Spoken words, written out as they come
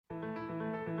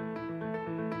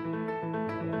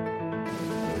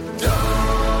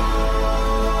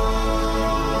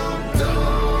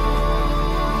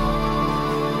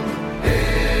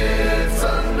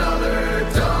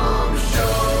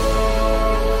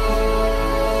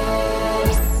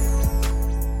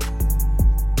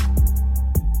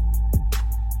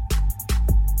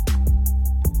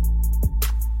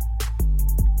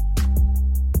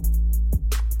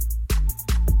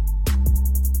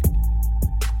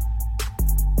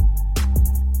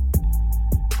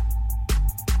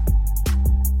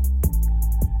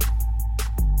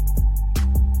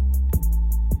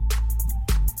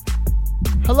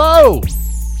Hello.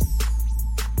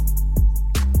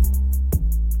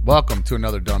 Welcome to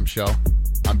another dumb show.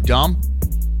 I'm dumb.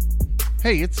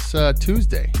 Hey, it's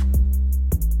Tuesday,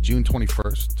 June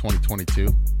 21st, 2022.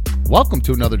 Welcome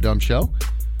to another dumb show.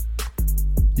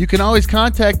 You can always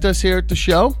contact us here at the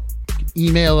show.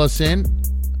 Email us in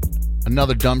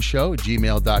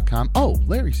anotherdumbshow@gmail.com. Oh,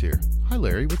 Larry's here. Hi,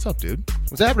 Larry. What's up, dude?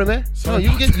 What's happening, man? So No,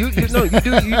 you get you do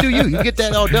you. You get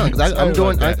that all done because I'm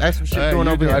doing I have some shit going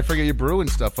over here. I forget you're brewing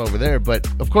stuff over there, but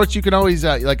of course you can always,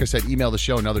 like I said, email the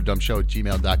show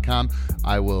anotherdumbshow@gmail.com.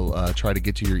 I will try to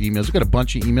get to your emails. We've got a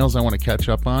bunch of emails I want to catch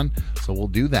up on, so we'll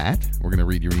do that. We're going to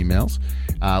read your emails.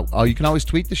 You can always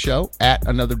tweet the show at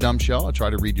Another Dumb Show. I'll try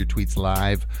to read your tweets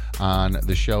live on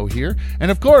the show here, and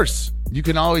of course, you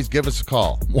can always give us a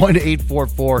call.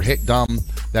 1-844-HIT-DUMB.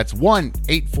 That's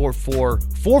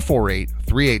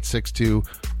 1-844-448-3862.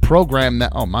 Program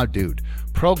that. Oh, my dude.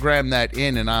 Program that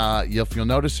in, and if you'll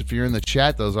notice, if you're in the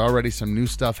chat, there's already some new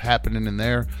stuff happening in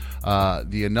there.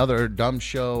 The Another Dumb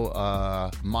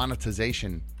Show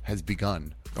monetization has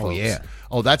begun. Oh, folks. yeah.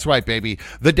 Oh, that's right, baby.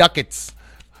 The ducats.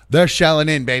 They're shelling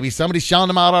in, baby. Somebody's shelling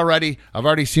them out already. I've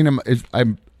already seen them.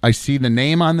 I see the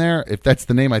name on there. If that's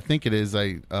the name I think it is,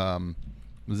 I think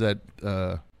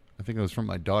it was from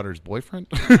my daughter's boyfriend.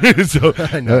 So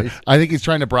Nice. I think he's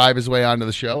trying to bribe his way onto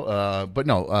the show. But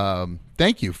no,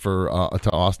 thank you to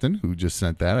Austin who just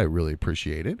sent that. I really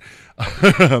appreciate it.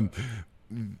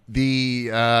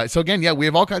 So again, yeah, we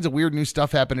have all kinds of weird new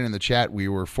stuff happening in the chat. We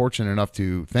were fortunate enough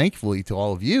to, thankfully, to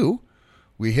all of you,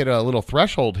 we hit a little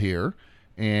threshold here,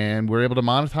 and we're able to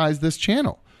monetize this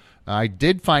channel. I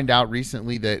did find out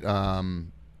recently that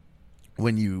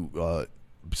when you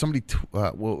somebody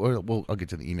well, I'll get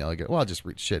to the email again. Well, I'll just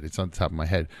read shit. It's on the top of my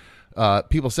head.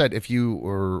 People said if you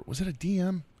were, was it a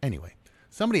DM? Anyway,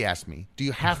 somebody asked me, do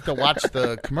you have to watch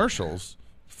the commercials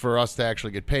for us to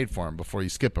actually get paid for them before you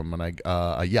skip them? And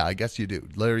yeah, I guess you do.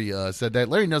 Larry said that.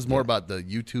 Larry knows more about the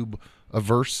YouTube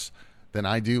averse than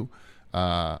I do.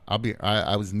 I'm a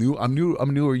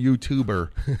newer YouTuber.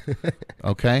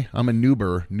 Okay, I'm a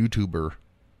YouTuber.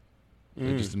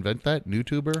 Did I just invent that?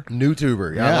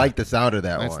 YouTuber. Yeah, I like the sound of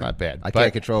that one. That's not bad. I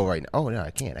can't control right now. Oh no,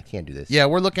 I can't do this. Yeah,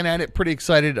 we're looking at it. Pretty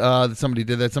excited that somebody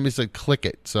did that. Somebody said click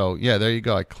it. So yeah, there you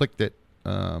go. I clicked it.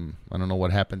 I don't know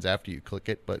what happens after you click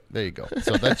it, but there you go.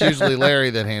 So that's usually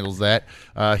Larry that handles that.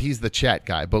 He's the chat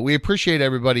guy. But we appreciate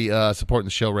everybody supporting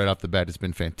the show right off the bat. It's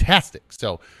been fantastic.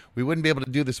 So we wouldn't be able to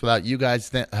do this without you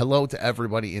guys. Hello to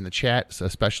everybody in the chat,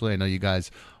 especially. I know you guys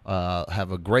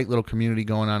have a great little community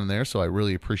going on in there, so I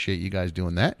really appreciate you guys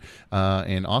doing that.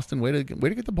 And Austin, way to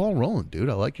get the ball rolling, dude.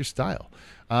 I like your style.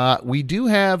 We do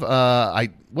have,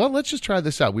 let's just try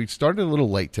this out. We started a little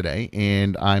late today,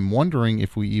 and I'm wondering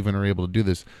if we even are able to do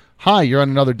this. Hi, you're on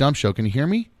Another Dumb Show. Can you hear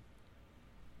me?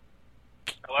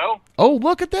 Hello? Oh,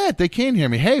 look at that. They can hear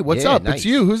me. Hey, what's up? Nice. It's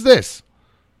you. Who's this?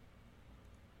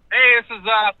 Hey, this is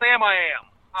Sam I Am.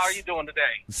 How are you doing today?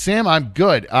 Sam, I'm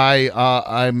good.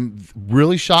 I'm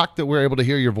really shocked that we're able to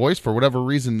hear your voice. For whatever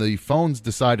reason, the phones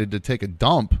decided to take a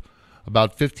dump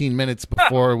about 15 minutes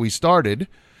before we started.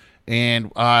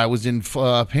 And I was in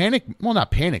panic. Well, not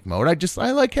panic mode.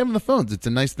 I like having the phones. It's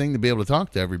a nice thing to be able to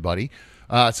talk to everybody.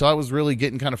 So I was really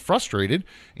getting kind of frustrated.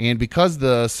 And because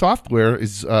the software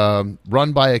is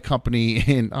run by a company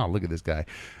in, oh, look at this guy.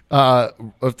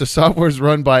 If the software is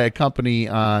run by a company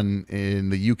in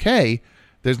the UK,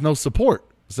 there's no support.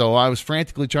 So I was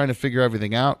frantically trying to figure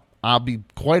everything out. I'll be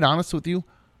quite honest with you.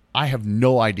 I have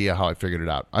no idea how I figured it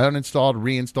out. I uninstalled,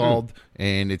 reinstalled,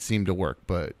 and it seemed to work.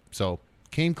 But so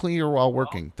came clear while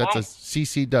working. That's a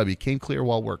CCW. Came clear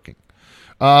while working.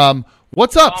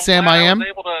 What's up, Sam? I am. Was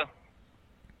able to.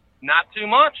 Not too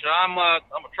much. I'm a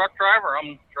truck driver.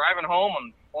 I'm driving home.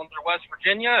 I'm going through West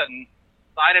Virginia and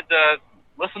decided to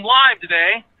listen live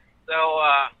today. So,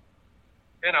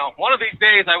 one of these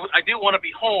days I do want to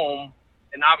be home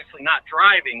and obviously not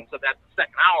driving, so that the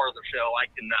second hour of the show I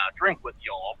can drink with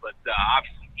y'all. But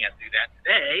obviously can't do that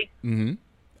today. Mm-hmm.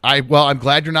 I'm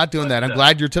glad you're not doing that. I'm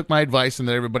glad you took my advice and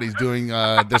that everybody's doing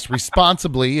this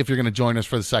responsibly if you're going to join us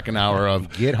for the second hour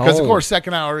of Get Home. Because, of course,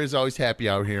 second hour is always happy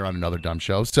hour here on Another Dumb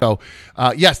Show. So,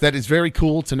 yes, that is very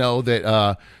cool to know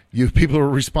that you people are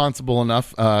responsible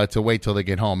enough to wait till they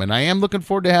get home. And I am looking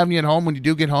forward to having you at home. When you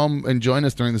do get home and join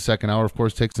us during the second hour, of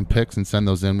course, take some pics and send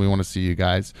those in. We want to see you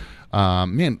guys.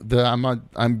 I'm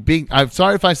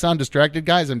sorry if I sound distracted,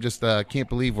 guys. I'm just can't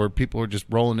believe where people are just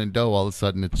rolling in dough all of a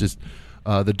sudden. It's just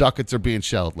the ducats are being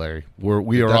shelled, Larry.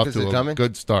 We are off to a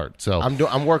good start. So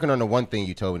I'm working on the one thing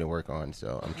you told me to work on.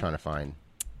 So I'm trying to find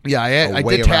Yeah, I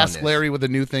way did around task this. Larry with a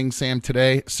new thing, Sam,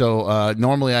 today. So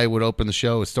normally I would open the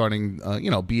show as starting,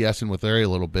 BSing with Larry a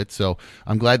little bit. So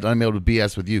I'm glad that I'm able to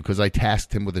BS with you because I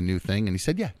tasked him with a new thing, and he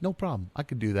said, "Yeah, no problem, I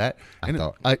could do that." And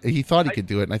he thought he could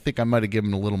do it, and I think I might have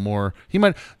given him a little more. He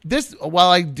might this while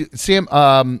I do, Sam,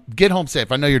 get home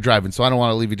safe. I know you're driving, so I don't want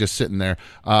to leave you just sitting there.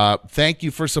 Thank you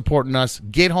for supporting us.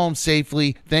 Get home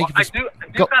safely. Thank you. I do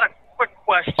got a quick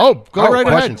question. Go right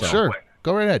question ahead. time. Sure,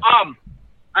 go right ahead.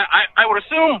 I would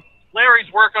assume Larry's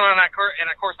working on that,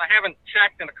 and of course I haven't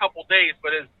checked in a couple days.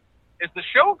 But is the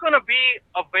show going to be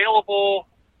available?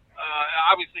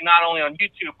 Obviously, not only on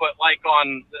YouTube, but like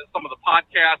on some of the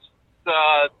podcast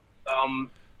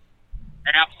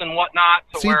apps and whatnot,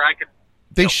 where I could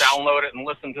download it and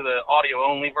listen to the audio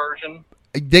only version.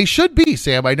 They should be,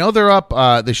 Sam. I know they're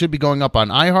up. They should be going up on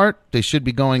iHeart. They should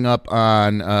be going up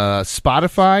on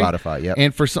Spotify. Spotify, yep.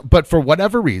 And but for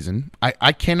whatever reason,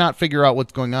 I cannot figure out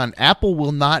what's going on. Apple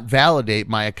will not validate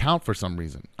my account for some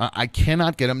reason. I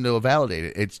cannot get them to validate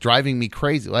it. It's driving me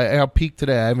crazy. I'll peek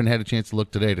today. I haven't had a chance to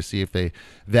look today to see if they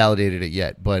validated it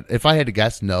yet. But if I had to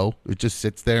guess, no. It just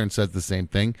sits there and says the same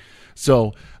thing.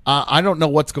 So I don't know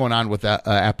what's going on with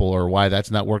Apple or why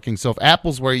that's not working. So if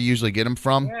Apple's where you usually get them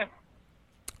from. Yeah.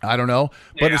 I don't know,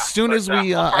 but as soon as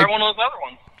we, try one of those other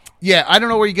ones. Yeah, I don't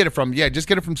know where you get it from. Yeah, just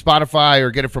get it from Spotify or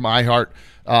get it from iHeart.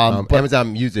 But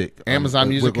Amazon Music. Amazon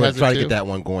Music We're has trying it to too. get that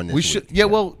one going this We should. week. Yeah,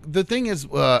 well, the thing is,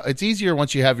 it's easier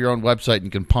once you have your own website and you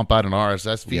can pump out an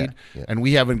RSS feed. Yeah. And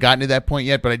we haven't gotten to that point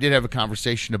yet, but I did have a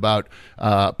conversation about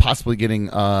possibly getting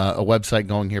a website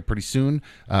going here pretty soon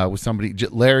with somebody.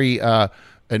 Larry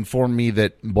informed me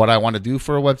that what I want to do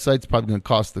for a website is probably going to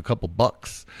cost a couple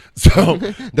bucks. So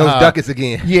Those ducats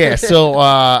again. Yeah, so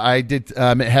I did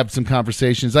have some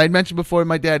conversations. I had mentioned before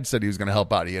my dad said he was going to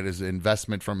help out. He had his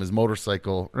investment from his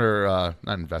motorcycle, or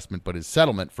not investment, but his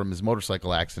settlement from his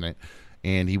motorcycle accident,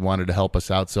 and he wanted to help us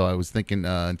out. So I was thinking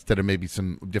instead of maybe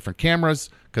some different cameras,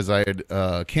 because I had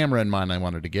a camera in mind I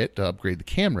wanted to get to upgrade the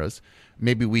cameras,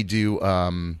 maybe we do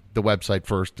the website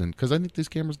first, and because I think this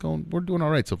camera's we're doing all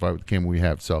right so far with the camera we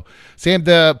have. So, Sam,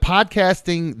 the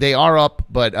podcasting, they are up,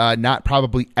 but not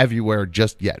probably everywhere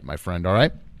just yet, my friend. All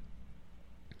right.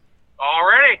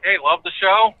 Alrighty. Hey, love the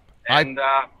show, and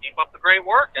keep up the great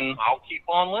work, and I'll keep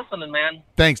on listening, man.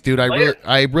 Thanks, dude. Later.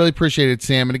 I really appreciate it,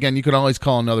 Sam. And again, you can always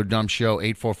call Another Dumb Show,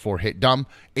 844-HIT-DUMB,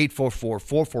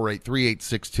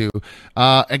 844-448-3862.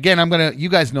 Again, you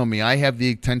guys know me. I have the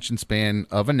attention span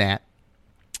of a gnat.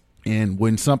 And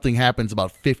when something happens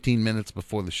about 15 minutes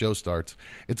before the show starts,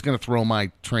 it's going to throw my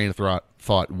train of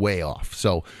thought way off.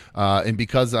 So, and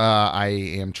because I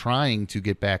am trying to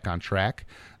get back on track,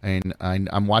 and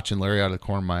I'm watching Larry out of the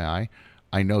corner of my eye,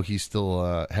 I know he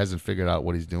still hasn't figured out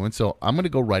what he's doing. So I'm going to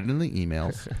go right into the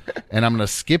emails, and I'm going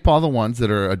to skip all the ones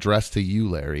that are addressed to you,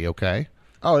 Larry, okay?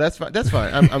 Oh, that's fine. That's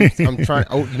fine. I'm trying.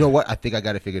 Oh, you know what? I think I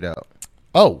got it figured out.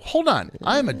 Oh, hold on.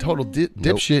 I am a total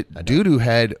dipshit, doo-doo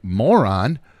head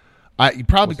moron.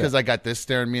 Probably because I got this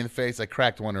staring me in the face. I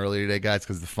cracked one earlier today, guys,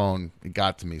 because the phone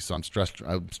got to me, so I'm stress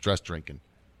drinking.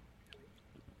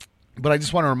 But I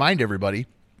just want to remind everybody,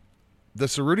 the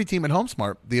Cerruti team at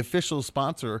HomeSmart, the official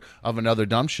sponsor of Another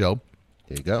Dumb Show.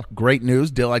 There you go. Great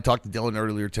news. I talked to Dylan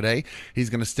earlier today. He's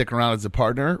going to stick around as a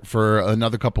partner for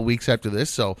another couple weeks after this.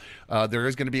 So there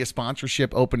is going to be a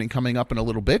sponsorship opening coming up in a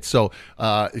little bit. So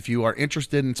if you are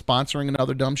interested in sponsoring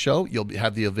Another Dumb Show, you'll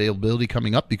have the availability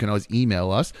coming up. You can always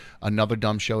email us,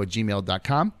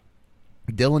 anotherdumbshow@gmail.com.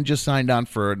 Dylan just signed on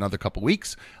for another couple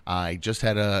weeks. I just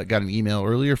got an email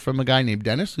earlier from a guy named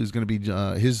Dennis who's going to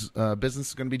be his business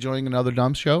is going to be joining Another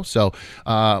Dumb Show. So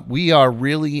we are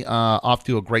really off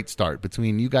to a great start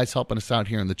between you guys helping us out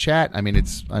here in the chat. I mean,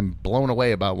 I'm blown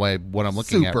away about what I'm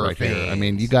looking at right here. I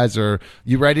mean, you guys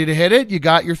you ready to hit it? You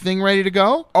got your thing ready to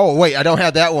go? Oh wait, I don't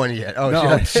have that one yet. Oh no,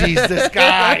 jeez, this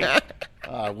guy.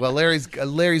 Well,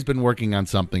 Larry's been working on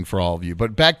something for all of you.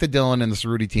 But back to Dylan and the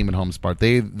Cerruti team at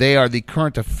HomeSmart. They are the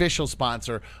current official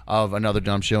sponsor of Another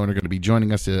Dumb Show and are going to be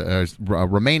joining us,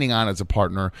 remaining on as a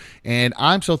partner. And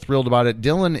I'm so thrilled about it.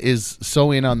 Dylan is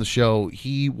so in on the show.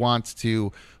 He wants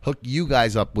to hook you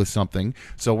guys up with something.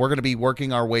 So we're going to be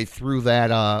working our way through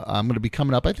that. I'm going to be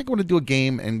coming up. I think I'm going to do a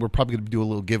game, and we're probably going to do a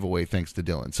little giveaway thanks to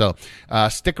Dylan. So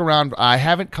stick around. I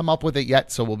haven't come up with it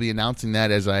yet, so we'll be announcing that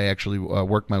as I actually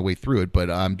work my way through it. But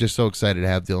I'm just so excited to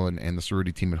have Dylan and the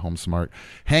Cerruti team at HomeSmart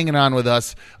hanging on with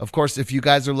us. Of course, if you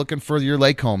guys are looking for your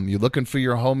lake home, you're looking for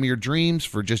your home of your dreams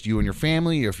for just you and your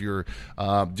family, if you're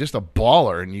just a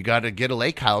baller and you got to get a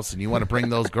lake house and you want to bring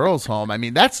those girls home, I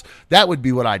mean, that would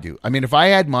be what I do. I mean, if I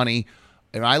had money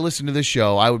and I listened to this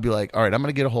show, I would be like, all right, I'm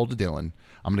going to get a hold of Dylan.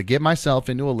 I'm going to get myself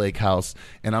into a lake house,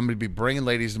 and I'm going to be bringing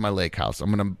ladies to my lake house.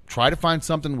 I'm going to try to find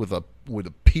something with a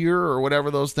pier or whatever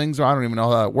those things are. I don't even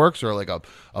know how that works, or like a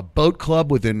boat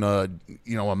club within a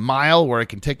mile where I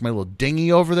can take my little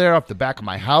dinghy over there off the back of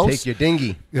my house. Take your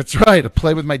dinghy. That's right. To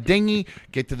play with my dinghy,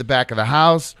 get to the back of the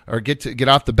house, or get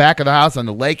off the back of the house on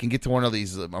the lake and get to one of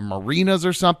these marinas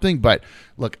or something. But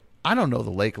look, I don't know the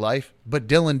lake life, but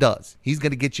Dylan does. He's going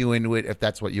to get you into it if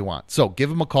that's what you want. So give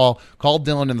him a call. Call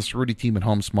Dylan and the Cerruti team at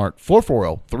HomeSmart,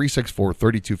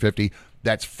 440-364-3250.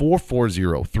 That's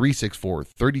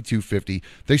 440-364-3250.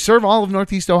 They serve all of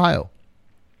Northeast Ohio.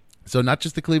 So not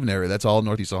just the Cleveland area. That's all of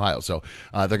Northeast Ohio. So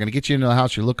they're going to get you into the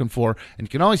house you're looking for. And you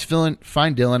can always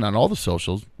find Dylan on all the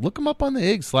socials. Look him up on the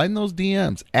Iggs. Slide in those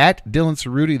DMs. At Dylan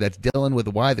Cerruti. That's Dylan with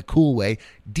a Y, the cool way.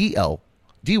 DYLANCERUTTI.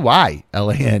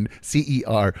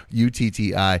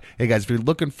 Hey, guys, if you're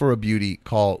looking for a beauty,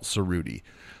 call Cerruti.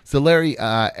 So, Larry,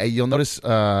 you'll notice,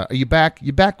 are you back?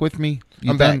 You back with me?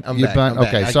 I'm back.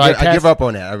 Okay, so I give up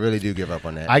on that. I really do give up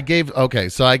on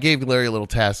that. So I gave Larry a little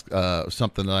task,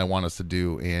 something that I want us to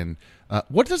do. And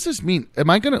what does this mean?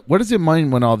 What does it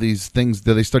mean when all these things,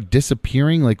 do they start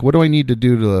disappearing? Like, what do I need to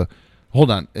do to... Hold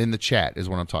on. In the chat is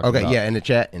what I'm talking about. Okay, yeah, in the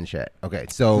chat. Okay,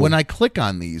 so when I click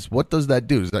on these, what does that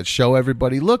do? Does that show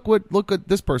everybody, look what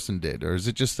this person did? Or is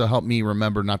it just to help me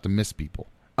remember not to miss people?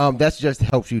 That's just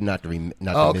helps you not to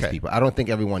miss people. I don't think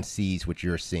everyone sees what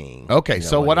you're seeing. Okay,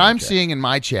 so what I'm seeing in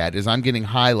my chat is I'm getting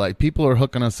highlight. People are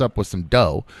hooking us up with some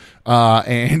dough.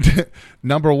 And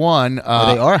number one... they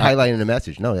are highlighting the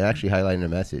message. No, they're actually highlighting the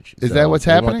message. Is that what's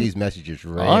happening? I want these messages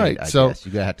read. All right, so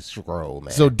you're going to have to scroll,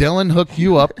 man. So Dylan hooked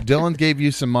you up. Dylan gave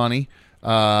you some money.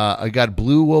 I got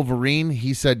Blue Wolverine.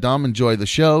 He said, Dom, enjoy the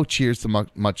show. Cheers to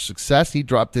much success. He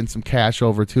dropped in some cash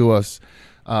over to us.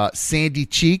 Sandy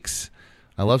Cheeks.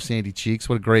 I love Sandy Cheeks.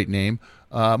 What a great name.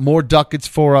 More ducats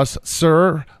for us,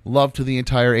 sir. Love to the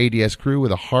entire ADS crew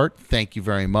with a heart. Thank you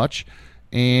very much.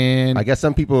 And I guess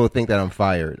some people think that I'm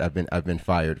fired. I've been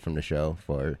fired from the show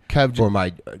for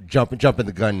my jumping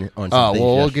the gun on some things.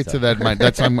 We'll get to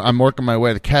that. I'm working my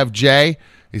way. The Kev J,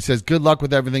 he says, good luck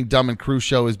with everything. Dumb and Crew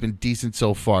show has been decent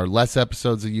so far. Less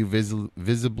episodes of you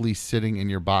visibly sitting in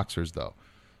your boxers, though.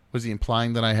 Was he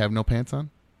implying that I have no pants on?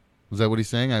 Was that what he's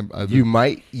saying? You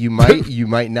might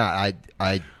not.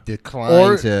 I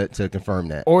decline to confirm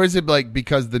that. Or is it like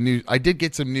because I did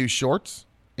get some new shorts,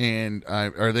 and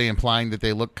are they implying that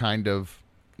they look kind of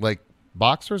like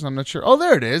boxers? I'm not sure. Oh,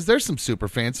 there it is. There's some super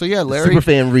fans. So yeah, Larry.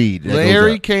 Superfan Reed.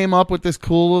 Larry came up with this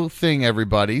cool thing,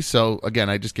 everybody. So again,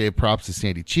 I just gave props to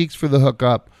Sandy Cheeks for the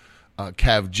hookup.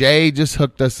 Kev J just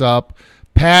hooked us up.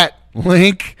 Pat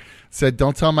Link said,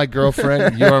 don't tell my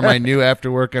girlfriend you are my new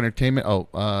after-work entertainment. Oh,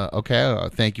 okay.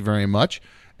 Thank you very much.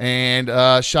 And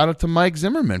shout out to Mike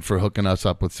Zimmerman for hooking us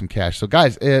up with some cash. So,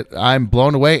 guys, I'm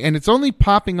blown away. And it's only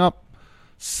popping up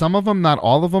some of them, not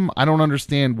all of them. I don't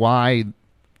understand why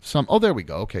some. Oh, there we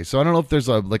go. Okay. So I don't know if there's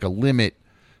a limit.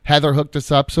 Heather hooked us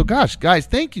up. So, gosh, guys,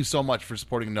 thank you so much for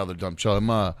supporting another dumb show.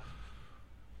 I'm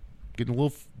getting a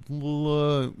little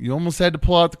you almost had to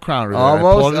pull out the crown.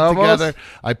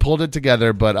 I pulled it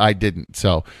together, but I didn't.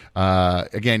 So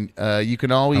again, you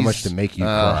can always how much to make you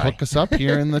cry. Hook us up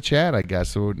here in the chat, I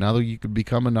guess. So now that you could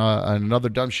become another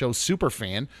Dumb Show super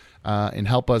fan and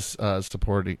help us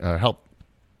help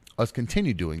us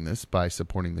continue doing this by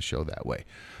supporting the show that way.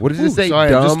 What does it say?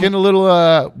 Sorry, I'm just getting a little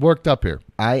worked up here.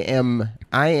 I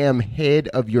am head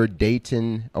of your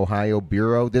Dayton, Ohio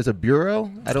bureau. There's a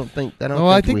bureau? I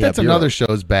think that's another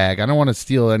show's bag. I don't want to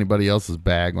steal anybody else's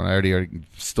bag when I already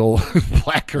stole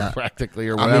placard practically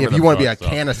or whatever. I mean, if you want to be a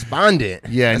correspondent,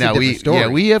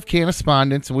 we have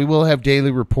correspondents and we will have daily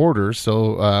reporters.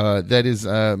 So that is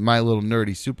my little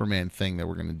nerdy Superman thing that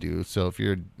we're going to do. So if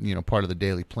you're part of the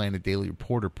Daily Planet Daily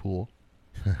Reporter pool.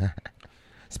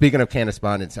 Speaking of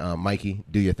correspondents, Mikey,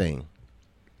 do your thing.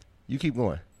 You keep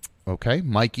going. Okay.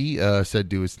 Mikey said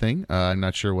do his thing. I'm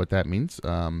not sure what that means.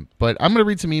 But I'm going to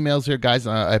read some emails here, guys.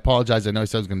 I apologize. I know I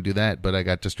said I was going to do that, but I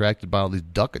got distracted by all these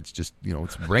ducats. Just,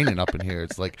 it's raining up in here.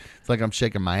 It's like I'm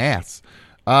shaking my ass.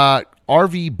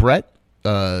 RV Brett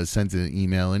sends an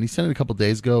email, and he sent it a couple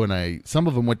days ago, and some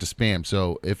of them went to spam.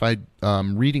 So if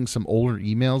I'm reading some older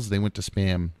emails, they went to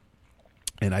spam,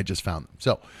 and I just found them.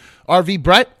 So RV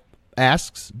Brett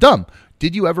asks, Dumb,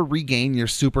 did you ever regain your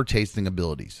super tasting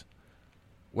abilities?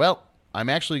 Well, I'm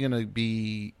actually going to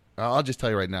be... I'll just tell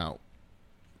you right now.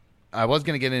 I was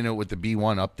going to get into it with the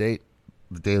B1 update,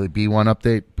 the daily B1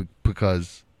 update,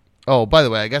 because... Oh, by the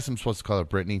way, I guess I'm supposed to call her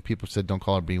Brittany. People said don't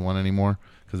call her B1 anymore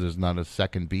because there's not a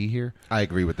second B here. I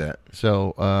agree with that.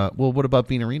 So, what about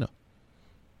Bean Arena?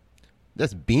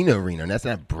 That's Bean Arena. That's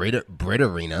not Brit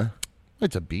Arena.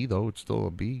 It's a B, though. It's still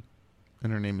a B.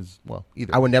 And her name is, well,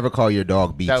 either. I would never call your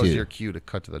dog B2. That was your cue to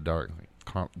cut to the Darla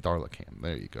cam.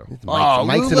 There you go.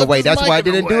 Mike's in the way. That's why I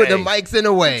didn't do it. The mic's in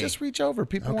the way. Just reach over.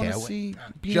 People want to see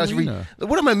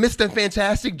what am I, Mr.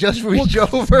 Fantastic? Just reach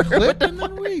over. Clip and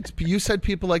then reach. You said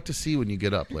people like to see when you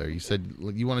get up, Larry. You said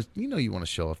you want to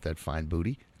show off that fine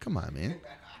booty. Come on, man.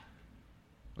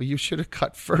 Well, you should have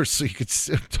cut first so you could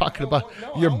talking about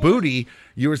your booty.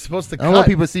 You were supposed to cut. I don't want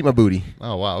people to see my booty.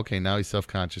 Oh, wow. Okay, now he's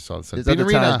self-conscious all of a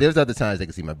sudden. There's other times they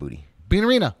can see my booty.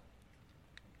 Beanarina.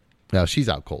 No, she's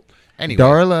out cold. Anyway.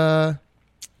 Darla.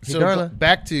 So Darla.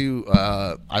 Back to,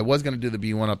 I was going to do the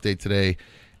B1 update today,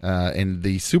 and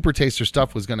the Super Taster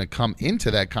stuff was going to come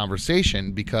into that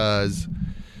conversation because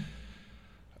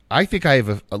I think I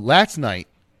have last night,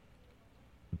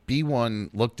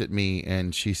 B1 looked at me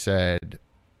and she said,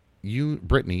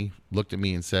 Brittany looked at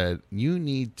me and said, you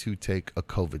need to take a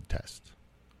COVID test.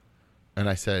 And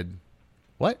I said,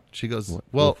 what? She goes,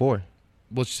 what for?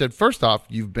 Well, she said, first off,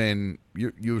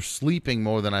 you're sleeping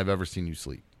more than I've ever seen you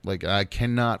sleep. Like, I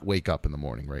cannot wake up in the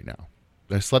morning right now.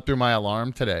 I slept through my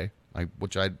alarm today,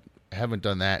 which I haven't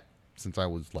done that since I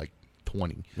was like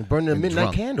 20. You're burning a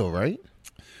midnight candle, right?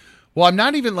 Well, I'm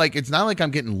not even like, it's not like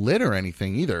I'm getting lit or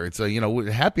anything either. It's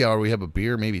happy hour, we have a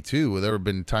beer, maybe two. There have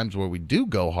been times where we do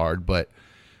go hard, but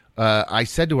I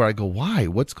said to her, I go, why?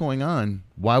 What's going on?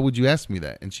 Why would you ask me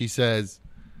that? And she says,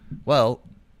 well,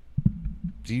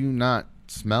 do you not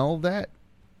smell that?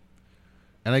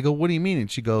 And I go, what do you mean?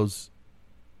 And she goes,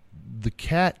 the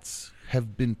cats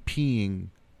have been peeing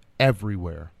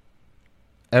everywhere.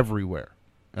 Everywhere.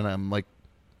 And I'm like,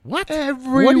 what?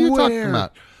 Everywhere. What are you talking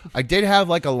about? I did have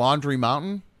like a laundry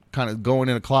mountain kind of going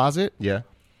in a closet. Yeah.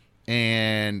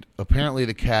 And apparently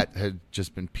the cat had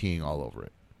just been peeing all over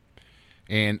it.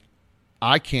 And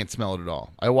I can't smell it at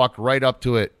all. I walked right up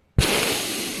to it.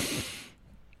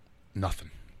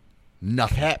 Nothing.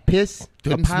 Cat piss?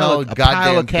 Couldn't smell a goddamn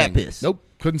pile of cat thing. piss. Nope.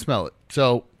 Couldn't smell it.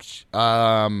 So,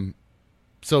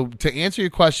 so to answer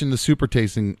your question, the super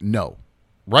tasting, no.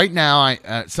 Right now,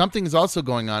 something is also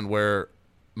going on where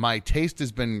my taste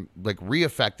has been like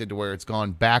reaffected to where it's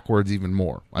gone backwards even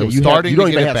more. I was starting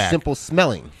to get it back. Simple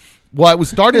smelling. Well, I was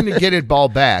starting to get it all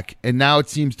back, and now it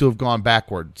seems to have gone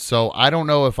backward. So I don't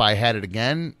know if I had it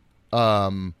again,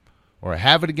 or I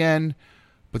have it again.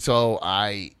 But so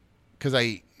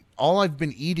all I've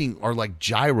been eating are like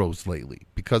gyros lately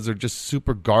because they're just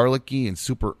super garlicky and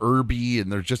super herby,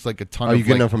 and they're just like a ton of. Are you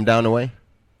getting them from down the way?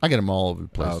 I get them all over the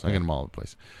place. Oh, okay. I get them all over the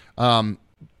place. I'm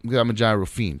a gyro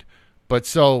fiend. But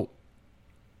so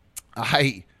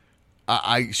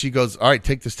she goes, all right,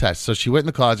 take this test. So she went in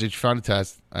the closet. She found a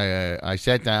test. I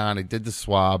sat down. I did the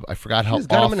swab. I forgot how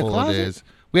awful it is.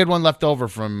 We had one left over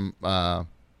from, I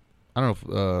don't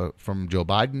know, from Joe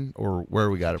Biden or where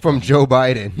we got it from. From Joe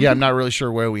Biden. Yeah, I'm not really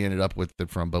sure where we ended up with it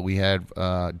from, but we had,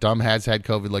 Dumb has had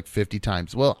COVID like 50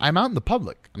 times. Well, I'm out in the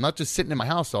public. I'm not just sitting in my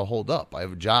house all holed up. I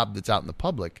have a job that's out in the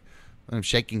public. I'm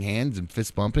shaking hands and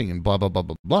fist bumping and blah, blah, blah,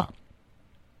 blah, blah.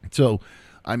 So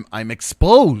I'm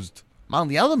exposed. I'm out in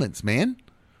the elements, man.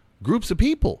 Groups of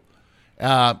people.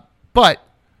 But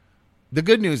the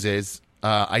good news is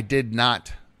I did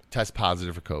not test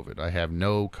positive for COVID. I have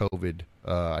no COVID.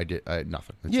 I had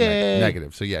nothing. It's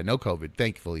negative. So yeah, no COVID,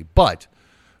 thankfully. But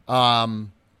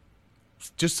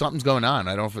just something's going on.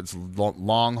 I don't know if it's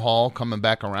long haul coming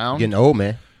back around. Getting old,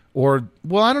 man. Or,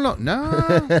 well, I don't know. No,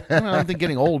 I don't think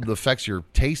getting old affects your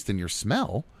taste and your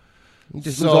smell. You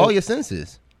just lose all your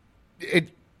senses.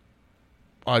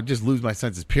 I just lose my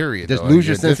senses, period. Just lose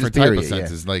your senses, period. Type of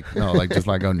senses, just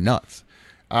like go nuts.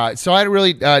 So I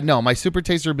really, no, my super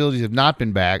taster abilities have not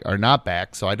been back, are not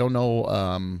back. So I don't know,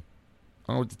 I don't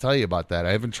know what to tell you about that.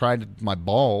 I haven't tried my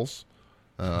balls.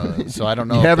 So I don't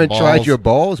know. You haven't tried your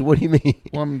balls? What do you mean?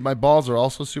 Well, my balls are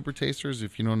also super tasters.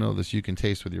 If you don't know this, you can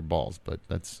taste with your balls, but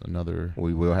that's another.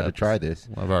 We will have to try this.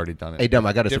 Well, I've already done it. Hey, Dumb,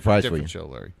 I got a surprise for you. Show,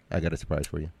 Larry. I got a surprise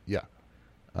for you. Yeah.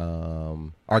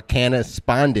 Our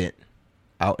correspondent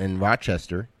out in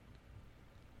Rochester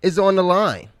is on the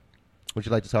line. Would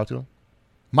you like to talk to him?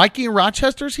 Mikey in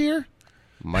Rochester's here?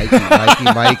 Mikey.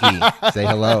 Say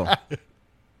hello.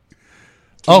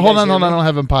 Hold on. I don't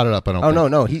have him potted up. I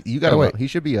don't. No. You got to wait. He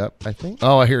should be up, I think.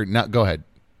 Oh, I hear it. Now, go ahead.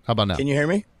 How about now? Can you hear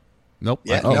me? Nope.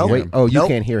 Yeah. Wait. Oh, you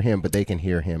can't hear him, but they can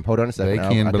hear him. Hold on a second.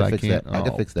 They can, but I fix can't. That. I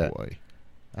can fix that. Boy.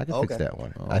 I can fix that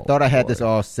one. I thought I had this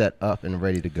all set up and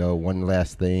ready to go. One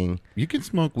last thing. You can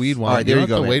smoke weed while all right, there you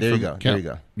go. Wait there for you go. There you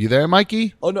go. You there,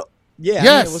 Mikey? Oh no. Yeah.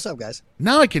 Yes. What's up, guys?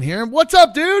 Now I can hear him. What's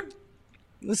up, dude?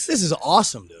 This is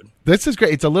awesome, dude. This is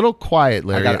great. It's a little quiet,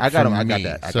 Larry. I got him. I got me.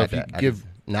 that. So if you give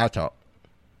now talk.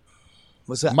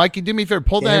 What's that? Mikey, do me a favor.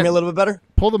 Can you hear me a little bit better?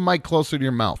 Pull the mic closer to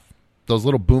your mouth. those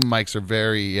little boom mics are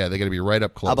very. Yeah, they got to be right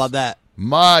up close. How about that?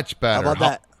 Much better. How about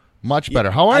that? Much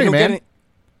better. How I are you, don't get man? any-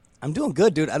 I'm doing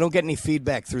good, dude. I don't get any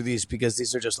feedback through these because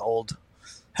these are just old Those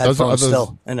are- headphones those-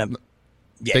 still, and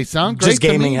yeah, They sound great just to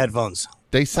gaming me. headphones.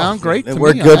 They sound great. It to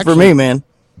worked me. good I'm for actually me, man.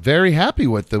 Very happy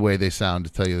with the way they sound,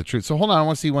 to tell you the truth. So hold on, I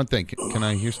want to see one thing. Can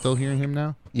I still hear him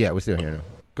now? Yeah, we're still here now.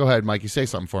 Go ahead, Mikey. Say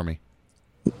something for me.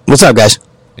 What's up, guys?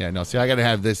 Yeah, no. See, I got to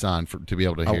have this on to be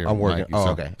able to hear. I'm working. Mikey, Oh,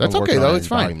 so okay. That's I'm okay working though. on It's his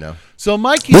fine. volume now. So,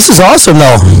 Mikey, This is awesome,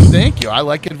 though. thank you. I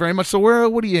like it very much. So,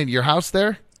 what are you in your house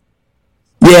there?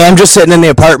 Yeah, I'm just sitting in the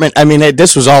apartment. I mean,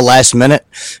 this was all last minute,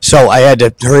 so I had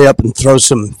to hurry up and throw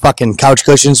some fucking couch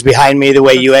cushions behind me the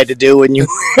way you had to do when you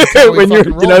when you're, you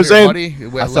know what I'm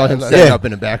saying? I saw him last setting up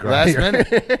in the background. last here.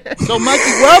 minute. So, Mikey,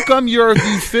 welcome. You're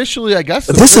officially, I guess,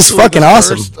 This is officially fucking the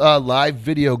awesome. First, live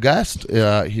video guest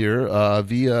here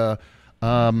via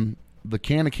the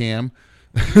Canacam.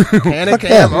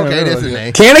 Canacam. Okay, that's his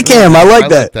name. Canacam, I like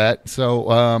that.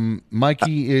 So,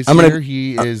 Mikey is I'm gonna- here.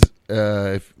 He is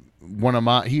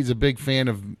he's a big fan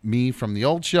of me from the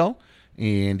old show,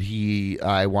 and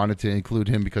I wanted to include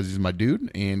him because he's my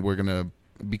dude, and we're gonna,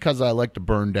 because I like to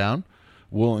burn down,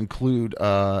 we'll include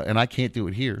and I can't do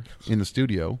it here in the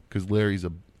studio because Larry's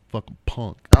a fucking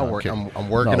punk. I'll work. I'm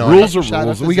working No, on rules it. are Shout out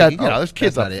rules. to We got, Ziggy. there's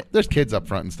kids That's up. not it. There's kids up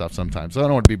front and stuff sometimes, so I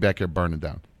don't want to be back here burning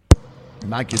down.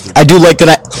 My kids are I do like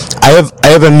that. I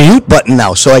have a mute button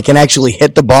now, so I can actually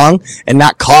hit the bong and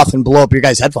not cough and blow up your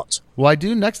guys' headphones. Well, I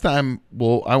do next time.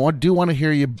 Well, do want to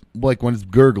hear you, like when it's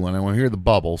gurgling. I want to hear the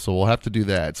bubble, so we'll have to do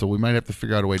that. So we might have to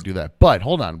figure out a way to do that. But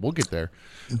hold on, we'll get there.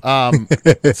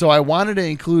 So I wanted to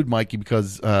include Mikey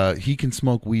because he can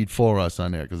smoke weed for us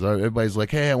on there. Because everybody's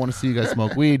like, "Hey, I want to see you guys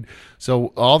smoke weed."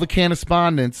 So all the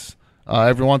correspondents,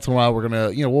 every once in a while, we're gonna,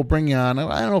 we'll bring you on.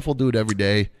 I don't know if we'll do it every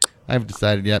day. I haven't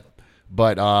decided yet.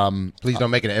 But Please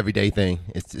don't make it an everyday thing.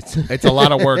 it's a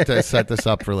lot of work to set this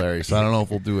up for Larry, so I don't know if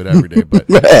we'll do it every day.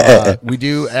 But we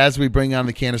do, as we bring on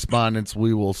the correspondents,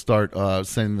 we will start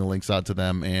sending the links out to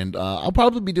them, and I'll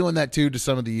probably be doing that too to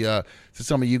some of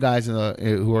you guys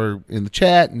who are in the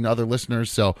chat and other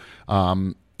listeners. So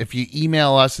if you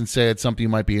email us and say it's something you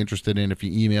might be interested in, if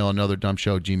you email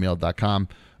anotherdumshow@gmail.com,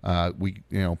 we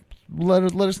let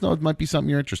us know it might be something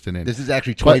you're interested in. This is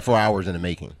actually 24 hours in the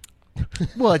making.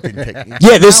 Well, it didn't take.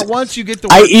 Yeah, this- Now, once you get the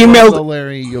I work emailed- done,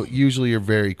 Larry. You're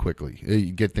very quickly.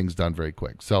 You get things done very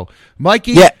quick. So,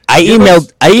 Mikey. Yeah, I give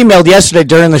us- emailed yesterday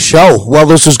during the show while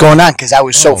this was going on because I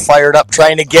was so fired up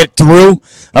trying to get through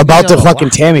about the Email- fucking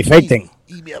Tammy Fake thing.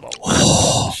 Email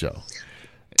the show.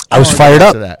 I was wanna fired get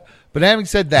up. to that. But having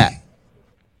said that,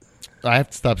 I have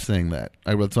to stop saying that.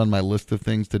 It's on my list of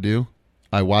things to do.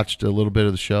 I watched a little bit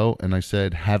of the show, and I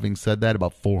said, having said that,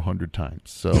 about 400 times.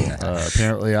 So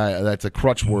apparently that's a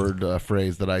crutch word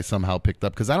phrase that I somehow picked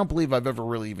up because I don't believe I've ever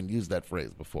really even used that phrase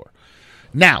before.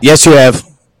 Now, Yes, you have.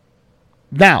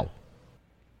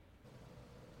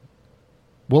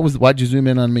 why'd you zoom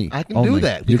in on me? I can only? do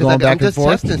that You're because going I'm back and just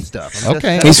forth? testing stuff.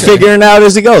 Okay. He's figuring it out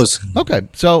as he goes. Okay,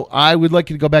 so I would like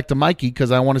you to go back to Mikey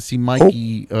because I want to see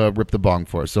Mikey rip the bong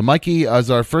for us. So Mikey is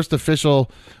our first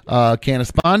official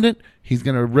correspondent. He's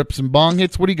going to rip some bong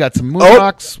hits. What do you got? Some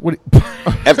moonrocks?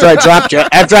 After I dropped you.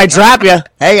 After I drop you.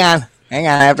 Hang on.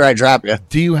 After I drop you.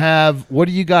 Do you have, what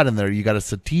do you got in there? You got a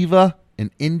sativa,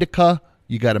 an indica,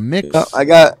 you got a mix? Oh, I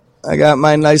got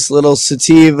my nice little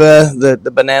sativa,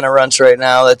 the banana runts right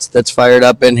now. That's fired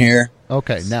up in here.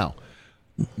 Okay, now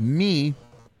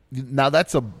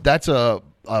that's a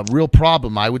real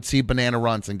problem. I would see banana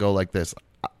runts and go like this.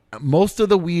 Most of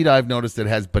the weed I've noticed that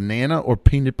has banana or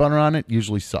peanut butter on it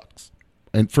usually sucks.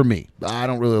 And for me, I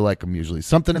don't really like them usually.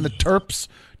 Something in the terps,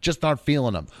 just not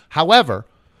feeling them. However,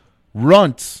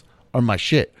 runts are my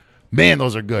shit. Man,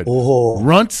 those are good. Oh.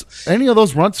 Runts, any of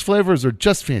those runts flavors are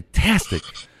just fantastic.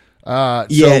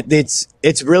 Yeah, it's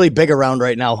really big around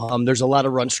right now. There's a lot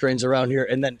of run strains around here.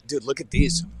 And then, dude, look at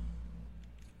these.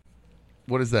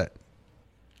 What is that?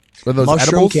 Are those Mushroom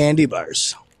edibles? candy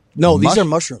bars. No, these are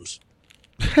mushrooms.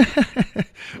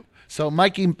 So,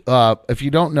 Mikey, if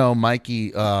you don't know,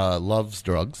 Mikey loves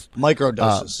drugs.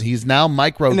 Microdoses. He's now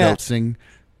microdosing.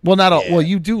 Well, not all. Yeah. Well,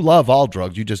 you do love all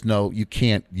drugs. You just know you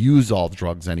can't use all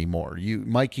drugs anymore.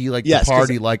 Mikey, like Yes, to 'cause-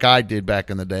 party like I did back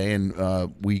in the day, and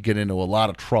we get into a lot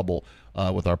of trouble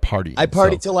with our partying. I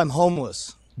party So, till I'm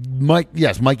homeless.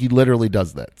 Mikey literally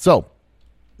does that. So,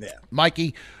 Yeah. Mikey,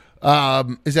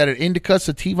 is that an indica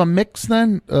sativa mix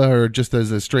then, or just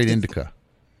as a straight indica?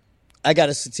 I got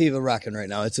a sativa rocking right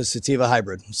now. It's a sativa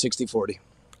hybrid, 60-40.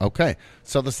 Okay,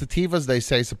 so the sativas, they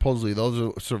say supposedly those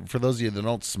are, so for those of you that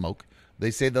don't smoke,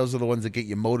 they say those are the ones that get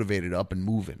you motivated up and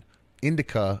moving.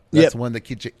 Indica, that's Yep. the one that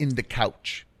gets you in the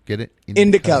couch. Get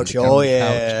it? Couch. Oh,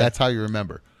 yeah. That's how you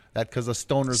remember. That because the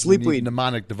stoners Sleep need weed.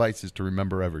 mnemonic devices to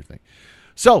remember everything.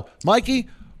 So, Mikey,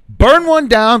 burn one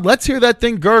down. Let's hear that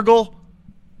thing gurgle.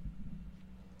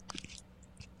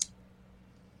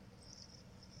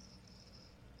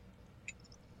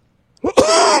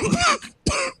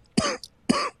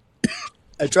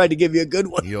 I tried to give you a good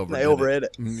one. You I overhit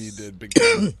it. You did. Big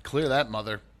time. Clear that,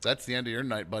 mother. That's the end of your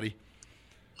night, buddy.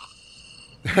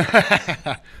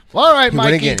 All right,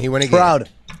 Mikey. He went again. Proud.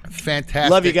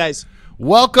 Fantastic. Love you guys.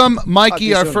 Welcome, Talk Mikey, to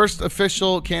you our soon. first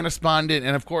official correspondent,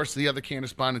 and of course the other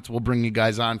correspondents will bring you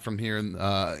guys on from here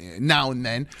now and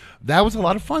then. That was a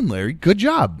lot of fun, Larry. Good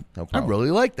job. No I problem. really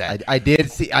like that. I did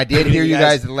hear you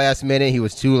guys at the last minute. He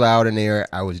was too loud in there.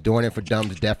 I was doing it for dumb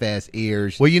deaf ass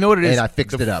ears. Well, you know what it is? And I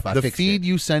fixed it up. The feed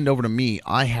you send over to me,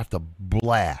 I have to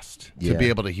blast to Yeah. be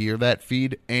able to hear that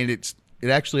feed, and it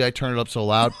actually I turn it up so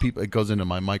loud, it goes into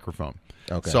my microphone.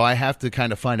 Okay. So I have to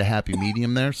kind of find a happy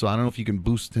medium there. So I don't know if you can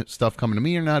boost stuff coming to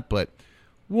me or not, but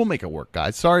we'll make it work,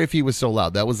 guys. Sorry if he was so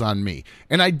loud. That was on me.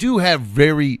 And I do have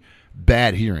very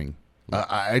bad hearing.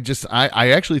 I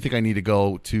actually think I need to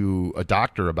go to a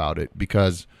doctor about it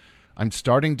because I'm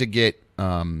starting to get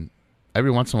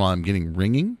every once in a while I'm getting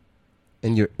ringing.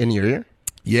 in your ear.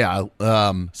 Yeah.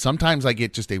 Sometimes I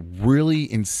get just a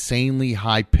really insanely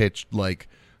high pitched like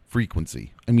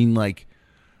frequency. I mean, like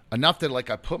enough that like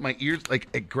I put my ears like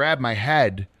it grabbed my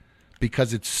head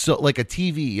because it's so like a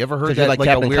TV. You ever heard Because that? you're like a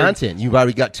capping weird content. You've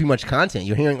already got too much content.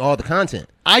 You're hearing all the content.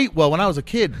 Well, when I was a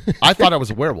kid, I thought I was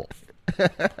a werewolf.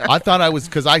 I thought I was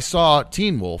because I saw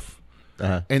Teen Wolf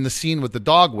in the scene with the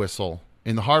dog whistle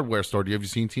in the hardware store. Have you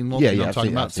seen Teen Wolf? Yeah, You know yeah, what I'm talking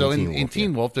I've about. seen So Teen in Wolf,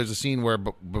 Teen Wolf, there's a scene where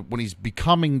but when he's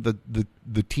becoming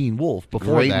the Teen Wolf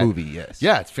before Great that movie, yes.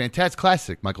 Yeah, it's fantastic,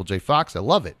 classic. Michael J. Fox, I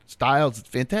love it. Styles, it's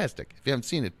fantastic. If you haven't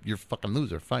seen it, you're a fucking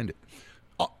loser. Find it.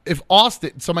 If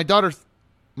Austin, so my daughter's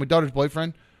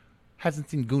boyfriend hasn't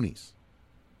seen Goonies.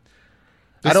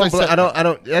 I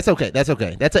don't. That's okay. That's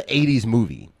okay. That's an '80s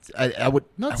movie. I would.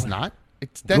 No, it's not.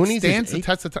 That Goonies stands is the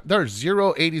test of time. There are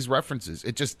zero 80s references.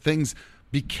 It just things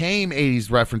became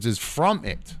 80s references from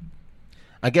it.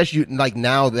 I guess you like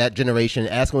now that generation.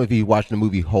 Ask him if he watched the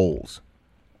movie Holes.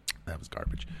 That was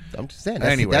garbage. I'm just saying.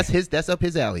 Anyway. That's up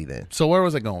his alley. Then So where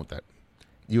was I going with that?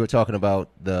 you were talking about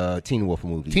the Teen Wolf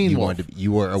movie. Teen you Wolf.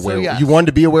 You were a So, werewolf. yes. You wanted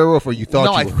to be a werewolf, or you thought?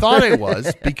 No, you I were? thought I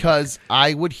was because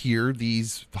I would hear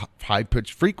these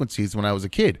high-pitched frequencies when I was a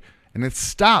kid, and it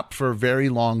stopped for a very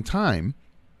long time,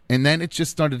 and then it just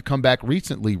started to come back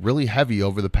recently, really heavy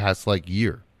over the past like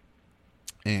year.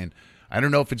 And I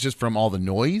don't know if it's just from all the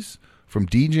noise from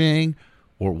DJing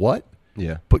or what.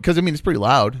 Yeah. Because I mean it's pretty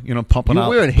loud, pumping You're out,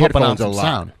 wearing pumping headphones out a some lot.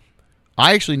 sound.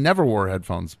 I actually never wore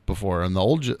headphones before. In the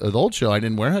old show, I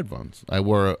didn't wear headphones.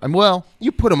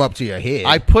 You put them up to your head.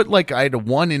 I had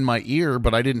one in my ear,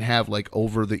 but I didn't have like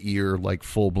over the ear, like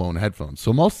full blown headphones.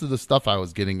 So most of the stuff I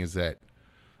was getting is at,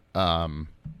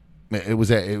 it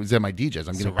was at my DJs.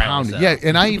 I'm getting Surround pounded. sound. Yeah,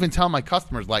 and I even tell my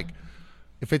customers like,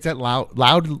 if it's at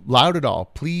loud at all,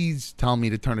 please tell me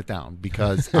to turn it down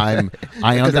because I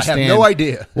understand. I have no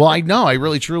idea. Well, I know. I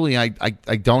really, truly, I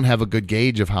don't have a good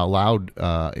gauge of how loud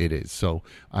it is. So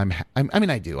I mean,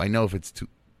 I do. I know if it's too,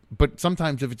 but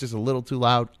sometimes if it's just a little too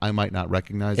loud, I might not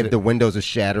recognize if it. the windows are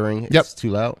shattering, Yep. it's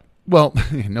too loud. Well,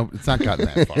 no, it's not gotten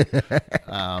that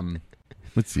far.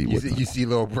 Let's see. You see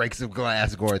little breaks of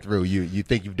glass going through. You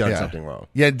think you've done something wrong.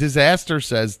 Yeah, Disaster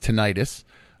says tinnitus.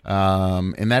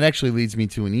 And that actually leads me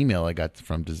to an email I got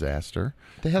from Disaster.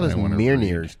 The hell is I wanna read.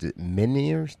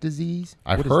 Meniere's disease?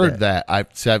 I've What is heard that.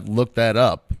 I've looked that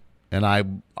up, and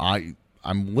I'm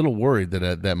a little worried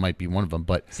that might be one of them.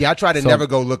 But See, I try to So- never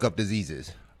go look up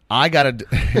diseases. I gotta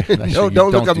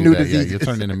Don't look up new diseases. You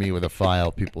turned into me with a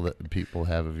file people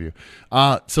have of you.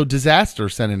 So Disaster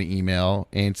sent an email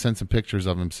and sent some pictures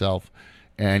of himself,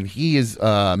 and he is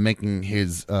making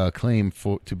his claim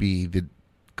to be the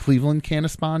Cleveland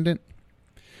correspondent.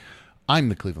 I'm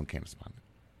the Cleveland correspondent.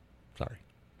 Sorry.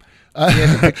 He has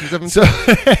some pictures of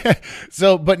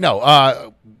him. But no,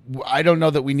 I don't know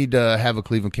that we need to have a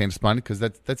Cleveland correspondent because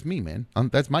that's me, man.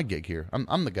 That's my gig here.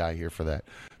 I'm the guy here for that.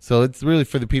 So it's really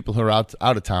for the people who are out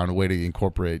of town, a way to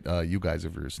incorporate you guys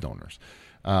if you're stoners.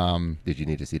 Did you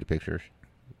need to see the pictures?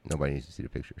 Nobody needs to see the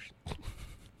pictures.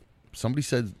 Somebody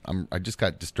said I just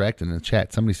got distracted in the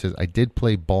chat. Somebody says I did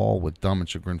play ball with Dumb and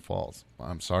Chagrin Falls.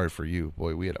 I'm sorry for you,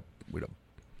 boy. We had a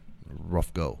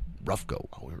rough go while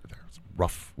we were there. It was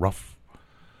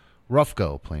rough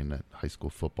go playing that high school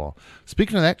football.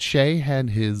 Speaking of that, Shay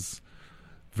had his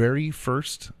very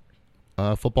first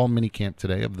football mini camp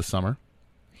today of the summer.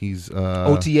 He's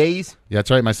OTAs? Yeah,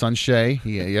 that's right. My son Shay.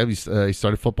 He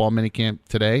started football mini camp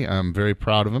today. I'm very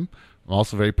proud of him. I'm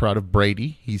also very proud of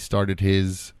Brady. He started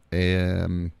his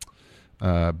band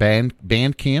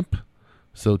camp.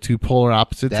 So two polar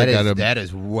opposites. That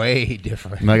is way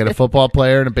different. I got a football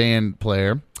player and a band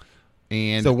player.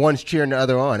 And so one's cheering the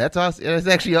other on. That's awesome. That's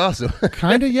actually awesome.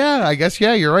 Kind of, yeah. I guess,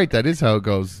 yeah, you're right. That is how it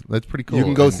goes. That's pretty cool. You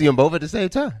can go see them both at the same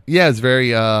time. Yeah, it's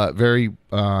very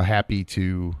happy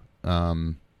to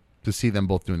see them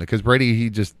both doing it. Because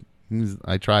Brady,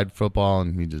 I tried football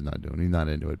and he's just not doing it. He's not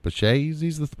into it. But Shea,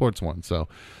 he's the sports one. So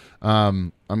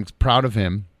I'm proud of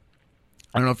him.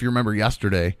 I don't know if you remember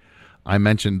yesterday, I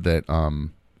mentioned that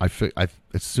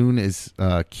as soon as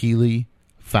Keely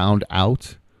found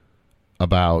out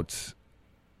about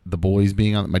the boys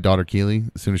being on, my daughter Keely,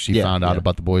 as soon as she found out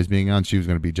about the boys being on, she was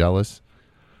going to be jealous.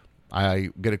 I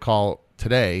get a call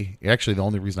today. Actually, the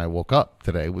only reason I woke up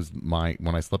today was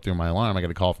when I slept through my alarm, I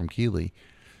got a call from Keely.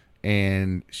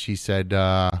 And she said,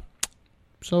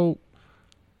 so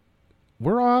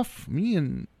we're off. Me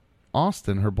and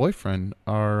Austin, her boyfriend,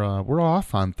 we're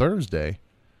off on Thursday.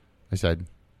 I said,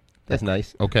 that's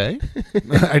nice. Okay.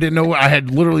 I didn't know. I had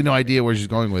literally no idea where she's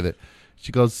going with it.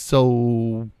 She goes,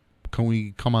 so can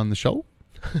we come on the show?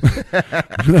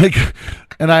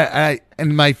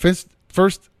 And my first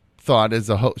thought as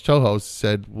a show host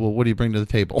said, well, what do you bring to the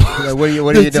table? What are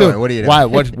you doing? What are you doing? Why?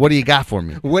 What do you got for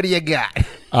me? What do you got?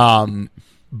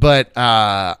 But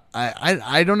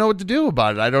I don't know what to do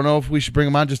about it. I don't know if we should bring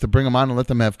them on just to bring them on and let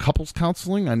them have couples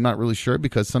counseling. I'm not really sure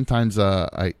because sometimes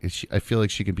I feel like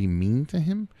she can be mean to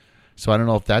him. So I don't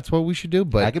know if that's what we should do.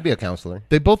 But I could be a counselor.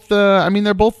 They both,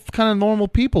 they're both kind of normal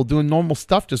people doing normal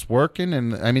stuff, just working.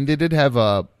 And I mean, they did have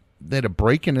they had a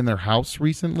break-in in their house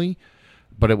recently,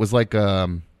 but it was like I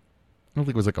don't think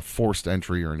it was like a forced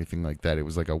entry or anything like that. It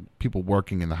was like people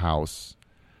working in the house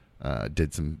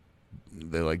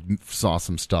they like saw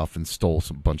some stuff and stole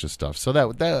some bunch of stuff. So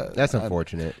that's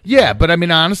unfortunate. Yeah, but I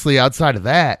mean, honestly, outside of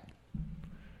that,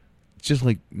 it's just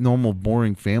like normal,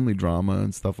 boring family drama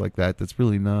and stuff like that. That's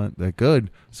really not that good.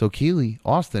 So Keely,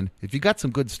 Austin, if you got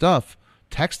some good stuff,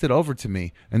 text it over to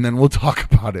me, and then we'll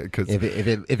talk about it. Because if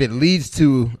it leads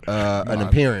to an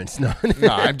appearance, no,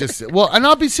 I'm just and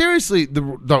I'll be seriously.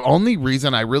 The only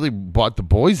reason I really bought the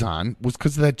boys on was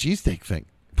because of that cheesesteak thing.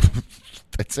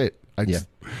 That's it.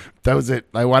 That was it.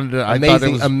 I wanted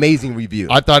to. Amazing review.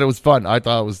 I thought it was fun. I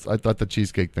thought the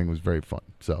cheesecake thing was very fun.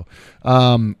 So,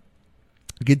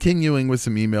 continuing with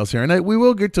some emails here, and we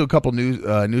will get to a couple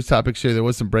news topics here. There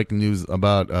was some breaking news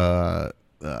about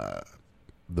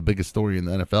the biggest story in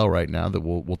the NFL right now that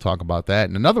we'll talk about that,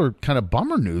 and another kind of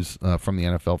bummer news from the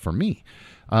NFL for me.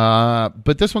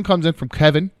 But this one comes in from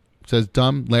Kevin. It says,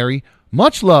 "Dumb Larry,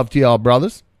 much love to y'all,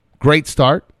 brothers. Great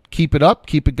start. Keep it up.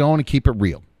 Keep it going, and keep it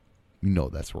real." You know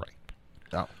that's right.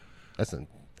 Oh,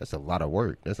 that's a lot of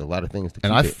work. There's a lot of things to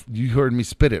keep it. You heard me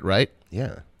spit it, right?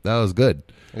 Yeah. That was good.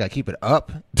 I got to keep it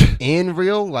up and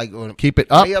real. Like keep it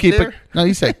up. Keep there? it. No,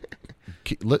 you say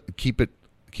keep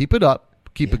it up.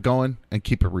 Keep it going and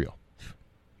keep it real.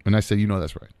 And I said, you know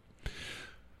that's right.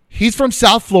 He's from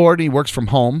South Florida. He works from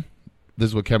home. This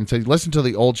is what Kevin said. Listen to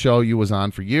the old show you was on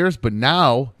for years, but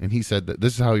now, and he said that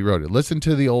this is how he wrote it. Listen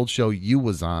to the old show you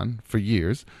was on for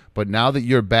years, but now that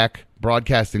you're back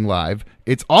broadcasting live,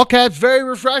 it's all caps, very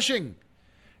refreshing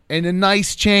and a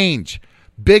nice change.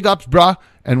 Big ups, bruh.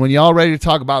 And when y'all ready to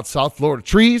talk about South Florida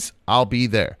trees, I'll be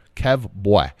there. Kev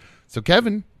boy. So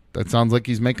Kevin, that sounds like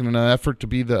he's making an effort to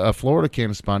be the Florida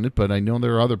correspondent, but I know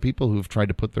there are other people who've tried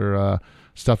to put their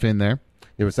stuff in there.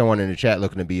 There was someone in the chat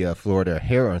looking to be a Florida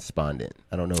hair-respondent.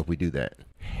 I don't know if we do that.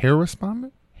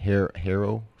 Hair-respondent?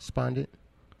 Hair-respondent?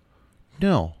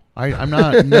 No. I'm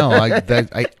not. No,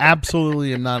 I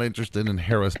absolutely am not interested in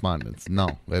hair-respondents.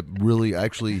 No.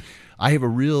 I have a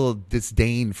real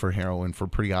disdain for heroin for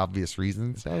pretty obvious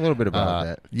reasons. A little bit about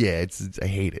that. Yeah, I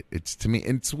hate it.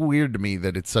 It's weird to me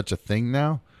that it's such a thing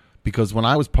now, because when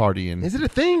I was partying... Is it a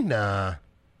thing? Nah.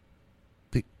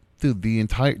 Dude,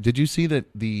 did you see that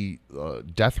the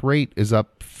death rate is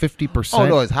up 50%? Oh,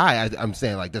 no, it's high. I'm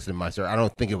saying, like, this is my story. I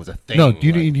don't think it was a thing. No,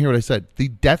 you didn't hear what I said. The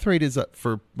death rate is up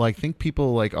for, like, I think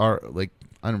people, like, are, like,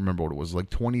 I don't remember what it was, like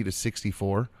 20 to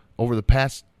 64. Over the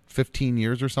past 15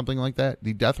 years or something like that,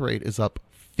 the death rate is up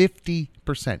 50%.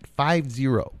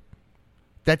 50.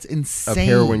 That's insane. Of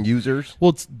heroin users?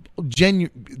 Well,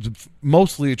 it's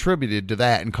mostly attributed to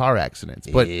that and car accidents.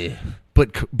 But yeah.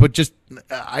 But just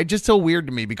so weird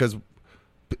to me, because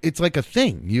it's like a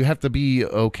thing. You have to be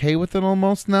okay with it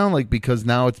almost now, like, because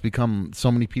now it's become, so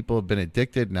many people have been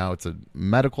addicted. Now it's a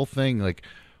medical thing. Like,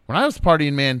 when I was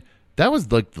partying, man, that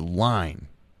was like the line.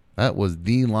 That was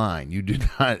the line. You do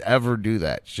not ever do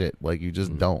that shit. Like, you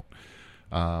just don't.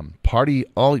 Party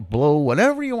all blow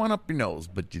whatever you want up your nose,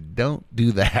 but you don't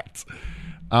do that.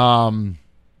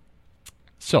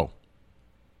 So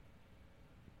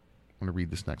I'm gonna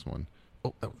read this next one.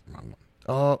 Oh, that was the wrong one.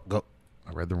 Oh, go.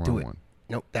 I read the wrong Do it. one.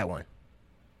 Nope, that one.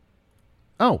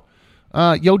 Oh,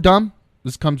 yo, dumb.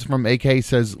 This comes from AK.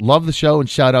 Says, love the show and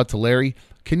shout out to Larry.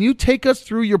 Can you take us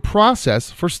through your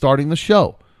process for starting the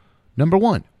show? Number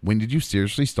 1, when did you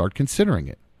seriously start considering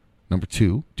it? Number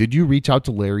 2, did you reach out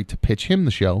to Larry to pitch him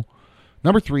the show?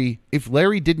 Number 3, if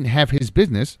Larry didn't have his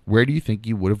business, where do you think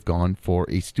you would have gone for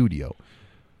a studio?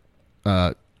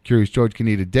 Curious George can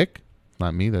eat a dick.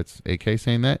 Not me. That's AK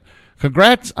saying that.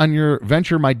 Congrats on your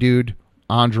venture, my dude,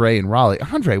 Andre and Raleigh.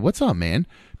 Andre, what's up, man?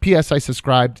 P.S. I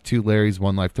subscribed to Larry's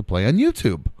One Life to Play on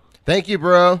YouTube. Thank you,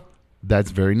 bro.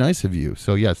 That's very nice of you.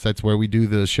 So yes, that's where we do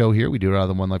the show here. We do it out of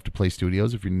the One Life to Play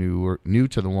studios. If you're new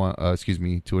to the one,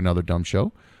 to another dumb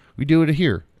show, we do it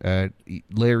here at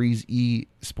Larry's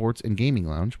Sports and Gaming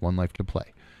Lounge, One Life to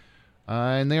Play,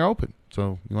 and they are open.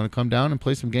 So you want to come down and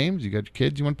play some games? You got your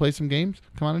kids? You want to play some games?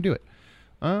 Come on and do it.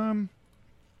 Hold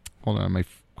on, my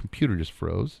computer just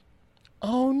froze.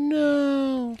 Oh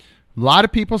no! A lot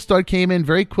of people came in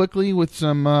very quickly with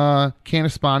some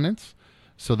correspondence,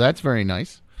 so that's very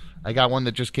nice. I got one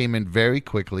that just came in very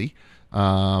quickly.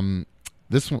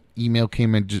 This email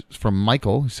came in from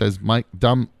Michael, who says, my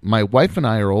wife and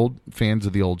I are old fans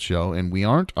of the old show, and we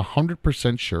aren't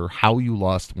 100% sure how you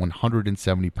lost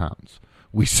 170 pounds.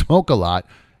 We smoke a lot,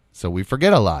 so we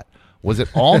forget a lot. Was it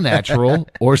all natural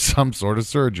or some sort of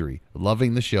surgery?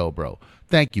 Loving the show, bro.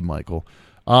 Thank you, Michael.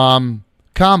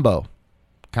 Combo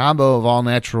of all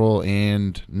natural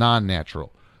and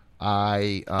non-natural.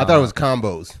 I thought it was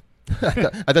combos.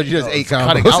 I thought you just ate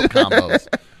combos. Cutting out combos.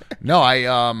 No,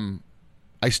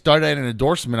 I started an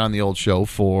endorsement on the old show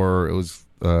for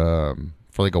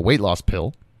like a weight loss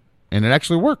pill, and it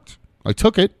actually worked. I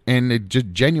took it, and it just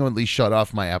genuinely shut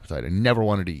off my appetite. I never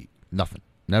wanted to eat. Nothing.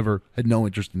 Never had no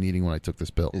interest in eating when I took this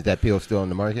pill. Is that pill still on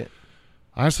the market?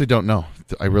 I honestly don't know.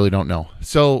 I really don't know.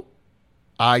 So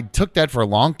I took that for a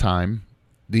long time.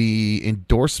 The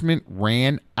endorsement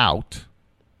ran out,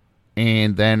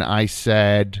 and then I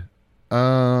said,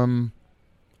 I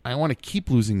want to keep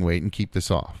losing weight and keep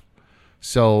this off.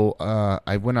 So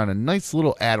I went on a nice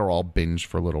little Adderall binge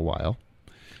for a little while.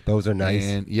 Those are nice.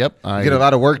 And yep, you get a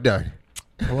lot of work done.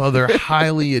 Well, they're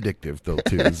highly addictive though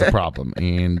too. Is the problem.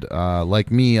 And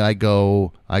like me, I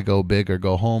go big or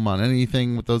go home on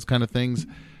anything with those kind of things.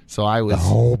 So I was the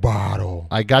whole bottle.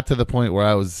 I got to the point where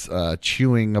I was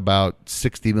chewing about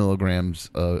 60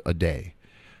 milligrams a day.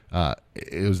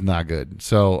 It was not good.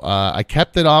 So I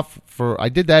kept it off I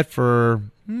did that for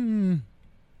I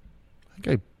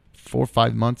think 4 or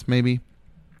 5 months maybe.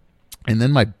 And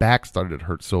then my back started to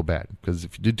hurt so bad because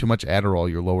if you do too much Adderall,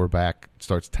 your lower back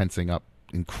starts tensing up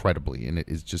incredibly, and it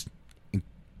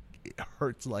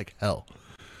hurts like hell.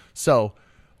 So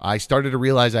I started to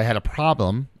realize I had a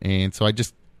problem, and so I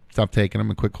just stopped taking them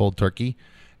and quit cold turkey,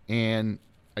 and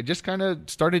I just kind of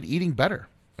started eating better.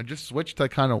 I just switched to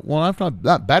kind of, well,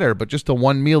 not better, but just to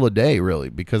one meal a day, really,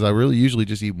 because I really usually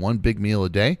just eat one big meal a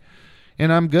day,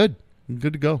 and I'm good. I'm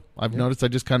good to go. I've noticed I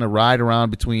just kind of ride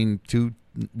around between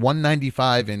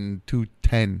 195 and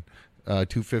 210,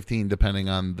 215, depending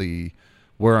on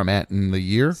where I'm at in the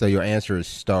year. So your answer is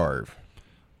starve.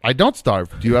 I don't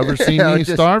starve. Do you ever see me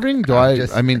starving?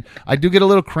 I mean, I do get a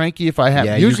little cranky if I have.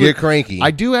 Yeah, usually, you get cranky. I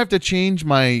do have to change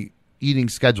my eating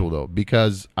schedule, though,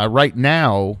 because right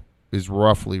now is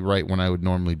roughly right when I would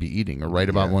normally be eating, or right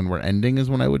about when we're ending is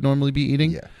when I would normally be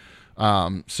eating. Yeah.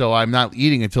 So I'm not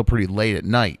eating until pretty late at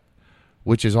night,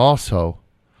 which is also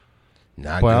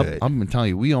not good. I'm telling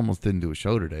you, we almost didn't do a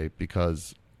show today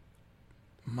because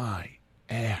my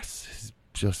ass has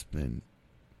just been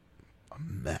a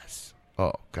mess.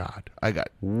 Oh God,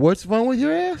 What's wrong with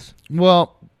your ass?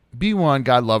 Well, B1,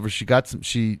 God love her. She got some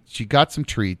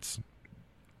treats.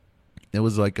 It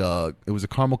was like a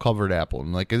caramel covered apple,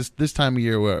 and like this time of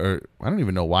year, where I don't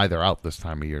even know why they're out this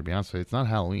time of year. To be honest with you, it's not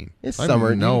Halloween. It's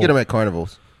summer. You can get them at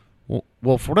carnivals.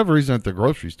 Well, for whatever reason, at the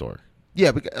grocery store.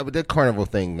 Yeah, but the carnival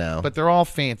thing now. But they're all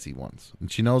fancy ones,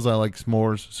 and she knows I like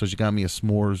s'mores, so she got me a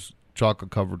s'mores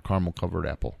chocolate covered caramel covered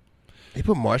apple. They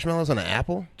put marshmallows on an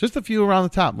apple? Just a few around the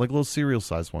top, like little cereal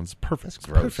sized ones. Perfect. That's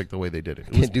gross. Perfect the way they did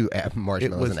it. Can't do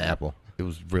marshmallows on an apple. It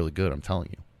was really good, I'm telling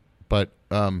you. But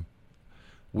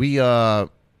we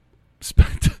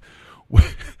spent.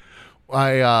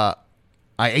 I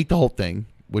ate the whole thing,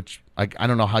 which I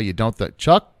don't know how you don't.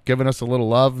 Chuck giving us a little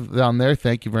love down there.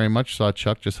 Thank you very much. Saw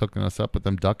Chuck just hooking us up with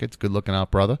them ducats. Good looking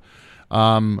out, brother.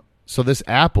 So this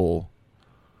apple,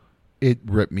 it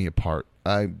ripped me apart.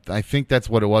 I think that's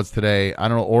what it was today. I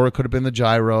don't know, or it could have been the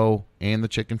gyro and the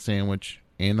chicken sandwich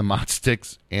and the mott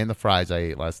sticks and the fries I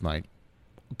ate last night.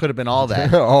 It could have been all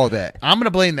that. All that. I'm going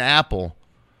to blame the apple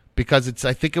because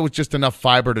I think it was just enough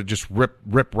fiber to just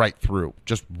rip right through.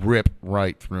 Just rip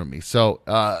right through me. So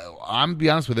I'm going to be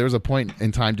honest with you. There was a point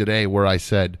in time today where I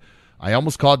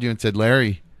almost called you and said,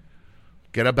 Larry,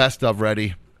 get a best of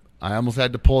ready. I almost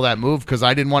had to pull that move because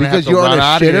I didn't want to have to run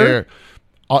out of here.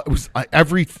 It was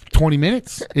every 20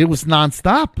 minutes. It was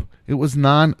nonstop.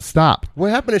 What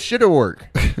happened to shitter work?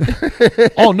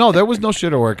 Oh, no, there was no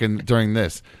shitter work during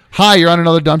this. Hi, you're on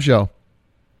another dumb show.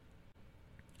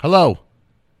 Hello.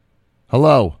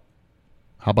 How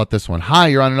about this one? Hi,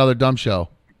 you're on another dumb show.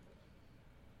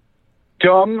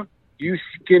 Dumb, you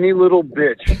skinny little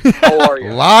bitch. How are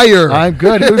you? Liar. I'm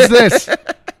good. Who's this?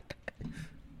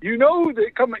 You know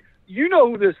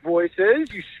who this voice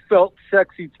is. You spelt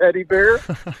sexy teddy bear.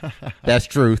 That's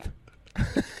truth.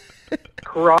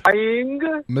 Crying.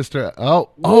 Mr.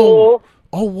 Oh,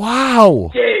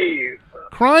 wow. Dave.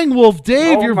 Crying Wolf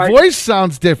Dave, your voice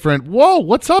sounds different. Whoa,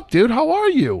 what's up, dude? How are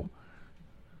you?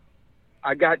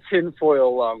 I got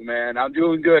tinfoil lung, man. I'm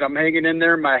doing good. I'm hanging in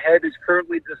there. My head is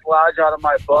currently dislodged out of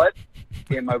my butt,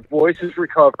 and my voice is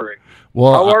recovering.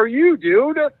 Well, how are you,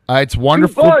 dude? It's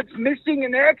wonderful. Two buds missing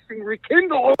in action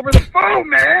rekindle over the phone,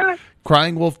 man.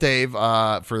 Crying Wolf Dave,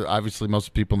 for obviously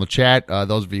most people in the chat,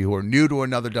 those of you who are new to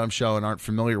Another Dumb Show and aren't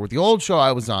familiar with the old show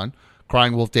I was on,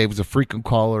 Crying Wolf Dave was a frequent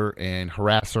caller and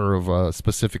harasser of a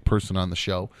specific person on the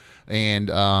show. And,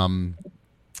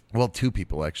 well, two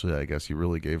people, actually, I guess you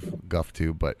really gave guff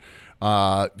to. But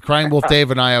Crying Wolf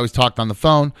Dave and I always talked on the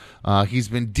phone. He's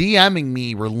been DMing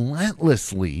me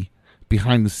relentlessly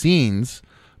behind the scenes.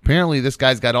 Apparently, this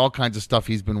guy's got all kinds of stuff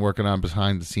he's been working on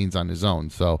behind the scenes on his own.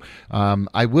 So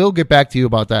I will get back to you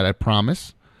about that, I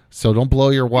promise. So don't blow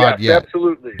your wad yet.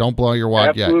 Absolutely. Don't blow your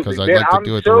wad yet, because I'd like to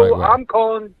do it the right way.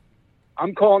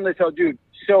 I'm calling to tell, dude,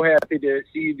 so happy to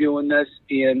see you doing this.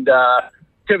 And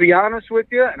to be honest with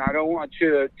you, and I don't want you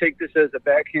to take this as a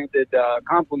backhanded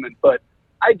compliment, but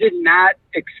I did not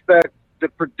expect the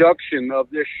production of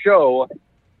this show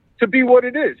to be what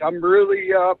it is. I'm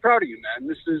really proud of you, man.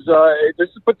 This is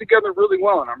put together really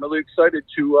well, and I'm really excited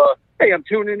to. Hey, I'm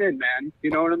tuning in, man.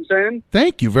 You know what I'm saying?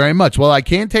 Thank you very much. Well, I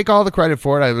can't take all the credit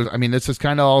for it. I mean, this is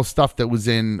kind of all stuff that was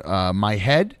in my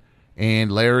head,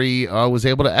 and Larry was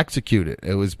able to execute it.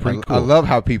 It was pretty cool. I love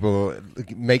how people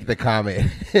make the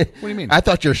comment. What do you mean? I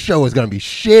thought your show was going to be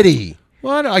shitty.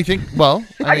 Well, I think. Well,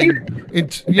 I mean,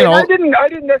 it's I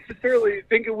didn't necessarily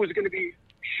think it was going to be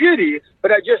shitty,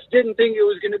 but I just didn't think it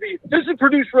was going to be. This is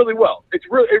produced really well. It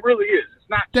really is. It's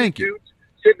not two dudes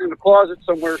sitting in a closet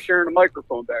somewhere sharing a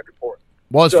microphone back and forth.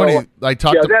 Well, it's funny. I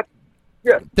talked.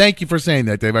 Yeah. Thank you for saying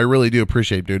that, Dave. I really do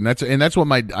appreciate it, dude. And that's what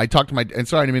I talked to my. And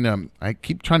sorry, I mean, I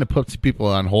keep trying to put people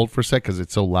on hold for a sec because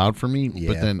it's so loud for me. Yeah.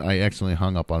 But then I accidentally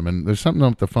hung up on them. And there's something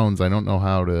up with the phones. I don't know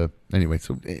how to. Anyway,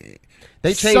 so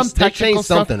they changed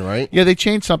something, right? Yeah, they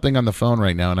changed something on the phone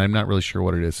right now, and I'm not really sure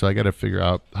what it is. So I got to figure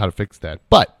out how to fix that.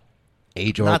 But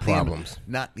age-old problems.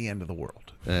 Not the end of the world.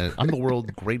 I'm the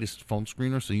world's greatest phone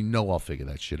screener, so I'll figure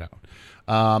that shit out.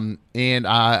 And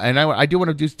I do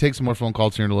want to take some more phone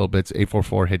calls here in a little bit. It's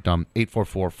 844-HIT-DUMB,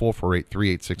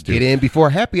 844-448-3862. Get in before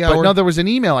happy hour. But no, there was an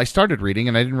email I started reading,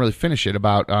 and I didn't really finish it,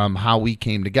 about how we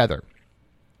came together.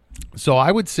 So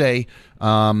I would say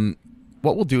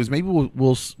what we'll do is maybe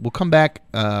we'll come back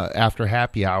after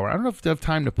happy hour. I don't know if you have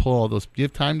time to pull all those. Do you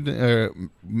have time to,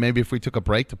 maybe if we took a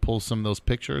break to pull some of those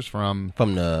pictures from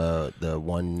the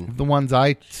ones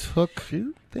I took?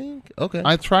 You think? Okay.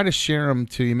 I try to share them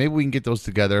to you. Maybe we can get those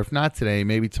together. If not today,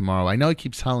 maybe tomorrow. I know I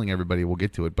keep telling everybody we'll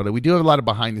get to it, but we do have a lot of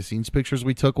behind the scenes pictures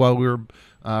we took while we were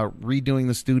redoing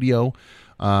the studio,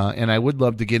 and I would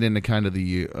love to get into kind of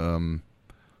the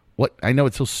what I know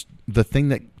it's the thing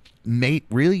that made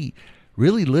really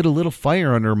lit a little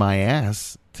fire under my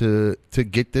ass to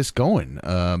get this going.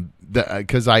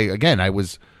 Because I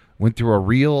went through a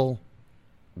real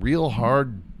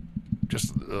hard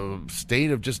just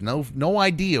state of just no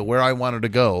idea where I wanted to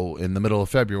go in the middle of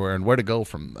February and where to go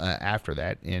from after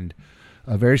that. And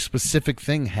a very specific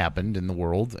thing happened in the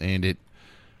world, and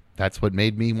that's what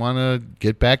made me want to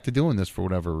get back to doing this for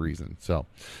whatever reason. So,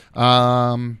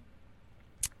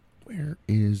 where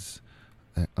is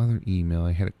that other email?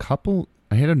 I had a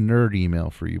nerd email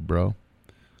for you, bro.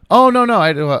 Oh, no. I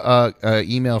had a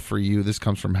email for you. This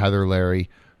comes from Heather Larry.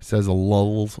 It says a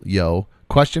lulz, yo.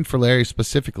 Question for Larry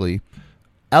specifically.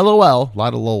 LOL. A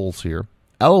lot of lulz here.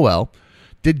 LOL.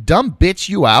 Did Dumb bitch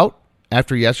you out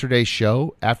after yesterday's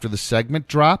show, after the segment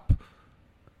drop?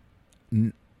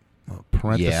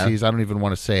 Parentheses, yeah. I don't even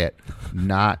want to say it.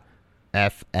 Not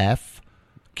FF.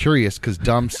 curious because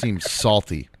dumb seems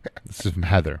salty. This is from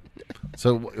Heather.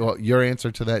 So your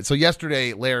answer to that. So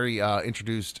yesterday, Larry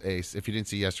introduced if you didn't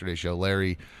see yesterday's show,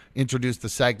 Larry introduced the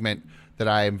segment that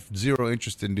I have zero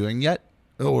interest in doing yet.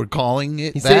 Or calling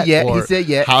it He said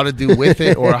yet. How to do with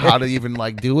it or how to even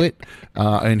do it.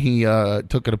 And he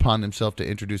took it upon himself to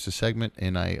introduce a segment,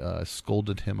 and I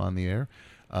scolded him on the air.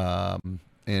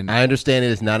 And I understand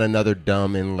it is not another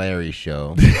Dumb and Larry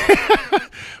show.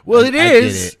 Well, it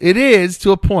is. It is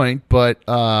to a point, but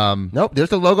nope. There's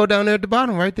the logo down there at the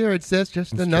bottom, right there. It says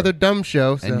just another dumb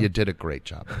show. So. And you did a great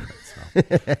job.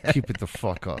 So keep it the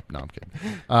fuck up. No, I'm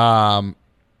kidding.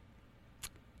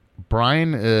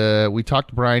 Brian, we talked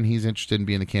to Brian. He's interested in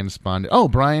being the correspondent. Oh,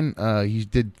 Brian,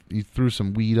 he threw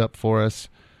some weed up for us.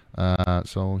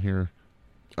 So here.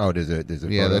 Oh, there's a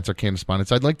yeah, that's our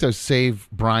correspondent. I'd like to save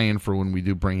Brian for when we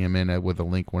do bring him in with a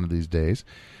link one of these days.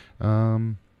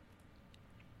 Can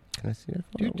I see that?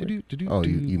 Oh,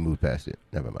 you moved past it.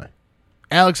 Never mind.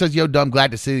 Alex says, yo, Dumb,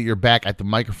 glad to see that you're back at the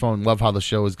microphone. Love how the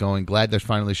show is going. Glad there's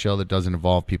finally a show that doesn't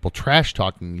involve people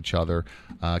trash-talking each other.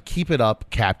 Keep it up,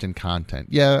 Captain Content.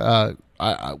 Yeah,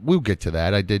 we'll get to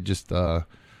that. I did just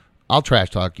I'll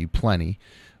trash-talk you plenty.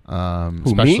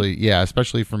 Especially, me?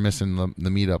 Especially for missing the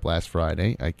meetup last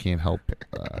Friday. I can't help it.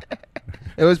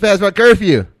 It was past my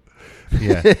curfew.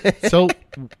 Yeah. So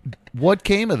what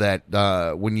came of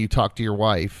that when you talked to your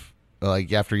wife?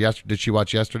 After yesterday, did she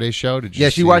watch yesterday's show?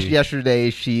 She watched yesterday.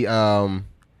 She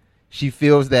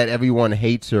feels that everyone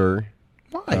hates her.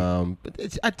 Why?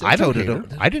 But I told her.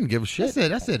 I didn't give a shit.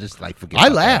 I said, just forget. I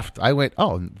laughed. I went,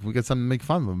 oh, we got something to make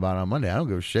fun of him about on Monday. I don't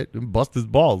give a shit. Bust his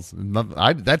balls.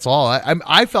 That's all.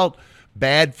 I felt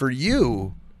bad for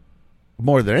you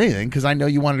more than anything because I know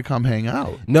you wanted to come hang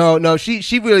out. No.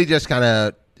 She really just kind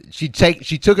of she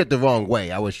took it the wrong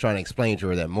way. I was trying to explain to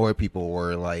her that more people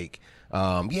were like.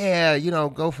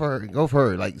 Go for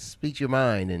her. Like, speak your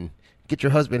mind and get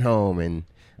your husband home. And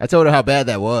I told her how bad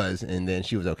that was, and then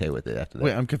she was okay with it after that.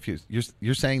 Wait, I'm confused.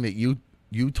 You're saying that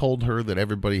you told her that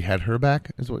everybody had her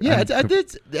back? Is what? Yeah, I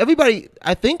did. Everybody,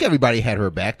 I think everybody had her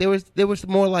back. There was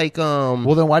more like.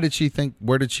 Well, then why did she think?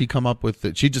 Where did she come up with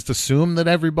it? She just assumed that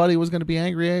everybody was going to be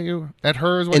angry at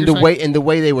her. Is what you're saying? The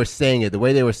way they were saying it,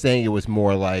 was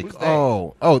more like,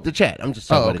 the chat. I'm just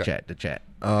talking about the chat.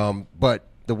 But.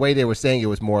 The way they were saying it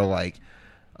was more like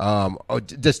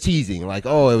just teasing, like, it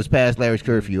was past Larry's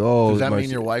curfew. Does that mean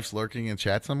your wife's lurking in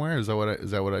chat somewhere? Is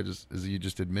you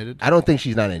just admitted? I don't think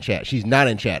she's not in chat. She's not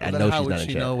in chat. Well, I know she's not in chat. How would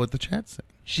she know what the chat's saying?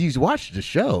 She's watched the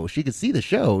show. She could see the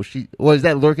show. Is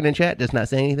that lurking in chat? Just not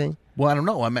saying anything? Well, I don't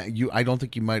know. I don't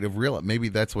think you might have realized. Maybe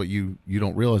that's what you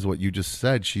don't realize what you just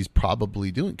said. She's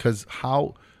probably doing because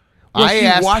how. Well, I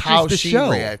asked how the she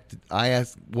show. reacted. I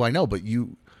asked. Well, I know, but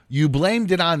you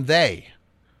blamed it on they.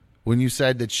 When you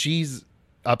said that she's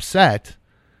upset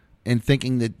and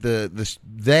thinking that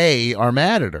they are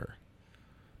mad at her,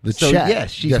 chat.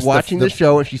 Yes, she's watching the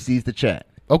show and she sees the chat.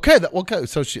 Okay,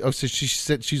 So she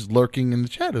said she's lurking in the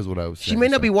chat is what I was saying. She may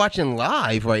not be watching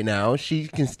live right now. She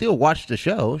can still watch the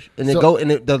show, and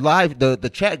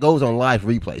the chat goes on live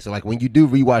replay. So like when you do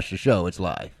rewatch the show, it's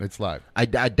live. It's live. I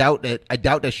doubt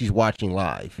that she's watching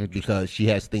live because she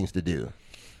has things to do.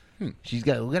 We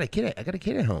got a kid. I got a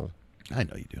kid at home. I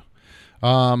know you do.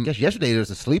 I guess yesterday there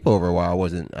was a sleepover while I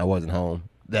wasn't home.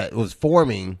 That was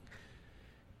forming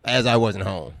as I wasn't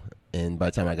home, and by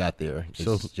the time I got there,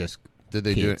 it's just did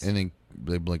they kids. do anything?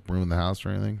 They ruin the house or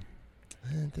anything?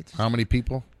 How many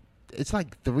people? It's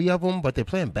like 3 of them, but they're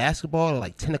playing basketball at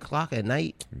like 10 o'clock at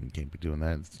night. You can't be doing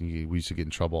that. We used to get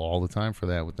in trouble all the time for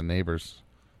that with the neighbors,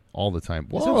 all the time.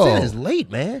 That's what I'm saying. It's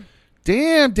late, man.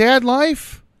 Damn, dad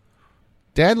life.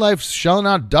 Dad Life's shelling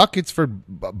out ducats for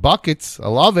buckets. I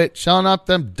love it. Shelling out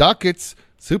them ducats.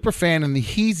 Super fan in the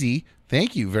Heezy.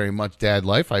 Thank you very much, Dad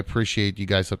Life. I appreciate you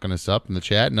guys hooking us up in the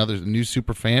chat. Another new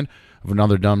super fan of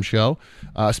another dumb show.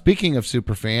 Speaking of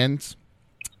super fans,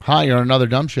 hi, you're on another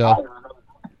dumb show.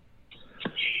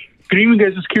 Good evening,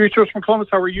 guys. It's Curious George from Columbus.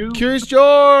 How are you? Curious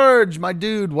George, my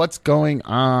dude. What's going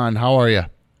on? How are you?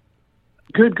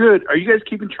 Good. Are you guys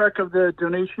keeping track of the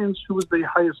donations? Who was the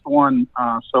highest one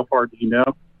so far? Do you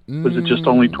know? Was it just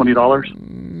only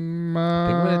 $20?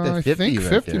 I think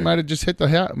 50 might have just hit the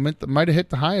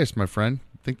highest, my friend.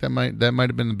 I think that might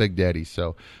have been the Big Daddy.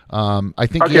 So, I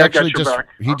think he actually said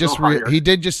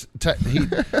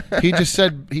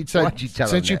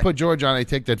since you put George on, I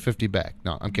take that 50 back.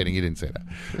 No, I'm kidding. He didn't say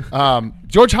that.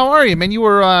 George, how are you, man? You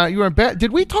were in bed.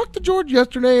 Did we talk to George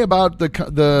yesterday about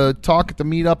the talk at the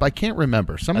meetup? I can't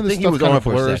remember. Some of this stuff kind of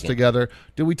blurs together.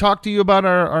 Did we talk to you about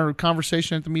our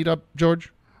conversation at the meetup,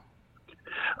 George?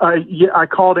 Yeah, I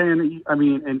called in.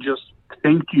 And just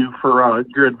thank you for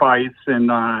your advice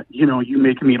and, you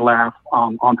making me laugh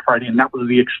on Friday. And that was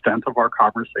the extent of our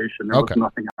conversation. There was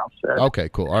nothing else said. Okay,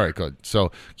 cool. All right, good.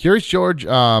 So, Curious George,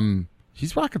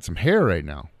 he's rocking some hair right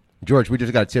now. George, we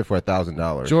just got a tip for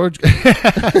 $1,000. George,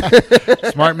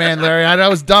 smart man, Larry. I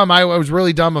was dumb. I was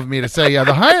really dumb of me to say,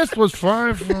 the highest was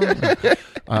 5.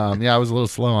 I was a little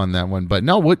slow on that one, but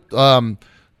no. What?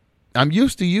 I'm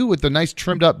used to you with the nice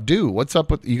trimmed up do. What's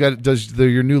up with you? Got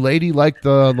your new lady like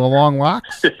the long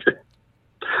locks?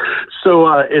 So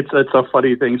it's a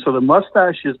funny thing. So the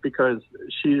mustache is because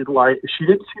she didn't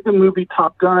see the movie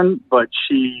Top Gun, but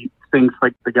she thinks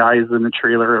like the guys in the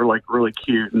trailer are like really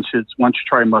cute, and she wants to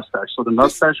try a mustache. So the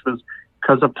mustache was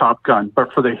because of Top Gun.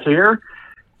 But for the hair,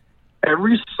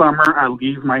 every summer I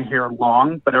leave my hair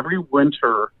long, but every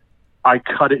winter I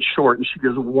cut it short. And she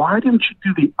goes, "Why didn't you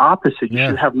do the opposite? You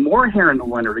should have more hair in the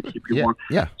winter to keep you warm."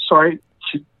 Yeah. So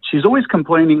she's always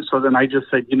complaining. So then I just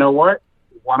said, you know what?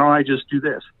 Why don't I just do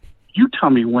this? You tell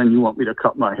me when you want me to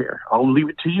cut my hair. I'll leave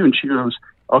it to you. And she goes,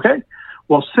 okay.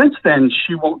 Well, since then,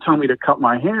 she won't tell me to cut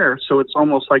my hair, so it's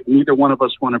almost like neither one of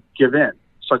us want to give in.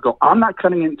 So I go, I'm not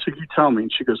cutting it until you tell me.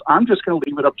 And she goes, I'm just going to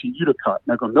leave it up to you to cut.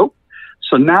 And I go, nope.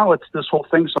 So now it's this whole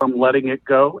thing, so I'm letting it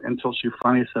go until she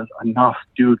finally says, enough,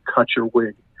 dude, cut your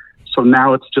wig. So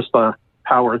now it's just a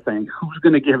power thing. Who's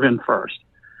going to give in first?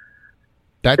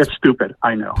 It's stupid,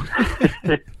 I know.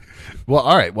 Well,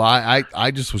 all right. Well,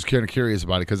 I just was kind of curious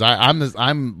about it because I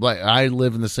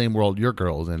live in the same world your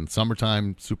girls. In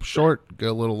summertime, super short, get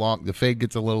a little long. The fade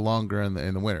gets a little longer in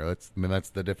the winter. That's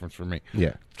the difference for me.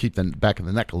 Yeah, keep the back of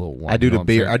the neck a little warm. I do the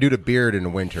beard. I do the beard in the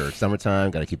winter.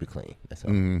 Summertime, got to keep it clean. That's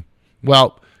all.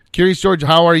 Well, Curious George,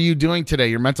 how are you doing today?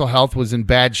 Your mental health was in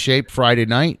bad shape Friday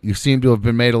night. You seem to have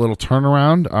been made a little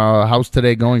turnaround. How's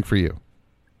today going for you?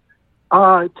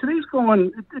 Today's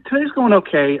going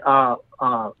okay.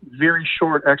 Very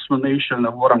short explanation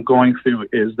of what I'm going through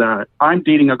is that I'm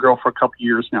dating a girl for a couple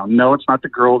years now. No, it's not the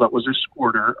girl that was a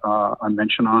squirter. I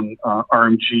mentioned on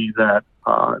RMG that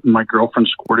my girlfriend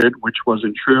squirted, which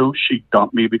wasn't true. She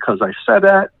dumped me because I said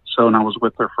that. So, and I was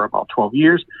with her for about 12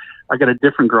 years. I got a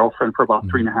different girlfriend for about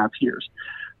 3.5 years.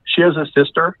 She has a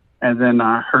sister. And then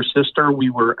her sister, we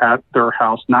were at their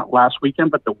house, not last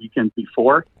weekend, but the weekend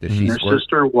before. Did she squirt?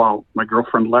 Sister, while my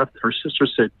girlfriend left, her sister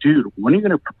said, dude, when are you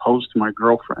going to propose to my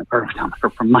girlfriend, or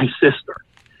from my sister?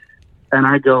 And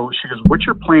she goes, what's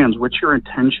your plans? What's your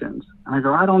intentions? And I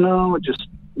go, I don't know. Just,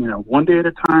 one day at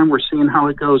a time, we're seeing how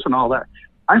it goes and all that.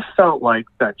 I felt like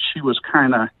that she was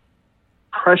kind of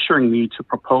pressuring me to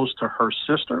propose to her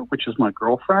sister, which is my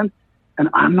girlfriend. And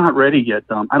I'm not ready yet,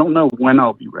 Dom. I don't know when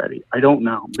I'll be ready. I don't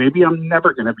know. Maybe I'm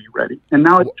never going to be ready. And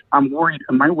now I'm worried.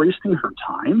 Am I wasting her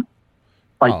time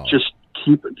by just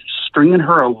keep stringing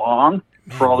her along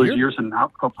for all these years and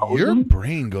not proposing? Your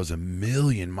brain goes a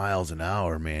million miles an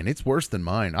hour, man. It's worse than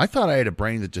mine. I thought I had a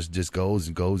brain that just goes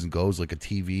and goes and goes like a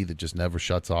TV that just never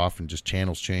shuts off and just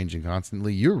channels changing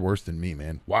constantly. You're worse than me,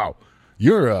 man. Wow.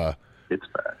 You're It's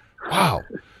bad. Wow.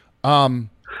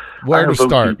 Where to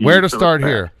start? Where to start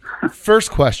here? First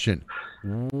question.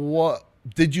 What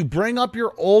did you bring up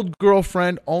your old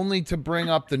girlfriend only to bring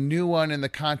up the new one in the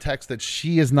context that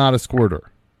she is not a squirter?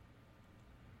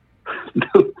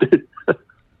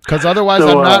 Because otherwise,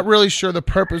 I'm not really sure the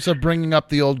purpose of bringing up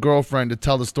the old girlfriend to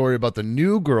tell the story about the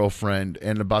new girlfriend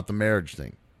and about the marriage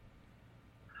thing.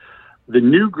 The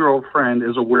new girlfriend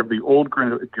is aware of the old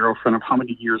girlfriend of how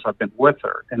many years I've been with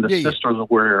her, and the sister is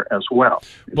aware as well.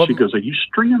 She goes, "Are you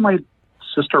stringing my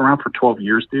sister around for 12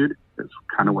 years, dude?" Is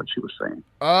kind of what she was saying.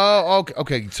 Oh,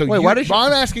 okay. So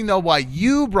I'm asking though why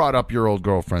you brought up your old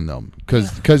girlfriend though,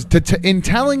 because in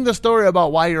telling the story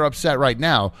about why you're upset right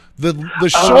now,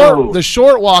 the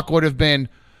short walk would have been,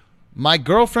 my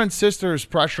girlfriend's sister is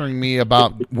pressuring me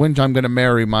about when I'm going to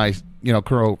marry my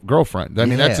girlfriend. I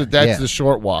mean, that's the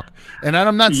short walk. And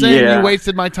I'm not saying you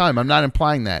wasted my time. I'm not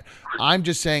implying that. I'm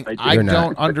just saying I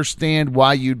don't understand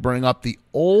why you'd bring up the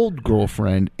old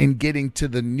girlfriend in getting to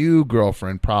the new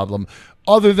girlfriend problem,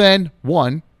 other than,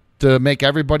 one, to make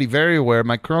everybody very aware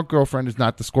my current girlfriend is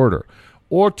not the squirter,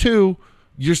 or two,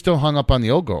 you're still hung up on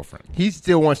the old girlfriend. He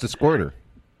still wants the squirter.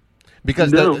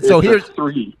 Because here's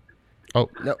 3. Oh,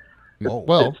 no.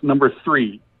 Well, it's number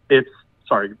 3.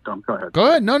 Sorry, Dom, go ahead. Go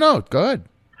ahead. No, go ahead.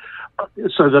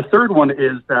 So the third one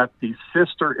is that the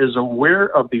sister is aware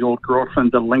of the old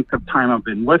girlfriend, the length of time I've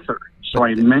been with her. So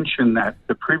I mentioned that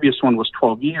the previous one was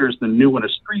 12 years, the new one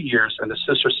is 3 years, and the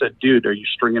sister said, dude, are you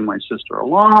stringing my sister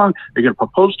along? Are you going to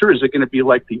propose to her? Is it going to be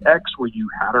like the ex where you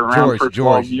had her around for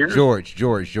 12 years? George.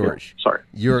 Yeah, sorry.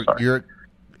 Your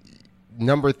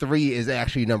number 3 is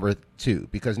actually number 2,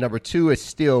 because number 2 is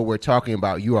still, we're talking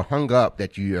about you are hung up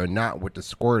that you are not with the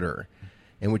squirter.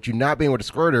 And with you not being with a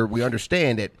squirter, we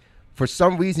understand that for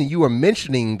some reason you are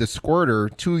mentioning the squirter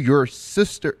to your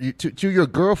sister, to your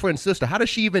girlfriend's sister. How does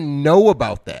she even know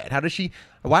about that?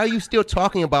 Why are you still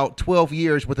talking about 12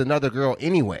 years with another girl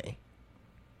anyway?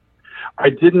 I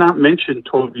did not mention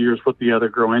 12 years with the other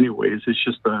girl anyways. It's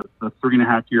just the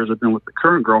 3.5 years I've been with the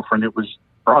current girlfriend. It was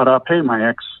brought up, hey, my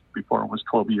ex before it was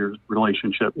 12 years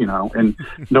relationship, and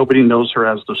nobody knows her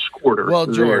as the squirter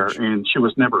George, and she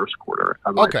was never a squirter.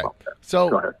 Okay.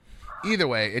 So either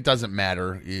way, it doesn't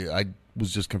matter. I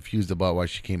was just confused about why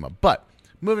she came up. But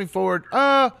moving forward,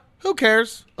 who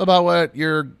cares about what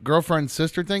your girlfriend's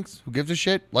sister thinks? Who gives a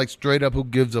shit? Like, straight up, who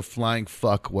gives a flying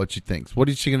fuck what she thinks? What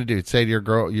is she going to do? Say to your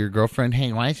girlfriend,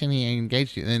 hey, why isn't he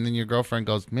engaged? And then your girlfriend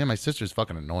goes, man, my sister's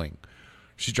fucking annoying.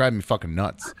 She's driving me fucking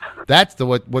nuts. That's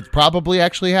what's probably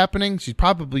actually happening. She's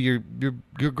probably your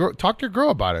girl. Talk to your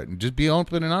girl about it and just be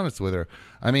open and honest with her.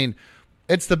 I mean,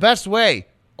 it's the best way.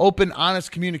 Open,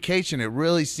 honest communication. It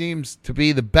really seems to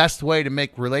be the best way to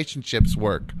make relationships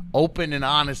work. Open and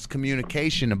honest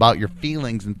communication about your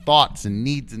feelings and thoughts and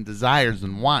needs and desires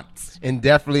and wants. And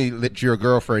definitely let your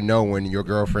girlfriend know when your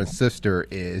girlfriend's sister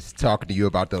is talking to you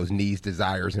about those needs,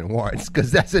 desires, and wants,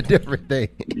 because that's a different thing.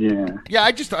 Yeah.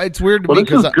 Yeah, it's weird to me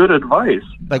because this is good advice.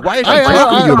 Like, why is she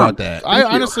talking to you about that? I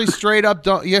honestly straight up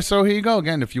don't. Yeah, so here you go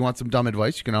again. If you want some dumb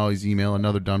advice, you can always email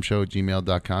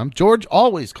anotherdumbshow@gmail.com. George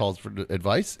always calls for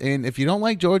advice. And if you don't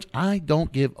like George, I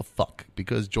don't give a fuck,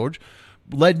 because George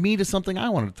led me to something I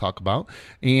wanted to talk about.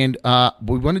 And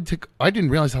we wanted to. I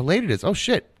didn't realize how late it is. Oh,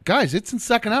 shit. Guys, it's in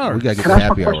second hour. We got to get to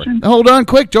happy hour. Hold on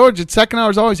quick, George. It's second hour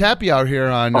is always happy hour here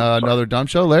on Another Dumb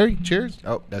Show. Larry, cheers.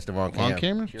 Oh, that's the wrong camera. On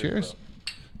camera. Cheers.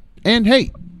 And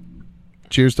hey,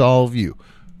 cheers to all of you.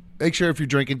 Make sure if you're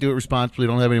drinking, do it responsibly.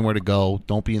 Don't have anywhere to go.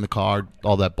 Don't be in the car.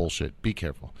 All that bullshit. Be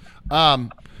careful.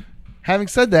 Having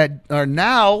said that,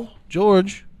 now,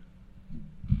 George,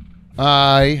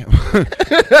 I'm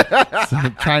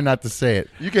trying not to say it.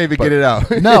 You can't even get it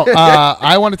out. No,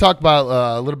 I want to talk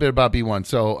about a little bit about B1.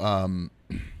 So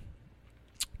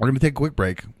we're going to take a quick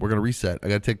break. We're going to reset. I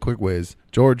got to take a quick whiz.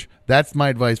 George, that's my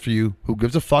advice for you. Who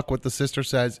gives a fuck what the sister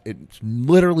says? It's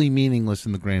literally meaningless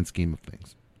in the grand scheme of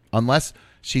things. Unless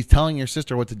she's telling your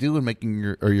sister what to do and making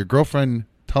your girlfriend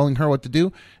telling her what to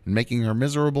do and making her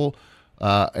miserable.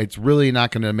 It's really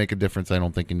not going to make a difference, I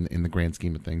don't think, in the grand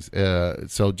scheme of things.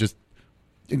 So just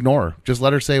ignore her. Just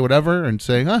let her say whatever and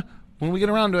say, when we get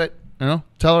around to it,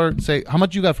 tell her, say, how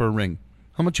much you got for a ring?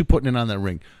 How much you putting in on that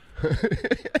ring?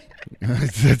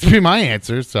 That's be my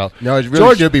answer. So no, it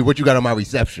really should be what you got on my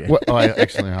reception. I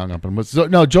actually hung up on him. So,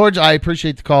 no, George, I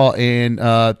appreciate the call, and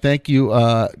thank you,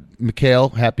 Mikhail.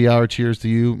 Happy hour. Cheers to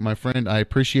you, my friend. I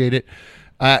appreciate it.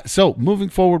 So moving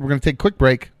forward, we're going to take a quick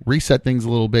break, reset things a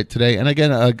little bit today. And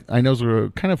again, I know we're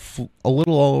kind of a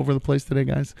little all over the place today,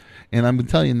 guys. And I'm going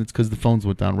to tell you it's because the phones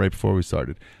went down right before we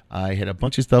started. I had a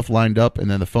bunch of stuff lined up,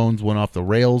 and then the phones went off the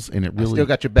rails, and it really still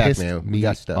got your back, man. We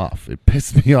got stuff off. It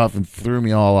pissed me off and threw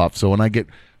me all off. So when I get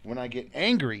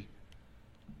angry,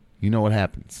 you know what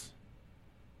happens.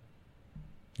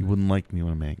 You wouldn't like me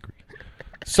when I'm angry.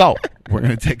 So we're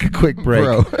going to take a quick break.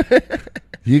 Bro.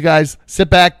 You guys sit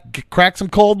back, crack some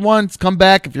cold ones, come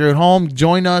back. If you're at home,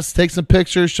 join us, take some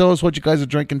pictures, show us what you guys are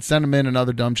drinking, send them in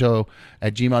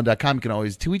anotherdumbshow@gmail.com. You can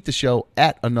always tweet the show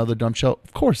at anotherdumbshow.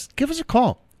 Of course, give us a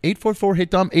call.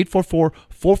 844-HIT-DUMB,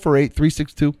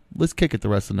 844-448-362. Let's kick it the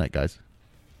rest of the night, guys.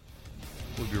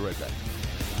 We'll be right back.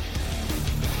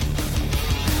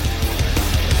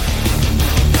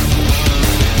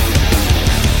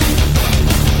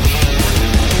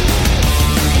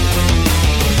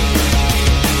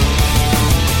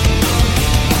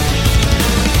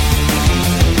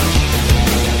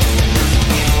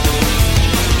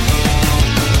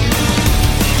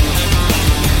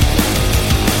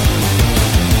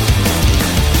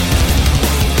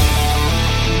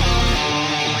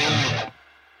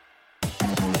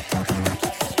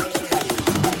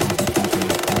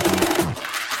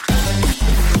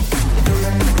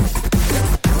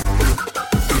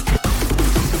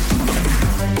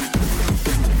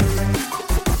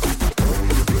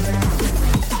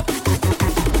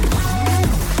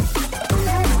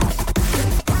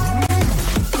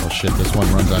 Shit, this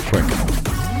one runs out quick.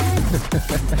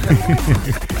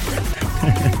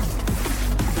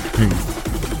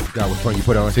 God, which one you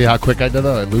put on? See how quick I did that?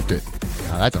 I looped it.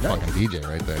 Now, that's a fucking DJ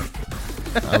right there.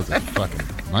 That was a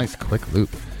fucking nice quick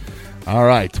loop. All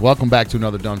right, welcome back to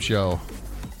Another Dumb Show.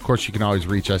 Of course, you can always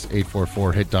reach us,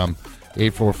 844-HIT-DUMB.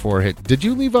 844-HIT. Did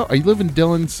you leave are you living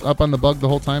Dylan's up on the bug the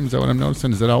whole time? Is that what I'm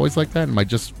noticing? Is it always like that? Am I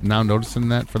just now noticing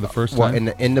that for the first time?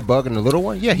 In the bug and the little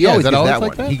one? Yeah, he always is gets always that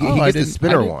like one. that? He gets the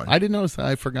spinner one. I didn't notice that.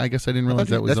 I forgot. I guess I didn't realize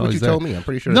that was that's always what you told me. I'm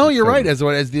pretty sure. No, you're right. As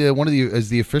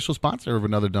the official sponsor of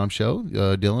Another Dumb Show,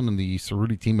 Dylan and the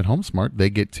Cerruti team at HomeSmart, they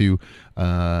get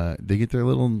their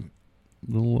little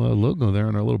logo there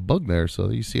and our little bug there, so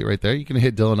you see it right there. You can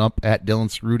hit Dylan up at Dylan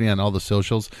Cerruti on all the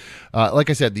socials. Like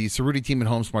I said, the Cerruti team at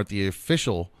HomeSmart, the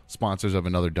official sponsors of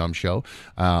Another Dumb Show.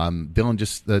 Dylan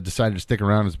just decided to stick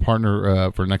around as a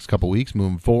partner for the next couple weeks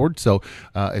moving forward. So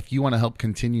if you want to help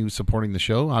continue supporting the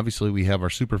show, obviously we have our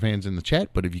super fans in the chat,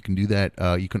 but if you can do that,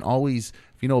 you can always,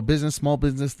 if you know a small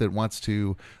business that wants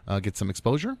to get some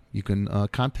exposure, you can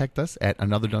contact us at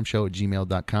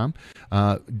anotherdumbshow@gmail.com.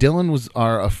 Dylan was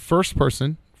our first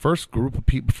group of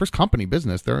people, first company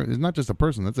business. There is not just a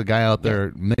person. That's a guy out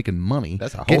there making money.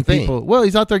 That's a whole thing.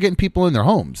 He's out there getting people in their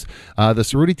homes. The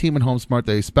Cerruti team at HomeSmart,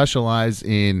 they specialize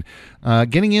in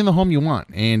getting you in the home you want.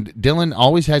 And Dylan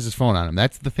always has his phone on him.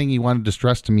 That's the thing he wanted to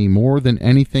stress to me more than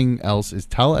anything else is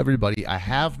tell everybody, I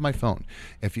have my phone.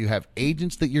 If you have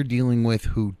agents that you're dealing with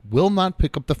who will not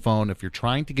pick up the phone if you're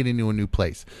trying to get into a new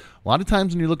place. A lot of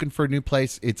times when you're looking for a new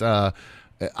place, it's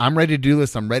I'm ready to do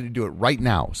this. I'm ready to do it right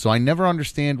now. So I never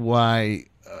understand why,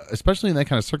 especially in that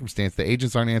kind of circumstance, the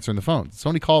agents aren't answering the phone.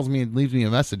 Somebody calls me and leaves me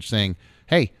a message saying,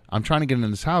 hey, I'm trying to get into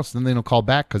this house. And then they don't call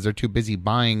back because they're too busy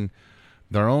buying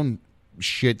their own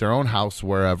shit, their own house,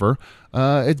 wherever.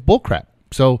 It's bullcrap.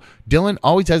 So Dylan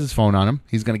always has his phone on him.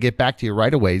 He's going to get back to you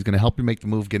right away. He's going to help you make the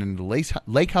move, get into the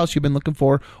lake house you've been looking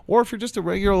for. Or if you're just a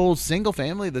regular old single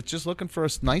family that's just looking for a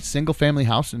nice single family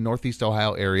house in Northeast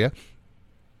Ohio area,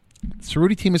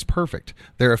 Cerruti team is perfect.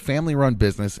 They're a family-run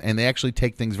business, and they actually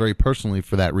take things very personally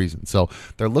for that reason. So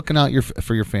they're looking out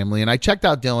for your family. And I checked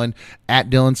out Dylan at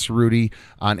Dylan Cerruti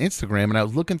on Instagram, and I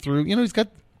was looking through. He's got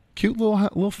cute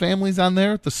little families on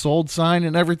there, the sold sign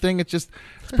and everything. It's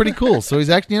pretty cool. So he's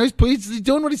actually, he's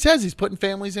doing what he says. He's putting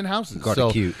families in houses.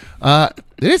 So cute. It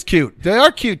is cute. They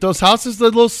are cute. Those houses, the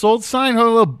little sold sign, a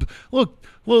little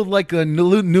like a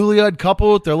newlywed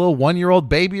couple with their little 1-year-old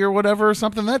baby or whatever or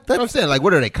something. That's what I'm saying. Like,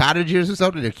 what are they, cottages or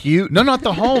something? They're cute. No, not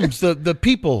the homes. The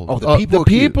people. Oh, the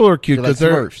people are cute because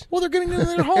they're getting into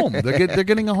their home. They're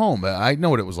getting a home. I know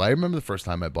what it was like. I remember the first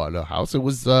time I bought a house. It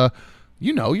was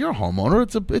you're a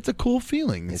homeowner. It's a cool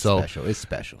feeling. It's special.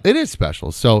 It is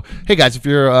special. So, hey guys, if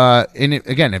you're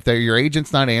if your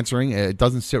agent's not answering, it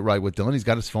doesn't sit right with Dylan. He's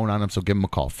got his phone on him, so give him a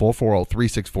call.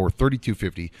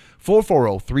 440-364-3250.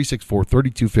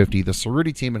 440-364-3250. The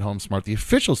Cerruti team at HomeSmart, the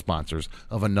official sponsors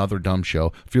of Another Dumb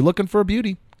Show. If you're looking for a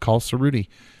beauty, call Cerruti.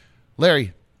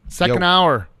 Larry, second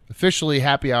hour. Officially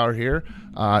happy hour here.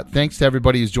 Thanks to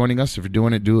everybody who's joining us. If you're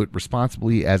doing it, do it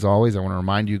responsibly. As always, I want to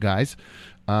remind you guys,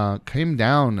 came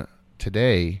down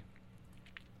today,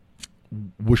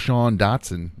 Wishon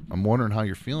Dotson. I'm wondering how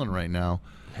you're feeling right now.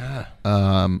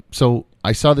 So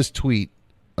I saw this tweet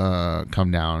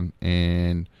come down,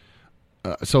 and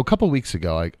so a couple weeks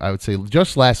ago, I would say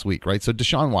just last week, right? So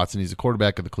Deshaun Watson, he's a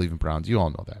quarterback of the Cleveland Browns. You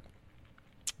all know that.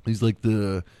 He's like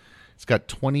he's got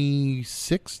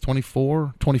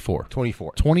 24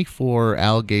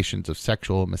 allegations of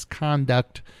sexual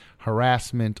misconduct,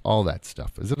 harassment, all that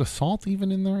stuff. Is it assault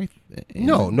even in there?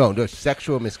 No, there's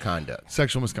sexual misconduct.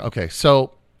 Okay,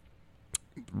 so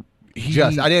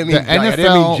I didn't mean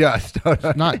just.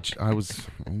 Not. I was.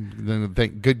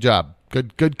 Good job.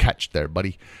 Good catch there,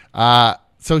 buddy.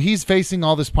 So he's facing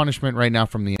all this punishment right now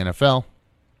from the NFL.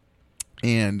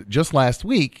 And just last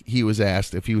week, he was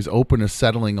asked if he was open to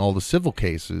settling all the civil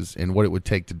cases and what it would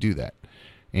take to do that.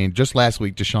 And just last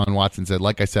week, Deshaun Watson said,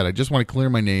 like I said, I just want to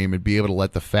clear my name and be able to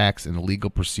let the facts and the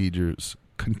legal procedures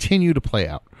continue to play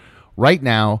out. Right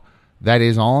now, that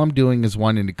is all I'm doing is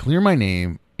wanting to clear my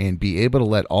name and be able to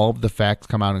let all of the facts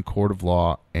come out in court of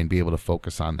law and be able to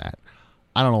focus on that.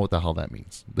 I don't know what the hell that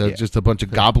means. They're just a bunch of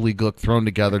gobbledygook thrown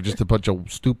together, just a bunch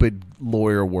of stupid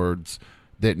lawyer words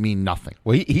that mean nothing.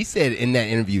 Well, he said in that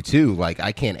interview too, like,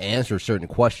 I can't answer certain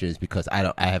questions because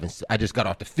I just got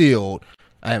off the field.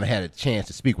 I haven't had a chance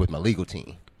to speak with my legal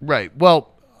team. Right.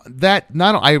 Well,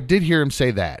 I did hear him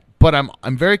say that, but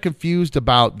I'm very confused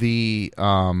about the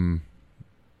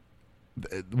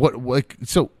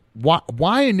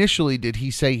why initially did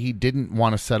he say he didn't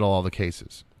want to settle all the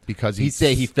cases? Because he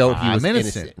said he felt he was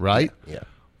innocent, right? Yeah.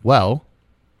 Well,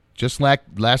 just like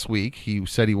last week, he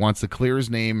said he wants to clear his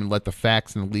name and let the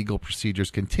facts and the legal procedures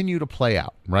continue to play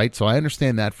out, right? So I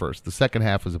understand that first. The second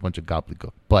half was a bunch of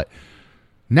gobbledygook. But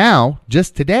now,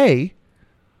 just today,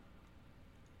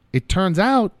 it turns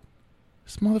out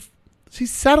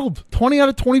he's settled 20 out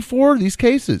of 24 of these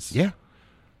cases. Yeah.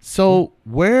 So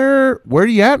where are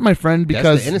you at, my friend? That's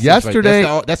Because the innocence yesterday,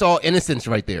 right. That's all innocence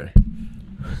right there.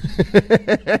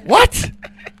 what?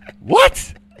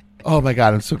 Oh my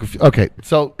God, I'm so confused. Okay,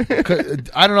 so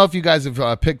I don't know if you guys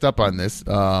have picked up on this.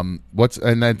 And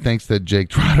then thanks to Jake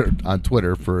Trotter on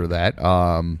Twitter for that.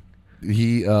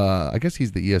 I guess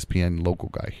he's the ESPN local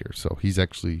guy here, so he's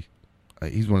actually.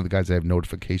 He's one of the guys I have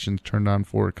notifications turned on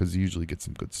for because he usually gets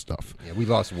some good stuff. Yeah, we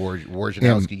lost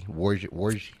Wojnarowski.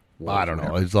 I don't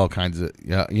know. There's all kinds of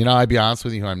I'd be honest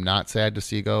with you. Who I'm not sad to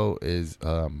see go is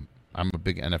I'm a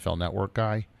big NFL Network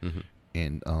guy,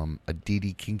 and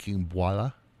Aditi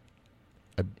Kinkingwala,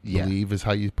 I believe is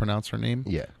how you pronounce her name.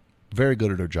 Yeah, very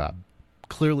good at her job.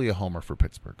 Clearly a homer for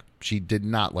Pittsburgh. She did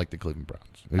not like the Cleveland Browns.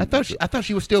 I thought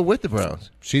she was still with the Browns.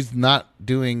 She's not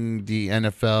doing the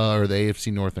NFL or the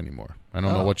AFC North anymore. I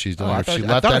don't know what she's doing. If she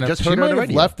left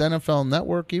left NFL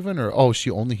Network even, or is she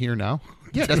only here now?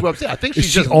 Yeah, that's what I'm saying. I think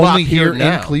she's just only here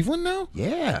now. in Cleveland now.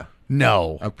 Yeah,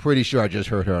 no, I'm pretty sure I just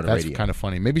heard her on the radio. That's kind of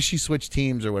funny. Maybe she switched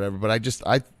teams or whatever. But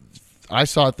I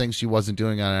saw things she wasn't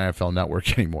doing on NFL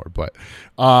Network anymore. But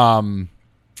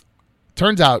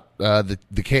turns out the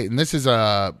case, and this is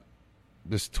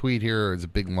this tweet here is a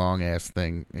big long ass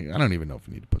thing. I don't even know if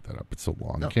we need to put that up. It's so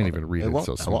long. You can't even read it. It's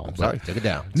so small. I'm sorry. Take it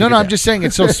down. I'm just saying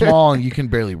it's so small and you can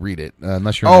barely read it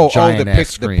unless you're on a giant ass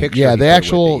screen.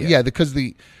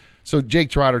 So Jake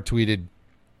Trotter tweeted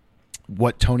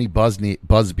what Tony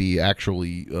Busby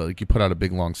actually he put out a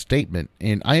big long statement,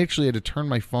 and I actually had to turn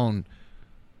my phone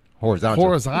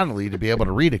horizontally to be able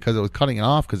to read it because it was cutting it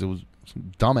off because it was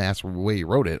some dumbass way he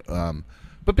wrote it.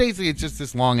 But basically, it's just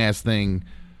this long ass thing.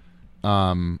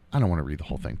 I don't want to read the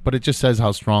whole thing, but it just says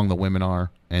how strong the women are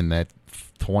and that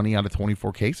 20 out of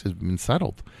 24 cases have been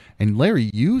settled. And Larry,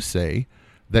 you say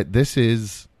that this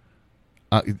is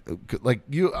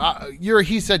you're a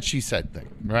he said she said thing,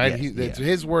 right? Yes, It's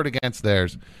his word against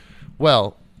theirs.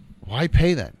 Well, why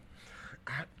pay then?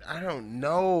 I don't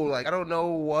know. Like I don't know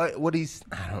what he's.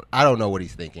 I don't know what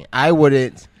he's thinking. I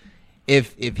wouldn't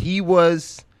if he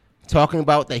was talking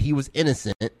about that he was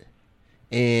innocent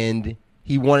and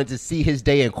he wanted to see his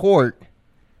day in court.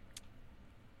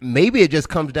 Maybe it just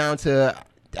comes down to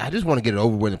I just want to get it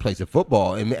over with and play some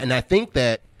football, and I think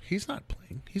that he's not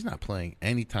playing. He's not playing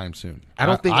anytime soon. I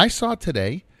don't think I saw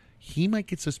today he might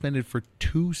get suspended for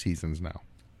 2 seasons now.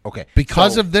 Okay,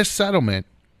 because of this settlement,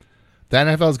 the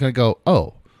NFL is going to go,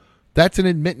 oh, that's an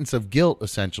admittance of guilt,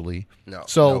 essentially. No.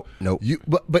 So no.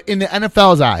 But in the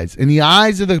NFL's eyes, in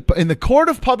the court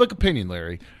of public opinion,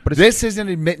 Larry, this is an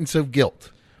admittance of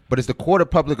guilt. But it's the court of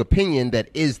public opinion that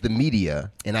is the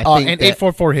media, and I think. And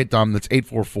 844 hit Dom. That's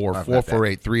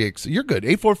 844-448-38. You're good.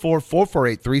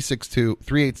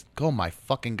 844-448-362-38. Oh my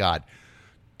fucking God!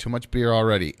 Too much beer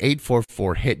already.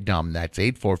 844 hit Dom. That's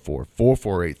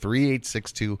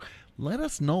 844-448-3862. Let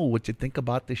us know what you think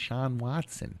about Deshaun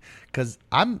Watson, because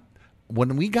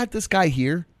when we got this guy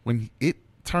here, when it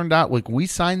turned out like we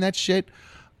signed that shit,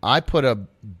 I put a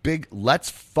big "let's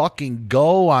fucking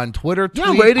go" on Twitter tweet.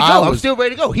 Yeah, I'm ready to go. I'm still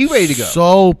ready to go. He ready to go.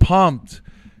 So pumped.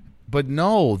 But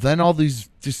no, then all these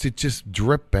just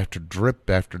drip after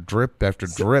drip after drip after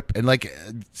drip. And like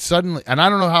suddenly, and I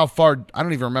don't know how far, I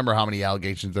don't even remember how many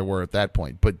allegations there were at that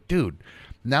point. But dude,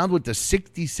 now with the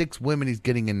 66 women he's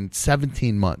getting in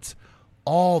 17 months,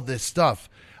 all this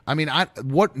stuff. I mean,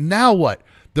 what?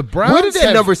 The Browns. Where did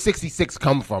that number 66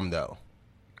 come from, though?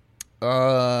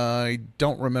 I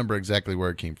don't remember exactly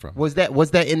where it came from. Was that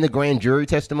in the grand jury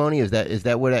testimony? Is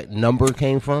that where that number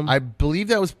came from? I believe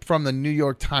that was from the New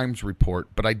York Times report,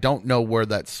 but I don't know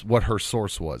what her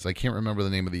source was. I can't remember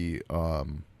the name of the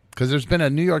because there's been a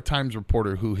New York Times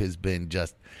reporter who has been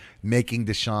just making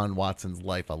Deshaun Watson's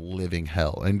life a living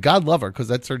hell, and God love her because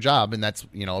that's her job, and that's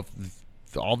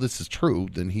if all this is true,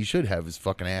 then he should have his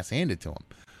fucking ass handed to him.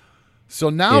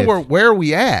 So now where are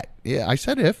we at? Yeah, I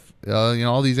said if.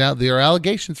 All these there are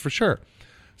allegations for sure.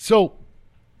 So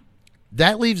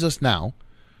that leaves us now,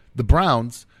 the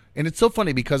Browns, and it's so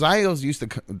funny because I always used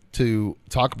to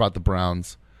talk about the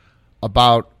Browns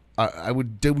about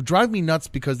they would drive me nuts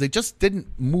because they just didn't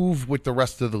move with the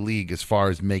rest of the league as far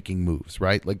as making moves,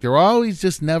 right? Like they're always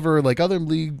just never like other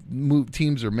league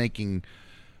teams are making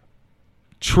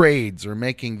trades or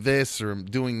making this or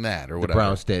doing that or whatever. The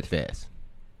Browns steadfast.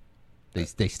 They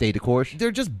stayed the course?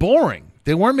 They're just boring.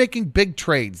 They weren't making big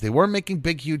trades. They weren't making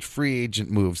big, huge free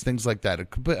agent moves, things like that.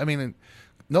 I mean,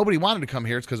 nobody wanted to come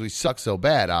here. It's because we suck so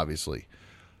bad, obviously.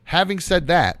 Having said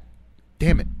that,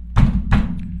 damn it.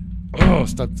 Oh,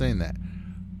 stop saying that.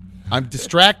 I'm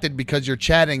distracted because you're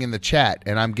chatting in the chat,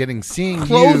 and I'm seeing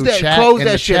Close you that- chat close in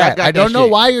that the shit. chat. I got don't that know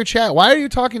shit. why you're chat. Why are you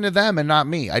talking to them and not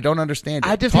me? I don't understand it.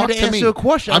 I just Talk had to answer me. a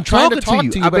question. I'm trying to talking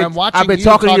talk to you, I've but been, I'm watching I've been you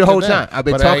talking to you the talk whole them. time. I've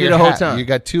been But talking your the whole hat. time. You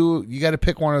got two. You got to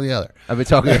pick one or the other. I've been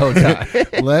talking the whole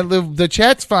time. The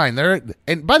chat's fine.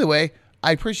 And by the way,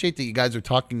 I appreciate that you guys are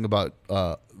talking about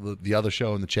the other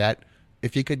show in the chat.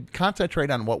 If you could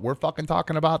concentrate on what we're fucking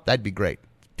talking about, that'd be great.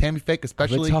 Tammy Fake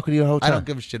especially. talking to you the whole I time. don't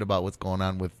give a shit about what's going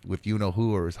on with you know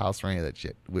who or his house or any of that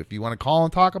shit. If you want to call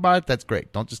and talk about it, that's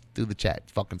great. Don't just do the chat.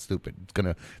 It's fucking stupid. It's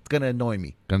gonna annoy me.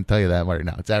 I'm gonna tell you that right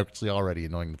now. It's actually already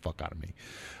annoying the fuck out of me.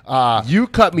 You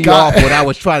cut me off when I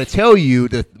was trying to tell you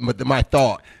my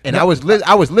thought, and I was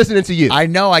listening to you. I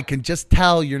know. I can just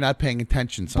tell you're not paying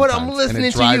attention sometimes. but I'm and listening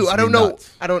it to you. drives I don't me know.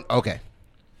 nuts. I don't. Okay.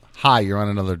 Hi, you're on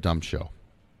another dumb show.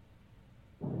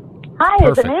 Hi,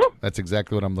 Perfect. is it me? That's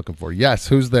exactly what I'm looking for. Yes.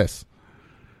 Who's this?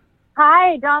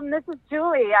 Hi, Dom. This is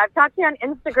Julie. I've talked to you on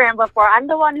Instagram before. I'm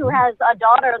the one who has a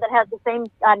daughter that has the same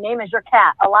name as your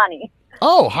cat, Alani.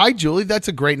 Oh, hi, Julie. That's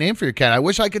a great name for your cat. I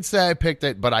wish I could say I picked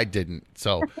it, but I didn't.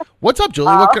 So, what's up,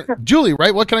 Julie? Julie,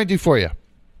 right? What can I do for you?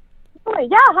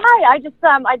 Yeah, hi. I just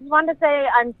wanted to say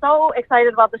I'm so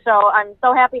excited about the show. I'm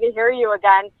so happy to hear you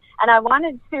again. And I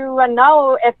wanted to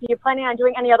know if you're planning on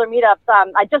doing any other meetups.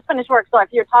 I just finished work, so if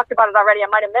you talked about it already, I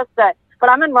might have missed it. But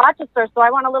I'm in Rochester, so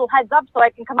I want a little heads up so I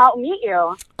can come out and meet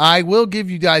you. I will give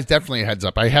you guys definitely a heads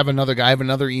up. I have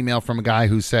another email from a guy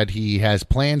who said he has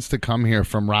plans to come here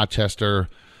from Rochester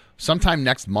sometime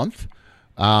next month.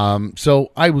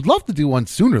 So I would love to do one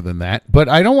sooner than that, but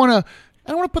I don't want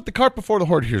to put the cart before the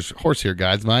horse here,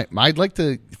 guys. I'd like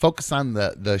to focus on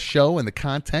the show and the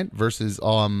content versus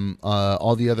all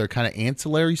the other kind of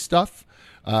ancillary stuff.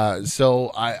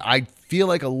 So I feel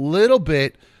like a little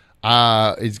bit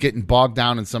is getting bogged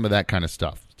down in some of that kind of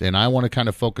stuff. And I want to kind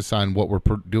of focus on what we're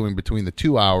doing between the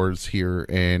 2 hours here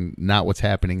and not what's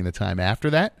happening in the time after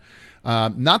that.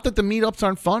 Not that the meetups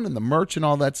aren't fun and the merch and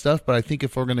all that stuff, but I think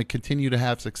if we're going to continue to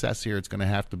have success here, it's going to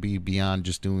have to be beyond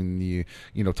just doing the,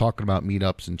 talking about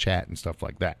meetups and chat and stuff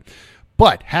like that.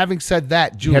 But having said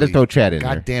that, Julie, You had to throw chat in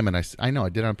God there. damn it, I know I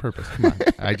did it on purpose. Come on,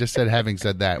 I just said having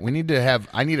said that.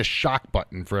 I need a shock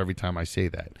button for every time I say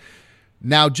that.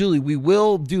 Now, Julie, we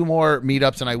will do more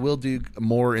meetups, and I will do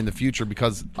more in the future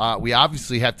because we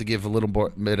obviously have to give a little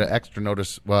bit of extra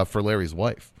notice for Larry's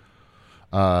wife.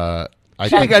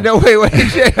 She ain't got no wait.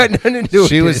 She ain't got nothing to do with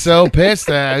She was this. so pissed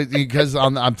because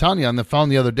I'm telling you on the phone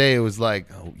the other day, it was like,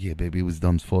 oh yeah, baby, it was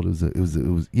Dumb's fault. It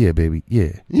was yeah, baby,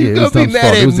 yeah. You it gonna was be Dumb's mad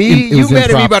fault. It at was me? it You was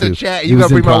mad at me about impromptu. the chat? It You was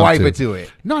gonna bring my wife impromptu. into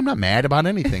it? No, I'm not mad about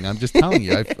anything. I'm just telling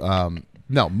you.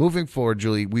 No, moving forward,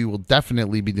 Julie, we will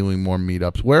definitely be doing more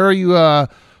meetups. Where are you?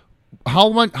 How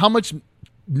much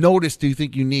notice do you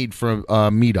think you need for a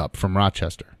meetup from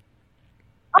Rochester?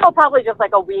 Oh, probably just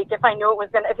like a week. If I knew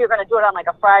if you're going to do it on like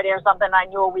a Friday or something, I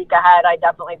knew a week ahead, I'd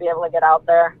definitely be able to get out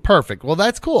there. Perfect. Well,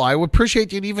 that's cool. I would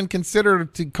appreciate you'd even consider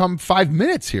to come 5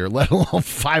 minutes here, let alone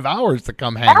 5 hours to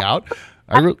come hang out.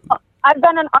 I've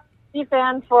been an RC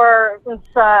fan since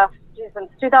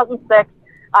 2006.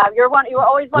 You were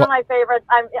always one of my favorites.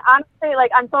 I'm honestly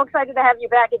I'm so excited to have you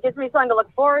back. It gives me something to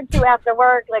look forward to after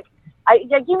work.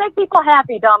 You make people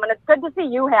happy, Dom, and it's good to see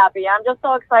you happy. I'm just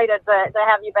so excited to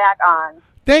have you back on.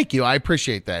 Thank you. I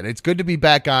appreciate that. It's good to be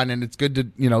back on, and it's good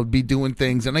to be doing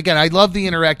things. And again, I love the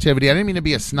interactivity. I didn't mean to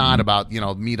be a snot about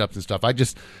meetups and stuff.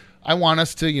 I want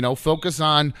us to focus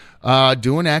on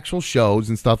doing actual shows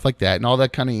and stuff like that, and all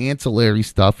that kind of ancillary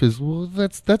stuff is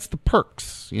that's the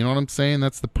perks. You know what I'm saying?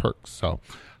 That's the perks. So,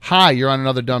 hi, you're on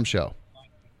another dumb show.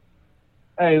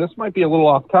 Hey, this might be a little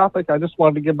off topic. I just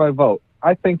wanted to give my vote.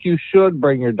 I think you should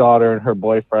bring your daughter and her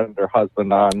boyfriend or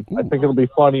husband on. I think it'll be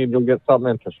funny and you'll get something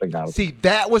interesting out of it. See,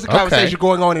 that was a conversation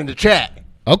going on in the chat.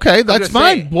 Okay, that's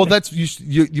fine. saying. Well, that's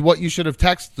you. What you should have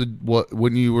texted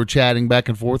when you were chatting back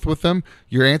and forth with them.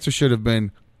 Your answer should have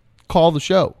been, "Call the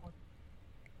show."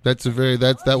 That would have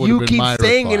been You keep my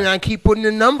saying reply. it, and I keep putting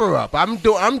the number up. I'm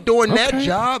doing that Okay.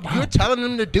 job. You're telling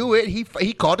him to do it. He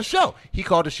called the show. He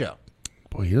called the show.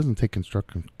 Boy, he doesn't take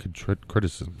constructive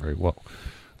criticism very well.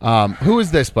 Who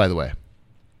is this, by the way?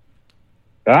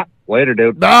 Later,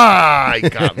 dude. Ah, you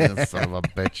got me, son of a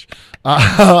bitch.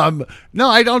 No,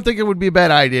 I don't think it would be a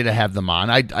bad idea to have them on.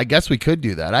 I guess we could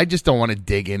do that. I just don't want to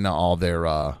dig into all their.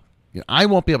 I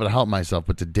won't be able to help myself,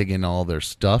 but to dig into all their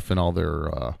stuff and all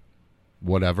their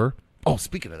whatever. Oh,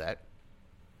 speaking of that,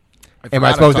 Am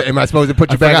I supposed to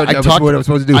put you back on what I'm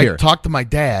supposed to do here? I talked to my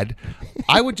dad.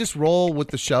 I would just roll with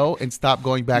the show and stop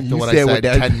going back to You what I said said with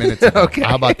that. 10 minutes ago. Okay.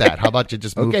 How about that? How about you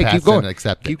just move Okay, past keep going. it and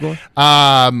accept Keep it?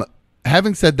 going.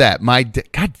 Having said that,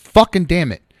 God fucking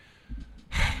damn it.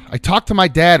 I talked to my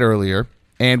dad earlier,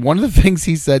 And one of the things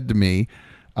he said to me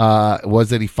was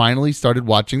that he finally started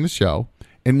watching the show.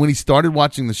 And when he started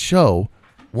watching the show,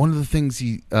 one of the things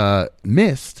he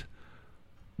missed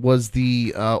was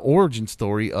the origin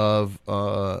story of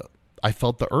I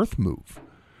Felt the Earth Move.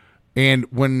 And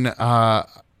when I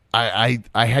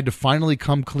had to finally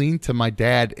come clean to my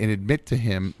dad and admit to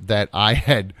him that I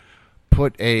had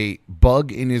put a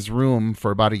bug in his room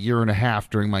for about a year and a half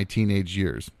during my teenage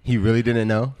years. He really didn't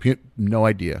know? He had no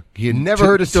idea. He had never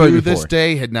heard the story to before. this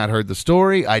day had not heard the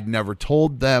story. I'd never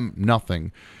told them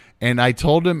nothing. And I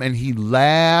told him, and he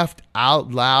laughed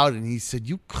out loud, and he said,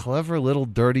 "You clever little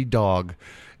dirty dog."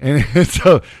 And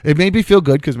so it made me feel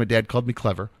good because my dad called me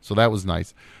clever, so that was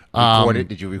nice. Record it?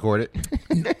 Did you record it?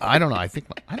 I don't know. I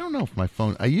don't know if my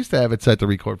phone. I used to have it set to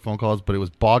record phone calls, but it was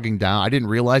bogging down. I didn't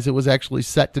realize it was actually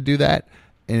set to do that,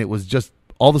 and it was just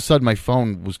all of a sudden my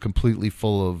phone was completely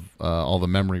full of all the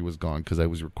memory was gone because I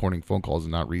was recording phone calls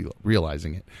and not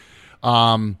realizing it.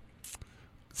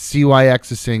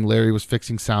 CYX is saying Larry was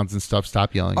fixing sounds and stuff.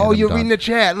 Stop yelling. Oh, you're reading the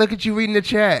chat. Look at you reading the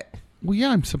chat. Well, yeah,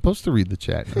 I'm supposed to read the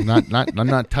chat. I'm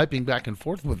not typing back and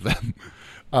forth with them.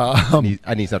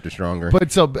 I need something stronger.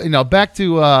 But so, back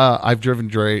to I've driven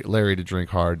Larry to drink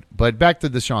hard. But back to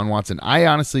Deshaun Watson. I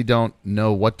honestly don't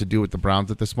know what to do with the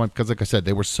Browns at this point because, like I said,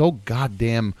 they were so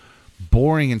goddamn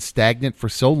boring and stagnant for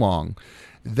so long.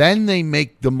 Then they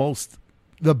make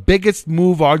the biggest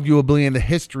move arguably in the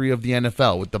history of the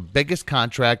NFL with the biggest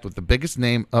contract, with the biggest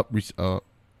name. Okay,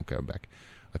 I'm back.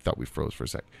 I thought we froze for a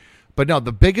sec. But no,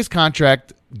 the biggest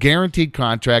contract, guaranteed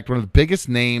contract, one of the biggest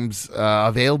names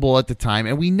available at the time.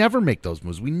 And we never make those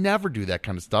moves. We never do that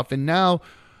kind of stuff. And now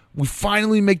we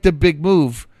finally make the big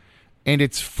move. And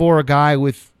it's for a guy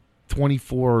with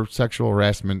 24 sexual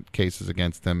harassment cases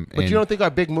against him. But you don't think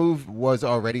our big move was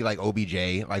already like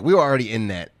OBJ? Like we were already in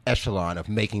that echelon of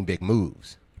making big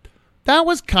moves. That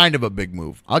was kind of a big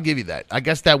move. I'll give you that. I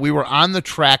guess that we were on the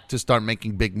track to start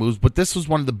making big moves, but this was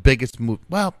one of the biggest moves.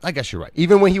 Well, I guess you're right.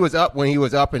 Even when he was up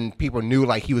and people knew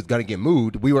like he was going to get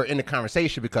moved, we were in the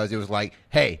conversation because it was like,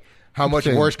 hey, how much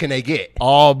worse can they get?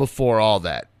 All before all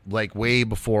that. Like way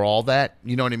before all that.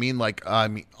 You know what I mean? Like,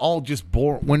 all just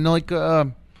boring. When like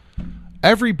going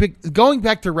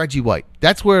back to Reggie White,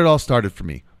 that's where it all started for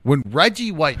me. When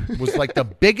Reggie White was like the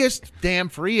biggest damn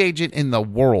free agent in the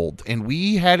world, and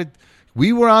we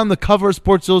were on the cover of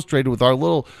Sports Illustrated with our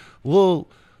little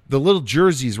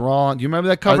jerseys were on. Do you remember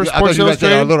that cover of Sports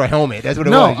Illustrated? Our little helmet. That's what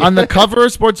it was. No, on the cover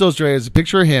of Sports Illustrated is a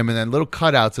picture of him and then little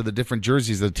cutouts of the different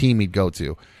jerseys of the team he'd go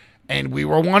to. And we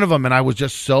were one of them, and I was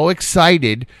just so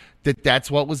excited that that's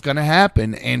what was going to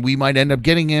happen, and we might end up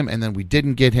getting him, and then we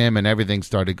didn't get him, and everything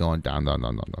started going down.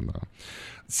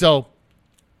 So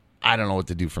I don't know what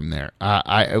to do from there.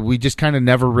 We just kind of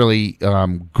never really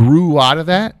grew out of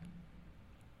that.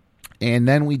 And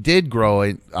then we did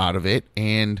grow out of it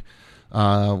and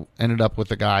ended up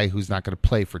with a guy who's not going to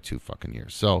play for 2 fucking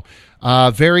years. So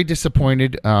very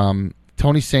disappointed.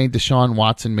 Tony's saying Deshaun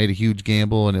Watson made a huge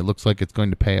gamble and it looks like it's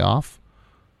going to pay off.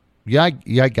 Yeah,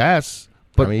 I guess.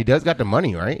 But I mean, he does got the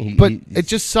money, right? It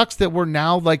just sucks that we're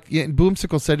now like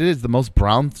Boomsicle said it is the most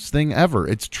Browns thing ever.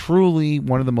 It's truly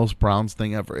one of the most Browns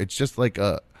thing ever. It's just like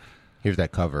here's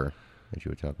that cover that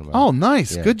you were talking about. Oh,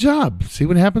 nice. Yeah. Good job. See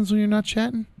what happens when you're not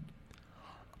chatting?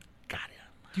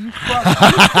 You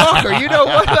fucker. You know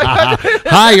what?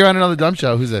 Hi, you're on another dumb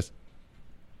show. Who's this?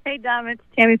 Hey, Dom. It's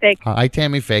Tammy Fake. Hi,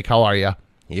 Tammy Fake. How are you?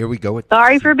 Here we go.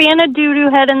 Sorry for being a doo-doo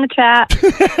head in the chat.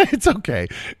 It's okay.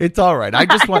 It's all right.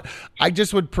 I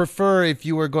just would prefer if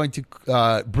you were going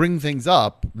to bring things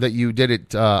up that you did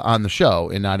it on the show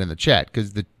and not in the chat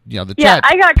because the chat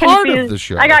I got part confused. of the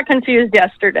show. I got confused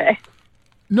yesterday.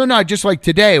 No, just like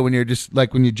today when you're just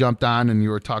like when you jumped on and you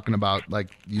were talking about like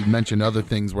you mentioned other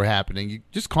things were happening. You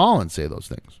just call and say those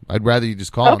things. I'd rather you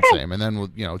just call and say them, and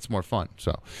then it's more fun.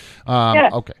 So,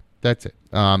 okay, that's it.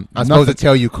 I'm supposed to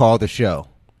tell you call the show.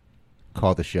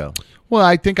 Call the show. Well,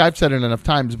 I think I've said it enough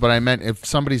times, but I meant if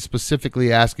somebody's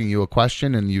specifically asking you a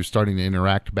question and you're starting to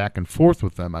interact back and forth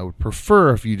with them, I would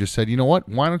prefer if you just said, you know what,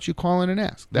 why don't you call in and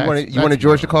ask? You wanted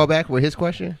George to call back with his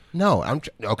question? No,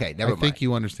 okay, never mind. I think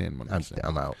you understand what I'm saying.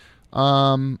 I'm out.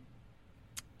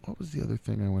 What was the other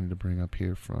thing I wanted to bring up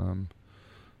here from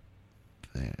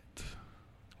that?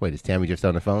 Wait, is Tammy just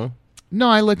on the phone? No,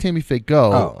 I let Tammy Fake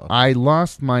go. Oh, okay. I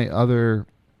lost my other...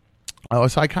 Oh,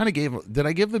 so I kind of did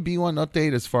I give the B1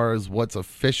 update as far as what's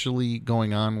officially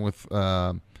going on with...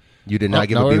 You did not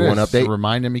give a B1 update?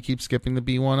 Reminding me, keep skipping the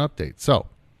B1 update. So,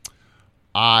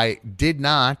 I did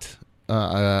not...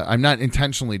 I'm not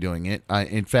intentionally doing it.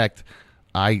 In fact,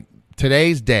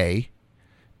 today's day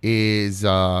is...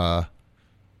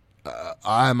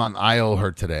 I owe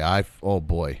her today. Oh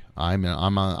boy, I'm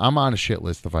on a shit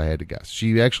list if I had to guess.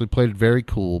 She actually played it very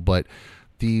cool, but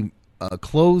the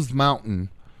clothed mountain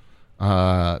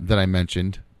that I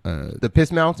mentioned, the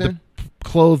piss mountain,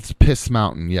 clothed piss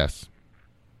mountain. Yes.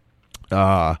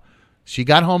 She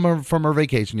got home from her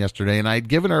vacation yesterday, and I had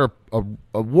given her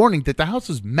a warning that the house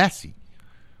was messy,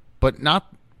 but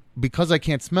not because I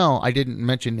can't smell. I didn't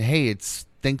mention, hey, it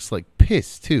stinks like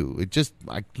piss too.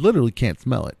 I literally can't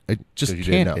smell it. It just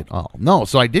can't at all. No,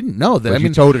 so I didn't know that. But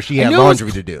you told her she had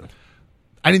laundry to do.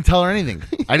 I didn't tell her anything.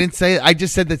 I didn't say it. I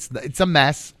just said that it's a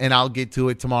mess, and I'll get to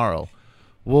it tomorrow.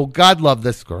 Well, God love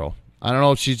this girl. I don't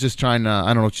know if she's just trying to.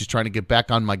 I don't know if she's trying to get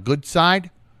back on my good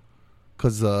side,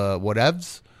 because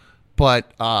whatevs.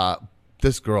 But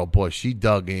this girl, boy, she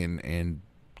dug in and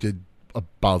did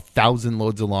about 1,000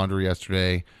 loads of laundry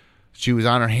yesterday. She was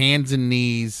on her hands and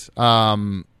knees,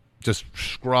 just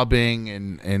scrubbing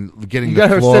and getting the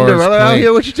floors Cinderella clean. out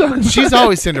here? What you talking about? She's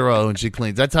always Cinderella when she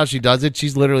cleans. That's how she does it.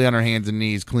 She's literally on her hands and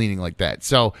knees cleaning like that.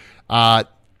 So the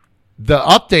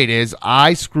update is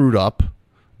I screwed up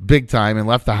big time and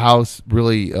left the house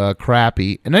really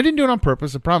crappy. And I didn't do it on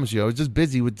purpose, I promise you. I was just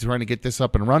busy with trying to get this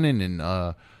up and running and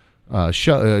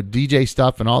DJ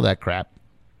stuff and all that crap.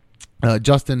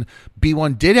 Justin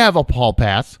B1 did have a hall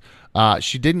pass.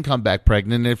 She didn't come back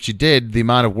pregnant. And if she did, the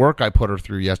amount of work I put her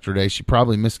through yesterday, she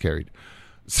probably miscarried.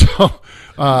 So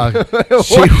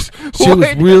she was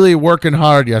really working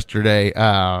hard yesterday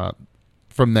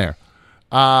from there.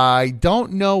 I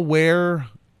don't know where,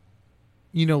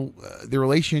 the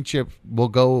relationship will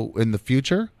go in the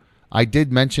future. I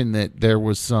did mention that there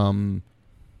was some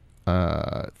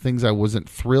things I wasn't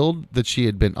thrilled that she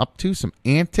had been up to, some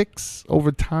antics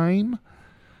over time.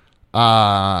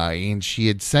 And she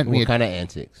had sent me what kind of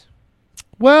antics?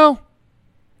 Well,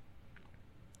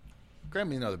 grab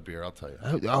me another beer. I'll tell you.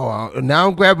 Now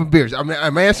I'm grabbing beers.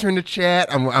 I'm answering the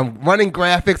chat. I'm running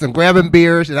graphics. I'm grabbing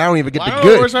beers, and I don't even get the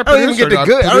goods. I don't even get the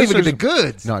goods. I don't even get the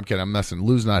goods. No, I'm kidding. I'm messing.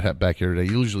 Lou's not back here today.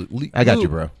 I got you,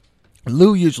 bro.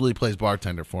 Lou usually plays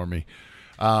bartender for me.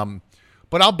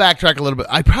 But I'll backtrack a little bit.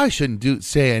 I probably shouldn't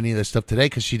say any of this stuff today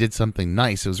because she did something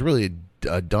nice. It was really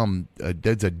a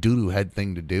doo-doo head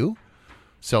thing to do.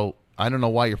 So I don't know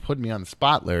why you're putting me on the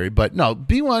spot, Larry. But no,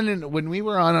 B1, when we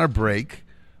were on our break,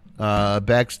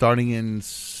 back starting in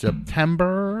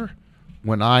September,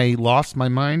 when I lost my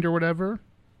mind or whatever,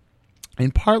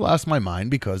 in part lost my mind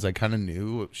because I kind of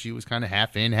knew she was kind of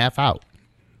half in, half out.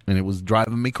 And it was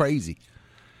driving me crazy.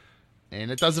 And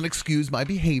it doesn't excuse my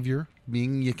behavior,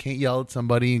 being you can't yell at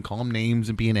somebody and call them names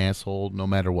and be an asshole no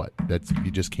matter what.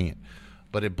 You just can't.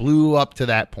 But it blew up to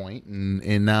that point,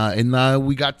 and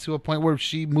we got to a point where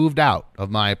she moved out of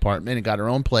my apartment and got her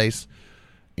own place,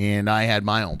 and I had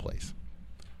my own place.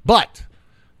 But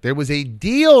there was a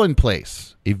deal in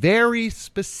place, a very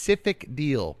specific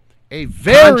deal, a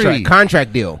very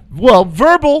contract deal. Well,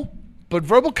 verbal, but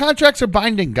verbal contracts are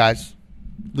binding, guys.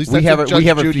 At least we have a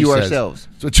Judy few says. ourselves.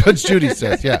 So Judge Judy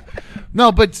says, yeah.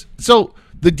 No, but so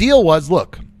the deal was,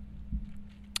 look,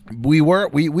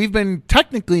 we've been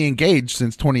technically engaged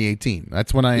since 2018.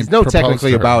 That's when I There's no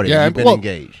technically about it. Yeah, you've been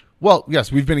engaged. Well,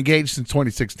 yes, we've been engaged since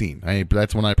 2016.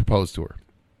 That's when I proposed to her.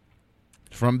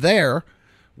 From there,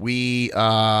 we do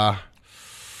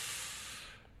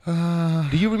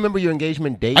you remember your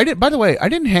engagement date? I did. By the way, I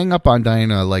didn't hang up on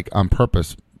Diana on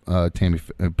purpose. Tammy,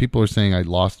 people are saying I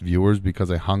lost viewers because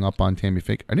I hung up on Tammy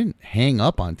Fake. I didn't hang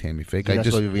up on Tammy Fake. I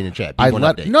just read the chat.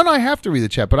 No, I have to read the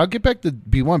chat, but I'll get back to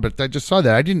B1. But I just saw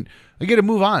that. I get to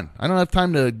move on. I don't have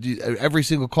time to do every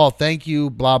single call. Thank you,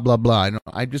 blah blah blah.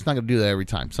 I'm just not going to do that every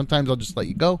time. Sometimes I'll just let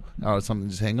you go, or something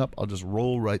just hang up. I'll just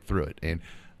roll right through it, and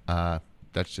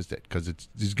that's just it. Because it's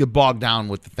just get bogged down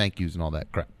with the thank yous and all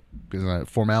that crap. Because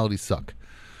formalities suck.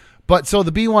 But so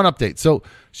the B1 update. So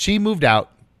she moved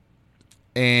out.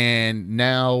 And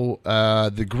now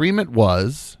the agreement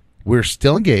was we're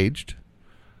still engaged.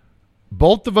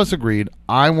 Both of us agreed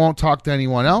I won't talk to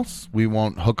anyone else. We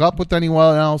won't hook up with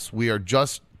anyone else. We are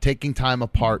just taking time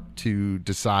apart to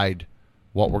decide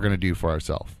what we're going to do for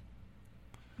ourselves.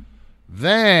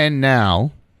 Then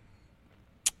now,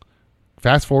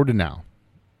 fast forward to now.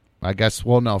 Fast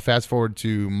forward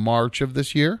to March of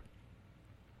this year.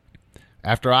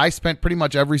 After I spent pretty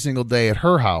much every single day at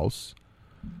her house,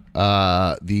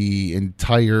 the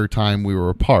entire time we were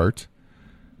apart.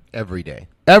 Every day.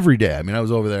 I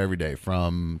was over there every day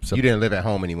from September. You didn't live at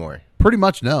home anymore? Pretty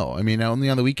much, no. Only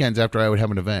on the weekends after I would have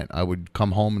an event. I would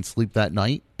come home and sleep that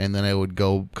night, and then I would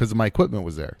go because my equipment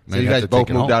was there. So you guys both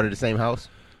moved out of the same house?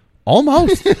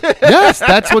 Almost. Yes,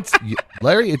 that's what's...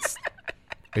 Larry,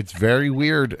 It's very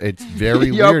weird. It's very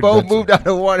Y'all weird. both moved out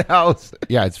of one house.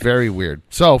 Yeah, it's very weird.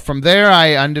 So from there,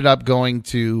 I ended up going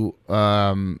to.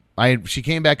 She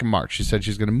came back in March. She said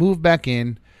she's going to move back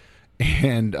in,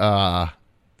 and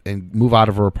move out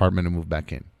of her apartment and move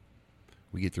back in.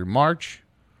 We get through March,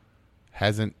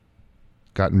 hasn't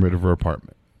gotten rid of her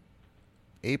apartment.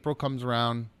 April comes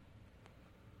around.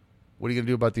 What are you going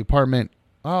to do about the apartment?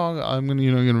 Oh, I'm going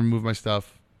to remove my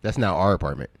stuff. That's not our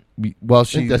apartment. Well,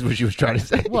 that's what she was trying to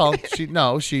say. Well, she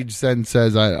then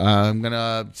says I'm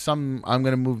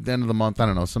gonna move the end of the month. I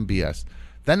don't know, some BS.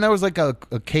 Then there was like a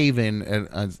cave in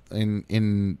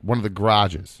one of the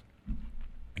garages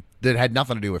that had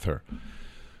nothing to do with her.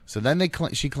 So then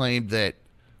she claimed that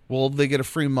they get a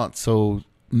free month, so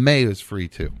May is free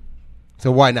too.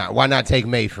 So why not? Why not take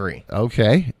May free?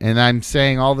 Okay, and I'm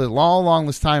saying all along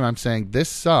this time, I'm saying this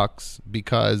sucks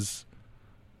because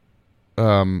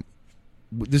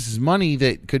this is money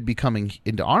that could be coming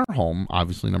into our home,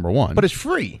 obviously, number one. But it's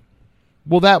free.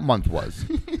 Well, that month was.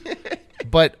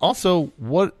 But also,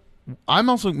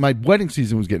 my wedding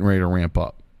season was getting ready to ramp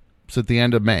up. So at the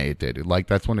end of May, it did.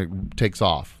 That's when it takes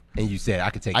off. And you said,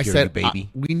 I could take care of the baby.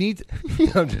 We need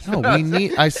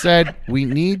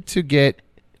to get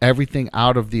everything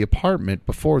out of the apartment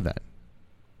before then.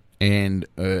 And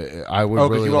I would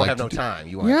really you won't like have no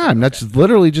time. I'm that's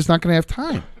literally just not going to have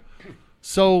time.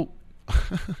 So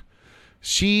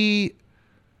she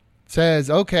says,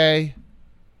 okay,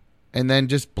 and then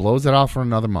just blows it off for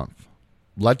another month.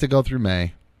 Let it go through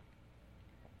May.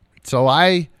 So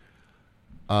I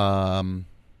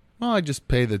just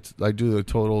I do the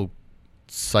total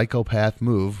psychopath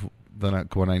move. Then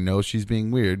when I know she's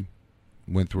being weird,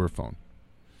 went through her phone.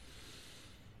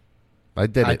 I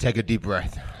did it. I take a deep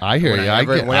breath. I hear you.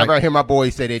 Whenever I hear my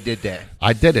boys say they did that.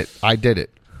 I did it.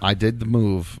 I did the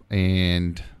move,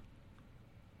 and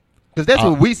because that's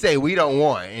what we say we don't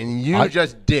want, and you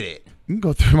just did it. You can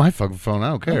go through my fucking phone. I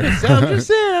don't care. I'm just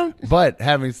saying. But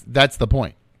that's the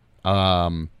point.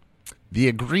 The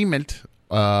agreement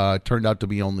turned out to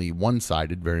be only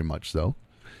one-sided, very much so.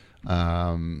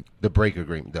 The break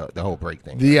agreement, the whole break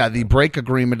thing. The break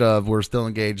agreement of we're still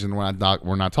engaged and we're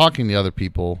not talking to other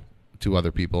people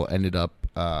ended up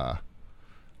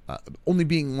only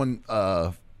being one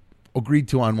agreed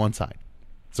to on one side.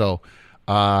 So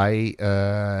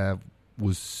I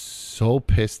was so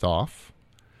pissed off.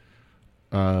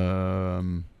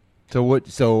 So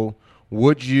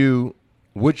would you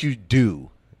do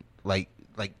like?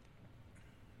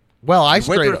 Well, I went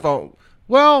through the phone.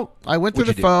 Well, I went through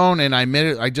the phone and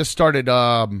I just started.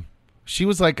 She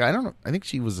was like, I don't know. I think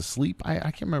she was asleep. I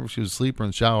can't remember if she was asleep or in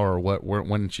the shower or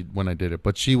when I did it.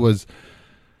 But she was,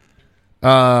 she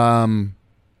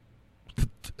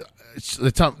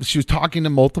was talking to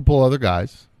multiple other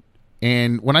guys.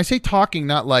 And when I say talking,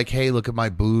 not like, hey, look at my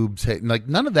boobs, hey, like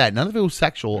none of that. None of it was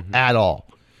sexual at all.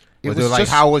 Was it like,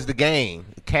 how was the game?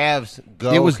 Cavs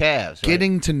go. It was Cavs. Right?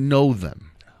 Getting to know them.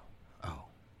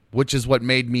 Which is what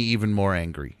made me even more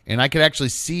angry. And I could actually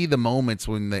see the moments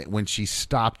when she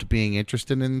stopped being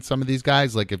interested in some of these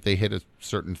guys. Like if they hit a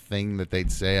certain thing that they'd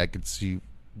say, I could see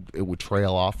it would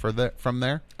trail off from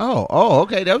there. Oh,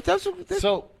 okay. That's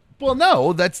so. Well,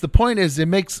 no, that's the point. Is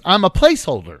I'm a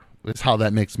placeholder. Is how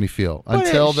that makes me feel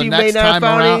until the next time around. She may not have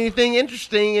found anything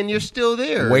interesting, and you're still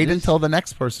there. Wait until the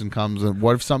next person comes, and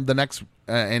what if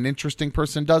an interesting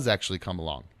person does actually come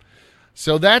along?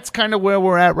 So that's kind of where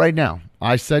we're at right now.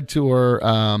 I said to her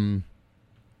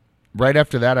right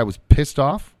after that, I was pissed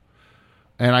off.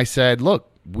 And I said, look,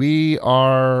 we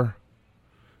are...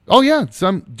 Oh, yeah.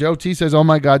 Joe T says, oh,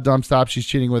 my God, Dom, stop. She's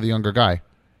cheating with a younger guy.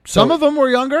 Some of them were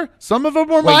younger. Some of them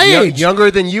were my age.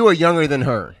 Younger than you or younger than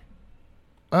her?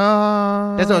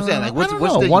 That's what I'm saying. Like,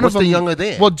 what's the younger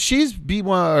than? Well,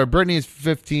 Brittany is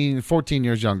 14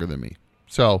 years younger than me.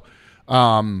 So...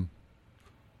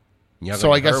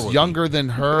 I guess younger than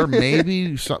her,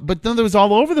 maybe. But then there was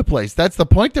all over the place. That's the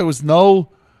point. There was no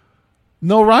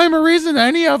rhyme or reason to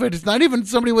any of it. It's not even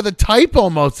somebody with a type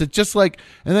almost. It's just like,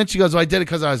 and then she goes, I did it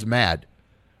because I was mad.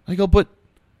 I go, but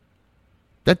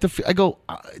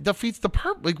defeats the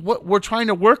purpose. Like what we're trying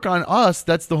to work on us.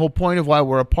 That's the whole point of why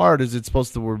we're apart. Is it's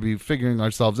supposed to be figuring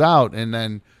ourselves out, and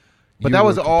then. But that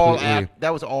was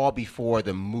all before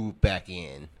the move back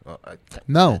in.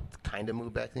 No. Kind of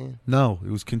move back in? No,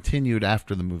 it was continued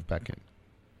after the move back in.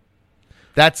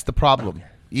 That's the problem. Okay.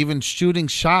 Even shooting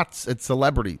shots at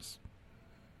celebrities.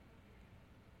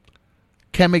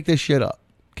 Can't make this shit up.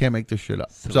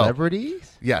 Celebrities?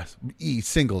 So, yes.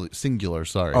 Singular,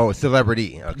 sorry. Oh,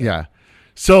 celebrity. Okay. Yeah.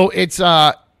 So it's,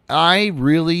 I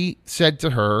really said to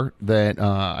her that,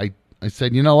 I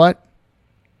said, you know what?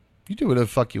 You do whatever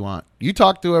the fuck you want. You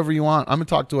talk to whoever you want. I'm going to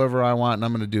talk to whoever I want, and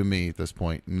I'm going to do me at this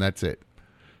point, and that's it.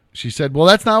 She said, well,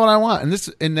 that's not what I want.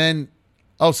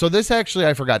 So this actually,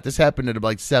 I forgot. This happened at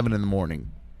like 7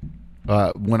 a.m.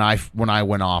 When I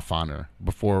went off on her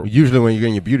before. Usually when you're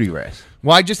getting your beauty rest.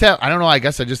 Well, I don't know. I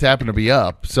guess I just happened to be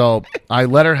up. So I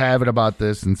let her have it about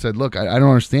this and said, look, I don't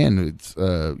understand. It's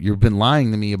you've been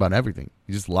lying to me about everything.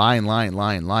 You just lying. You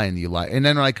lie. And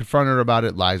then when I confront her about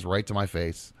it, lies right to my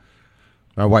face.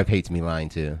 My wife hates me lying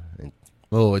too.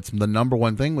 Oh, it's the number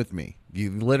one thing with me. You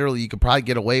could probably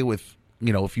get away with,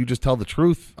 if you just tell the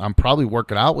truth, I'm probably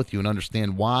working out with you and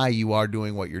understand why you are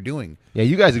doing what you're doing. Yeah,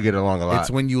 you guys will get along a lot.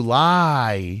 It's when you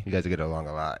lie. You guys will get along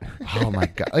a lot. Oh my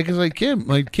God. It's like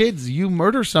Kim, kids, you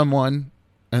murder someone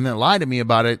and then lie to me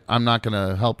about it, I'm not going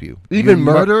to help you. You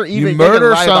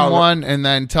murder someone and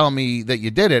then tell me that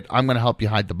you did it, I'm going to help you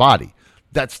hide the body.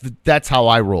 That's how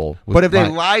I roll. But if they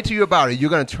lie to you about it, you're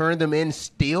going to turn them in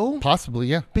still? Possibly,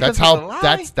 yeah. Because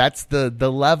That's the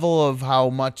level of how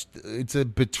much it's a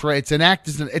betray. It's an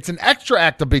extra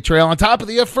act of betrayal on top of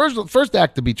the first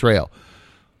act of betrayal.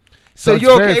 So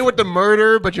you're okay with the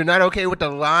murder, but you're not okay with the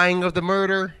lying of the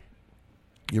murder?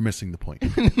 You're missing the point.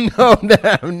 No,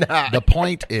 I'm not. The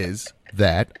point is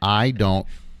that I don't,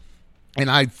 and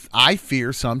I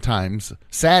fear sometimes,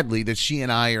 sadly, that she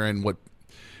and I are in what.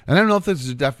 And I don't know if this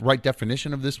is the right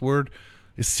definition of this word,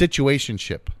 is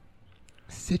situationship.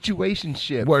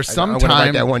 Situationship. Where sometimes,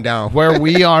 write that one down. where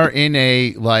we are in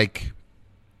a,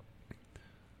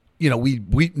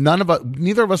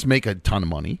 neither of us make a ton of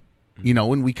money,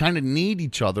 and we kind of need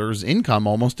each other's income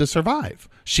almost to survive.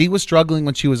 She was struggling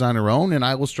when she was on her own, and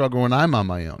I will struggle when I'm on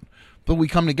my own. But we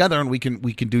come together and we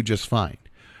can do just fine.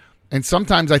 And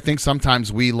sometimes I think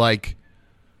we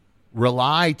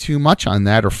rely too much on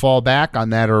that or fall back on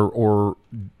that or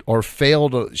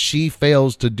she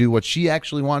fails to do what she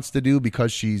actually wants to do because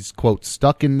she's, quote,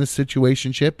 stuck in this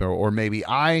situationship, or maybe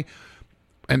I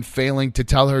am failing to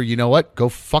tell her, you know what, go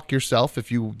fuck yourself if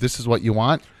this is what you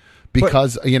want.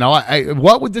 Because,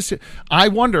 what would this, I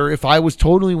wonder if I was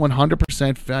totally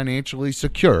 100% financially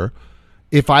secure,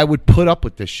 if I would put up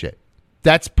with this shit.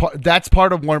 That's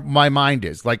part of what my mind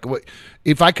is. Like,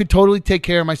 if I could totally take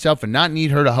care of myself and not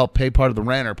need her to help pay part of the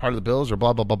rent or part of the bills or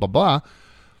blah, blah, blah, blah, blah,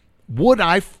 would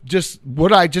I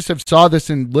just have saw this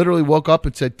and literally woke up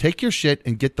and said, take your shit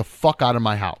and get the fuck out of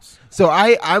my house? So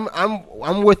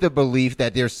I'm with the belief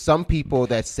that there's some people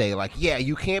that say, like, yeah,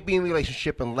 you can't be in a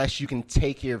relationship unless you can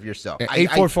take care of yourself.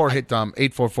 844 hit dumb.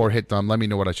 844 hit dumb. Let me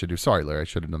know what I should do. Sorry, Larry, I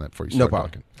should have done that for you. No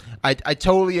problem. I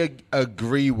totally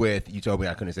agree with you. Told me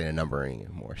I couldn't say the number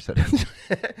anymore. So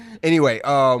anyway,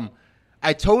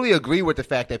 I totally agree with the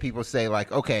fact that people say,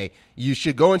 like, okay, you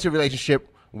should go into a relationship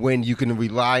when you can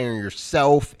rely on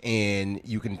yourself and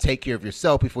you can take care of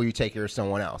yourself before you take care of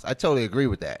someone else. I totally agree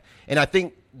with that. And I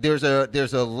think there's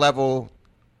a level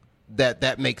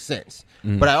that makes sense.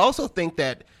 Mm-hmm. But I also think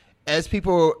that as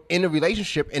people in a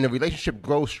relationship and the relationship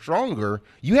grows stronger,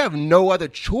 you have no other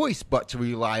choice but to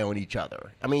rely on each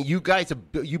other. I mean, you guys,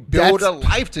 you build a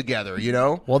life together,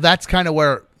 Well, that's kind of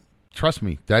where, trust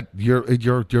me, that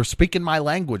you're speaking my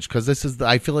language, because this is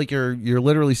I feel like you're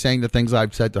literally saying the things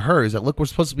I've said to her, is that, look, we're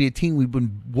supposed to be a team.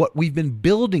 We've been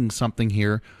building something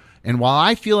here, and while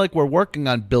I feel like we're working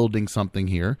on building something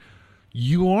here,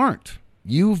 you aren't.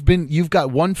 You've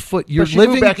got one foot. You're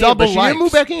living double lives. But you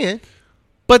move back in.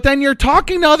 But then you're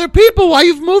talking to other people while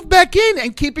you've moved back in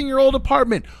and keeping your old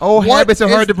apartment. Habits are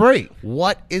hard to break.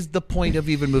 What is the point of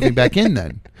even moving back in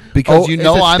then? Because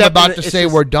I'm about to say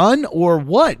we're done, or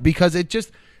what? Because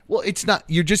it's not.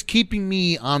 You're just keeping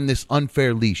me on this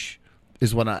unfair leash.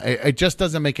 Is what it just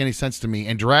doesn't make any sense to me,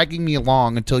 and dragging me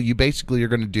along until you basically are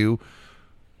going to do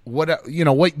what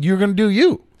you're going to do.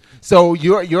 You. So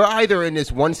you're either in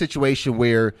this one situation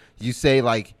where you say,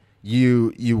 like,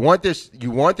 you want this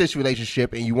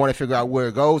relationship and you want to figure out where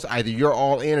it goes. Either you're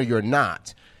all in or you're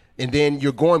not, and then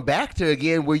you're going back to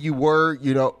again where you were,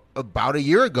 about a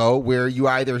year ago, where you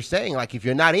either saying, like, if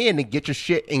you're not in, then get your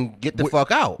shit and get the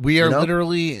fuck out. We are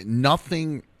literally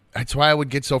nothing. That's why I would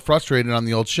get so frustrated on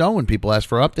the old show when people ask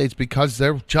for updates, because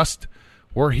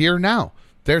we're here now.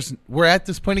 We're at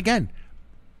this point again.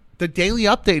 The daily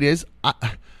update is.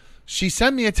 She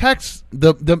sent me a text.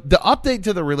 The update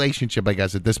to the relationship, I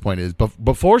guess, at this point is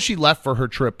before she left for her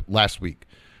trip last week,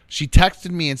 she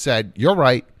texted me and said, "You're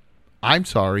right. I'm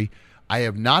sorry. I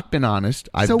have not been honest.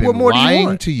 I've been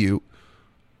lying to you."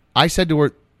 I said to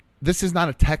her, "This is not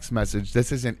a text message.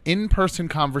 This is an in-person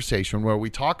conversation where we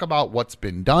talk about what's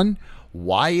been done,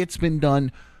 why it's been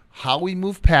done, how we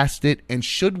move past it, and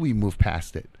should we move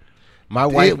past it." My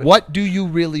wife. What do you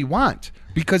really want?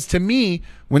 Because to me,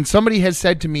 when somebody has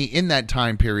said to me in that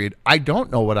time period, I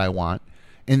don't know what I want,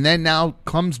 and then now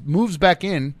moves back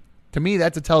in, to me,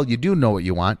 that's a tell you do know what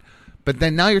you want. But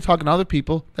then now you're talking to other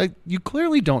people that you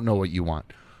clearly don't know what you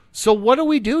want. So what do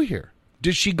we do here?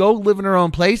 Does she go live in her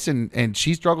own place and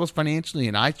she struggles financially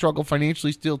and I struggle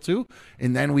financially still too?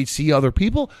 And then we see other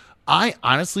people? I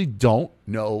honestly don't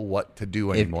know what to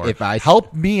do anymore.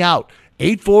 Help me out.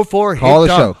 844 Call the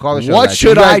show. Call the show. What guys. should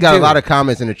you guys I got do? a lot of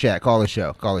comments in the chat. Call the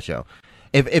show. Call the show.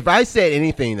 If I said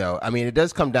anything though, I mean it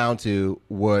does come down to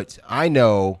what I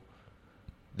know.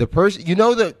 The person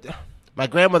my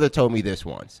grandmother told me this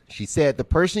once. She said the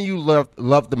person you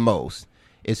love the most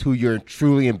is who you're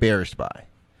truly embarrassed by.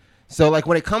 So like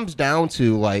when it comes down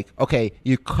to like, okay,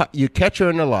 you catch her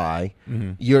in a lie,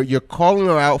 you're calling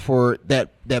her out for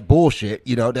that bullshit,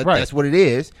 that's what it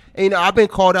is. And I've been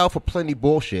called out for plenty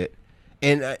bullshit,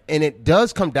 and it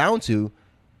does come down to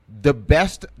the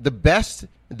best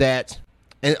that.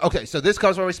 And okay, so this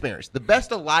comes from experience. The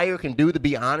best a liar can do, to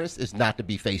be honest, is not to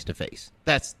be face to face.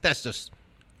 That's just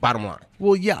bottom line.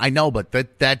 Well, yeah, I know, but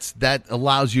that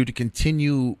allows you to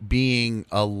continue being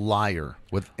a liar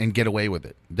and get away with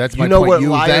it. That's my point. You know what you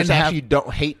liars then actually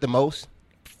don't hate the most?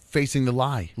 Facing the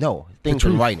lie. No, things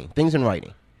in writing. Things in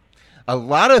writing. A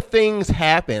lot of things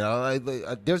happen.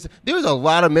 There's a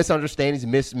lot of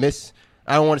misunderstandings.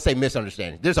 I don't want to say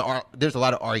misunderstandings. There's a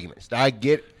lot of arguments. I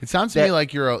get. It sounds to me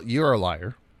like you're a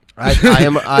liar. I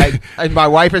am. My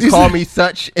wife has called me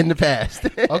such in the past.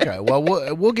 Okay, well,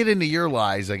 we'll get into your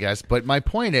lies, I guess. But my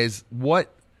point is,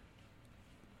 what?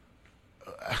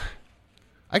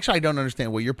 Actually, I don't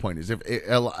understand what your point is. If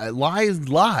a lie is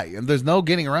lie, and there's no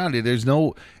getting around it. There's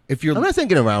no. I'm not saying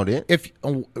get around it. If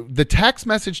the text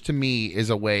message to me is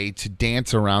a way to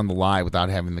dance around the lie without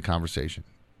having the conversation,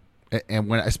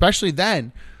 and especially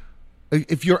then,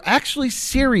 if you're actually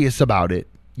serious about it,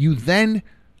 you then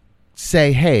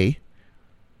say, hey,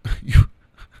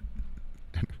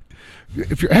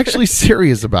 if you're actually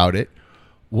serious about it,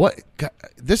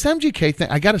 this MGK thing,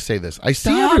 I got to say this. I just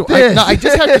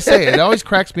have to say it. It always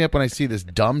cracks me up when I see this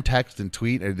dumb text and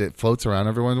tweet that floats around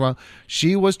every once in a while.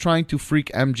 She was trying to freak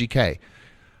MGK.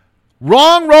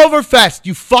 Wrong Roverfest,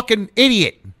 you fucking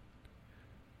idiot.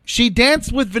 She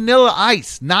danced with Vanilla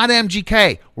Ice, not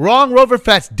MGK. Wrong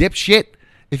Roverfest, dipshit.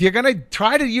 If you're going to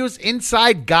try to use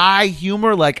inside guy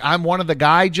humor like I'm one of the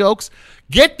guy jokes,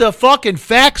 get the fucking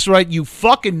facts right, you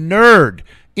fucking nerd.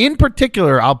 In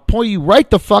particular, I'll point you right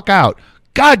the fuck out.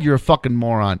 God, you're a fucking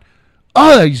moron.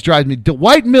 Oh, he's driving me.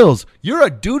 Dwight Mills, you're a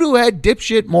doo-doo head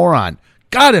dipshit moron.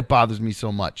 God, it bothers me so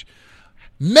much.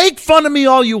 Make fun of me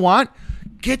all you want.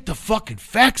 Get the fucking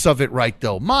facts of it right,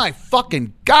 though. My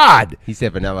fucking God. He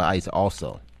said Vanilla Ice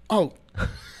also. Oh.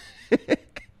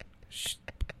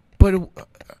 But,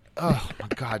 oh, my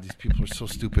God, these people are so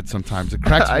stupid sometimes. It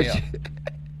cracks me up.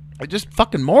 They're just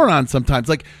fucking morons sometimes.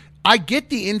 Like, I get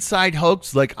the inside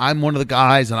hoax, like I'm one of the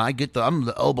guys, and I'm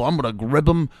the elbow, I'm going to grip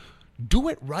him. Do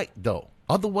it right, though.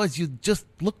 Otherwise, you just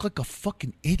look like a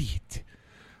fucking idiot.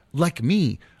 Like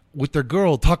me, with their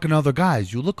girl talking to other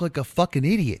guys. You look like a fucking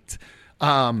idiot.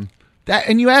 And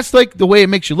you ask, like, the way it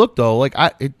makes you look, though. Like,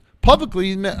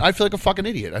 publicly, I feel like a fucking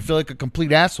idiot. I feel like a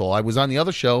complete asshole. I was on the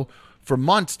other show for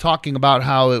months talking about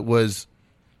how it was,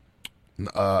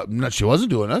 she wasn't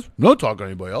doing this. No talking to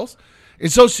anybody else.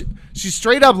 And so she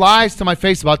straight up lies to my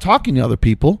face about talking to other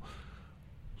people.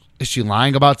 Is she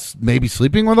lying about maybe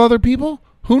sleeping with other people?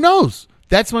 Who knows?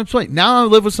 That's my point. Now I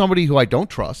live with somebody who I don't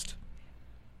trust.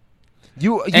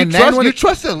 You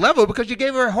trust at a level because you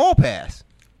gave her a hall pass.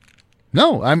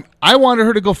 No, I wanted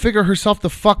her to go figure herself the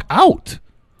fuck out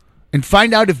and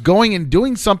find out if going and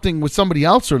doing something with somebody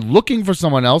else or looking for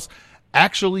someone else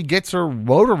actually gets her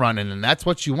rotor running, and that's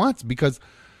what she wants because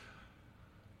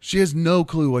she has no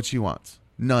clue what she wants.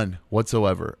 None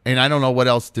whatsoever. And I don't know what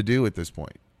else to do at this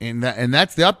point. And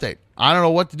that's the update. I don't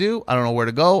know what to do. I don't know where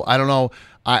to go. I don't know.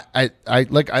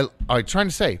 I'm trying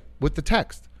to say with the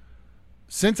text,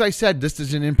 since I said this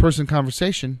is an in-person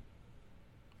conversation,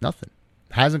 nothing.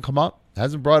 Hasn't come up.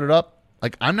 Hasn't brought it up.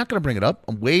 Like, I'm not going to bring it up.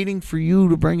 I'm waiting for you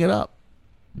to bring it up.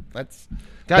 That's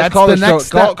call the the next show.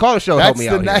 step. Call the show. Help me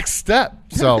out. That's the next step.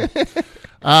 So,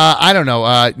 I don't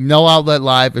know. No Outlet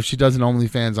Live. If she does an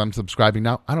OnlyFans, I'm subscribing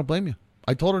now. I don't blame you.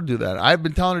 I told her to do that. I've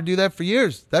been telling her to do that for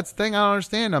years. That's the thing I don't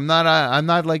understand. I'm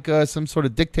not like some sort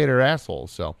of dictator asshole.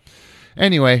 So,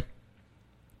 anyway,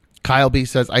 Kyle B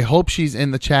says, I hope she's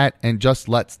in the chat and just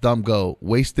lets them go.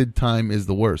 Wasted time is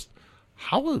the worst.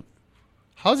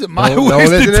 How's it my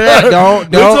wasted time?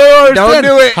 Don't do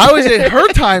it. How is it her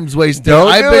time's wasted?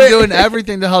 I've been doing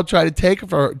everything to help try to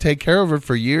take care of her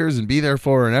for years and be there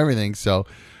for her and everything. So,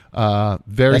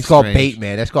 Very That's called strange. bait,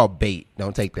 man. That's called bait.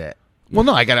 Don't take that. Well,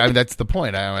 no, I mean, that's the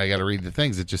point. I got to read the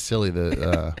things. It's just silly.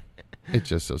 It's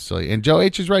just so silly. And Joe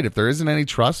H is right. If there isn't any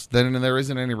trust, then there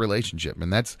isn't any relationship,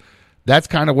 and that's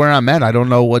kind of where I'm at. I don't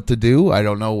know what to do. I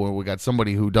don't know where we got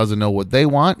somebody who doesn't know what they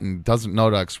want and doesn't know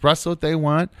to express what they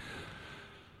want.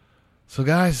 So,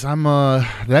 guys,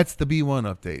 that's the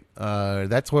B1 update.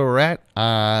 That's where we're at.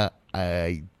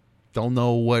 I don't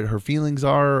know what her feelings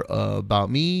are about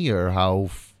me or how.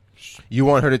 You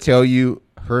want her to tell you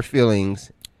her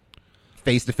feelings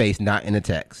face to face, not in a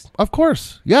text. Of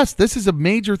course. Yes, this is a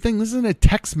major thing. This isn't a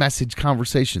text message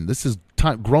conversation. This is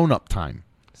grown up time.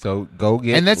 So go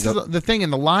get. And that's the thing.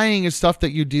 And the lying is stuff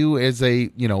that you do as a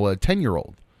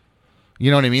 10-year-old. You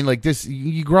know what I mean? Like this,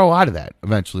 you grow out of that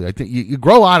eventually. I think you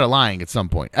grow out of lying at some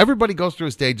point. Everybody goes through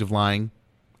a stage of lying.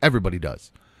 Everybody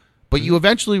does. But you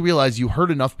eventually realize you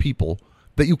hurt enough people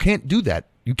that you can't do that.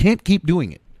 You can't keep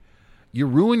doing it. You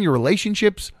ruin your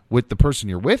relationships with the person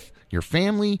you're with, your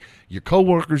family, your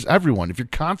coworkers, everyone. If you're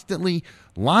constantly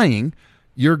lying,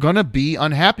 you're going to be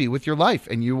unhappy with your life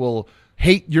and you will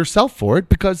hate yourself for it,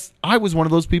 because I was one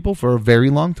of those people for a very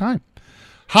long time.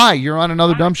 Hi, you're on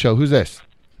Another Dumb Show. Who's this?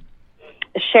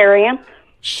 Sherian.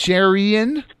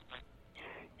 Sherian?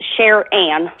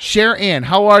 Sharan. Sharan,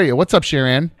 how are you? What's up,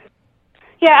 Sharan?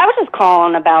 Yeah, I was just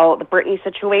calling about the Britney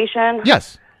situation.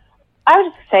 Yes. I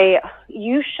would just say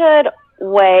you should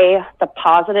weigh the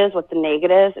positives with the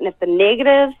negatives, and if the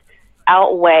negatives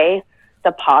outweigh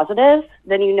the positives,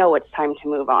 then you know it's time to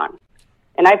move on.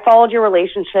 And I followed your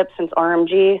relationship since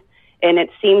RMG, and it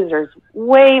seems there's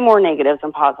way more negatives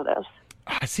than positives.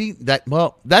 I see that.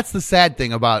 Well, that's the sad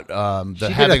thing about she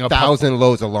having 1,000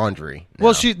 loads of laundry.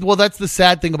 Well, that's the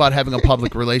sad thing about having a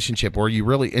public relationship, where you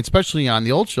really, especially on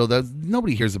the old show, that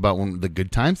nobody hears about the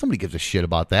good times. Nobody gives a shit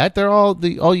about that. They're all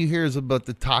you hear is about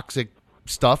the toxic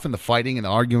stuff and the fighting and the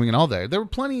arguing and all that.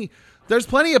 There's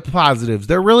plenty of positives.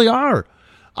 There really are.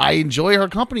 I enjoy her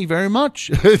company very much.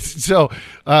 So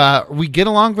we get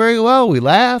along very well. We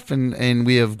laugh and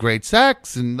we have great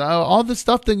sex and all the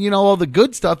stuff that, all the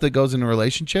good stuff that goes in a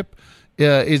relationship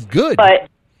is good. But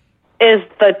is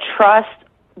the trust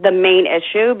the main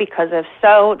issue? Because if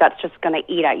so, that's just going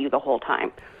to eat at you the whole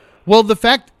time. Well, the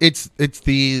fact it's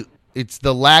the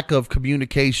lack of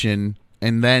communication,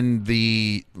 and then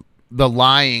the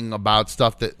lying about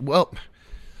stuff that,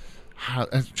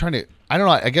 I'm trying to, I don't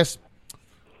know, I guess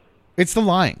it's the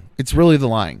lying. It's really the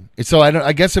lying. So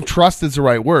I guess if trust is the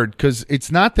right word, because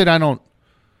it's not that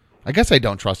I guess I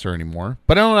don't trust her anymore,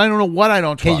 but I don't know what I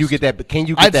don't trust. Can you get that?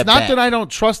 It's not that I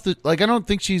don't trust it. Like, I don't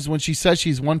think when she says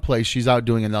she's one place, she's out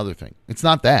doing another thing. It's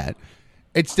not that.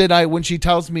 It's that when she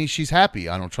tells me she's happy,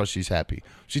 I don't trust she's happy.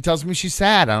 She tells me she's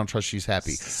sad, I don't trust she's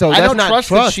happy. So I that's don't not trust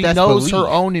trust, that she that's knows belief.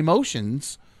 her own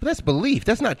emotions. But that's belief.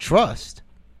 That's not trust.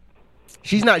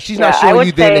 She's not Yeah, showing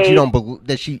you then that you don't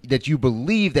that you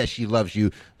believe that she loves you.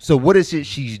 So what is it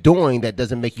she's doing that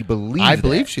doesn't make you believe? I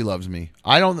believe she loves me.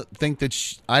 I don't think that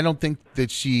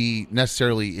she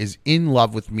necessarily is in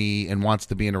love with me and wants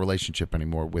to be in a relationship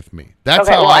anymore with me. That's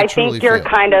okay, how well, I I truly think you're feel.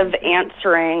 kind of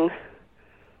answering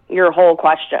your whole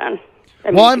question. I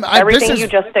mean, Well, everything you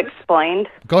just explained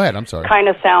Go ahead. I'm sorry. kind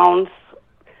of sounds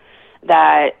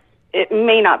that it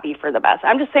may not be for the best.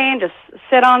 I'm just saying, just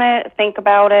sit on it, think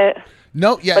about it.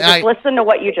 No, yeah, But just listen to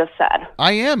what you just said.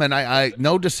 I am, and I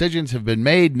no decisions have been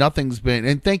made. Nothing's been,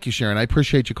 and thank you, Sharon. I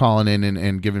appreciate you calling in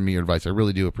and giving me your advice. I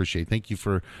really do appreciate it. Thank you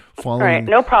for following. All right,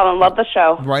 no problem. Love the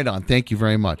show. Right on. Thank you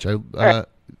very much.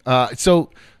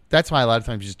 So that's why a lot of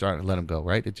times you just let them go,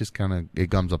 right? It just kind of, it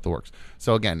gums up the works.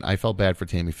 So again, I felt bad for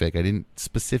Tammy Fake. I didn't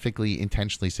specifically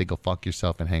intentionally say go fuck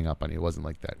yourself and hang up on you. It wasn't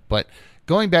like that. But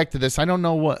going back to this, I don't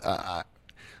know what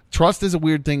trust is a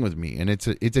weird thing with me, and it's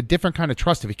a different kind of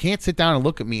trust. If you can't sit down and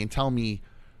look at me and tell me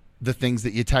the things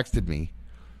that you texted me,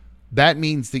 that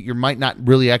means that you might not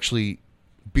really actually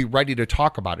be ready to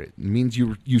talk about it. It means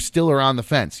you still are on the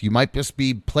fence. You might just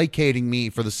be placating me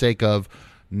for the sake of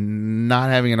not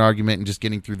having an argument and just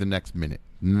getting through the next minute,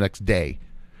 the next day.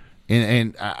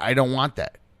 And I don't want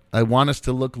that. I want us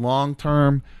to look long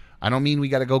term. I don't mean we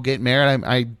got to go get married.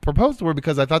 I proposed to her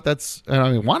because I thought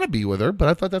I want to be with her, but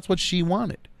I thought that's what she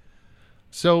wanted.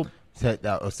 So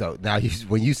now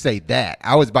when you say that,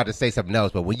 I was about to say something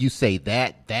else, but when you say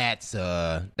that, that's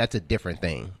a different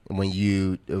thing. When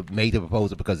you made the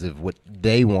proposal because of what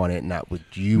they wanted, not what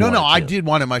you wanted. No, I did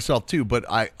want it myself too, but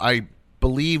I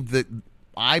believe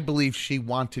she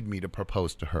wanted me to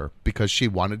propose to her because she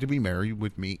wanted to be married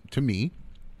with me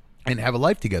and have a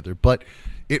life together. But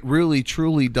it really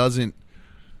truly doesn't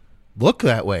look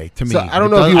that way to me. So I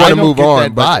don't know if you want to move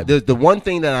on, but vibe. the one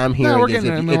thing that I'm hearing we're is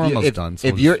getting- we're almost done, so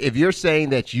if you're saying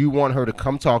that you want her to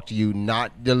come talk to you,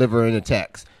 not delivering a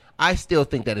text, I still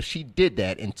think that if she did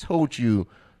that and told you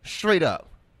straight up,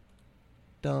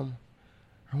 dumb,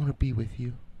 I want to be with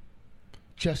you,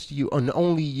 just you and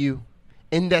only you,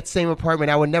 in that same apartment,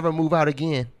 I would never move out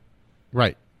again.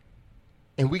 Right.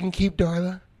 And we can keep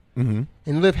Darla Mm-hmm.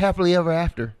 and live happily ever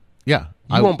after. Yeah.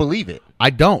 You won't believe it. I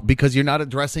don't, because you're not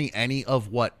addressing any of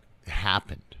what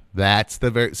happened. That's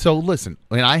the very... So listen,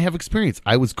 and I have experience.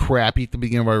 I was crappy at the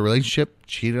beginning of our relationship,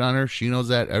 cheated on her. She knows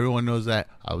that. Everyone knows that.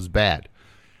 I was bad.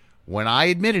 When I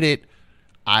admitted it,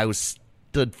 I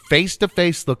stood face to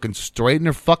face looking straight in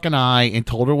her fucking eye and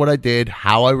told her what I did,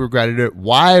 how I regretted it,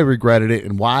 why I regretted it,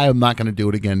 and why I'm not going to do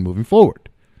it again moving forward.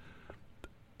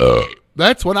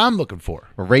 That's what I'm looking for.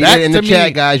 Rate it in the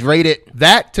chat, guys. Rate it.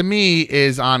 That, to me,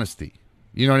 is honesty.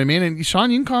 You know what I mean? And Sean,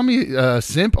 you can call me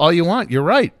simp all you want. You're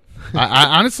right.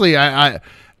 I honestly, I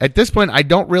at this point, I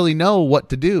don't really know what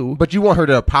to do. But you want her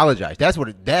to apologize. That's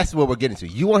what we're getting to.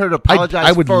 You want her to apologize.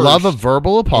 I would first, love a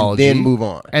verbal apology, and then move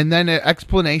on, and then an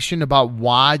explanation about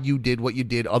why you did what you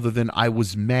did, other than I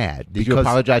was mad. Did you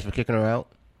apologize for kicking her out?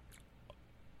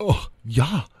 Oh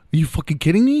yeah, are you fucking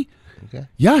kidding me? Okay.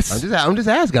 Yes. I'm just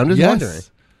asking. I'm just wondering.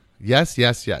 Yes.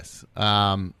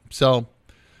 So,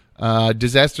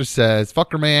 Disaster says,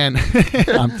 "Fuck her, man."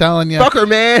 I'm telling you, fuck her,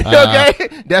 man.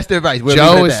 Okay, that's the advice.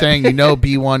 Joe is saying,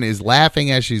 B1 is laughing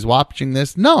as she's watching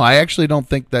this. No, I actually don't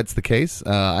think that's the case.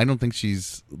 I don't think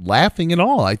she's laughing at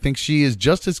all. I think she is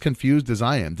just as confused as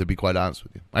I am, to be quite honest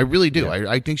with you. I really do. Yeah.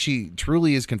 I think she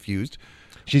truly is confused.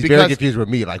 She's very confused with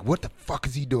me. Like, what the fuck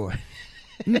is he doing?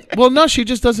 Well, no, she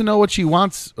just doesn't know what she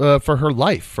wants for her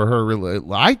life, for her.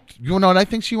 You know what I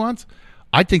think she wants?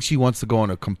 I think she wants to go on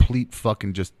a complete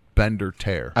fucking just bender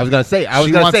tear. I was gonna say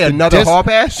another hall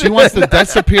pass. She wants to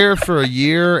disappear for a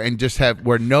year and just have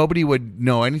where nobody would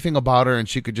know anything about her, and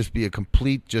she could just be a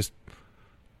complete just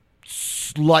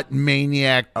slut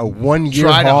maniac. A 1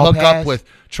 year hall pass.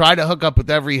 Try to hook up with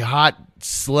every hot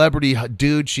celebrity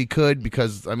dude she could,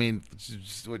 because I mean,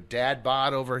 with dad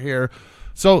bod over here.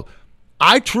 So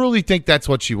I truly think that's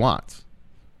what she wants.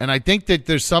 And I think that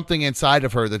there's something inside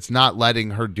of her that's not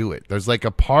letting her do it. There's like a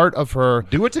part of her.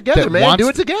 Do it together, man. Do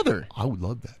it together. I would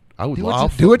love that. I would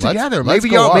do it together. Maybe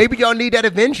y'all need that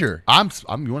adventure. You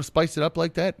want to spice it up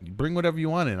like that? Bring whatever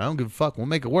you want in. I don't give a fuck. We'll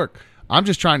make it work. I'm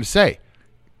just trying to say,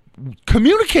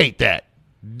 communicate that.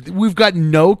 We've got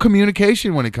no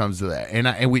communication when it comes to that, and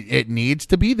it needs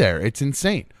to be there. It's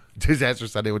insane. Disaster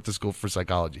said they went to school for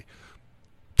psychology.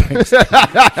 Thanks.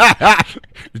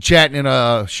 Chatting in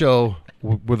a show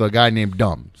with a guy named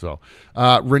Dumb. So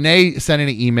Renee sent in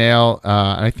an email,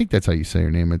 and I think that's how you say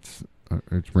her name. It's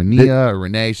Renea or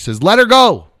Renee. She says, "Let her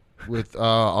go," with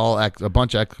a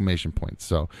bunch of exclamation points.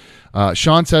 So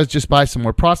Sean says, "Just buy some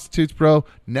more prostitutes, bro.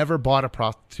 Never bought a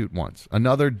prostitute once.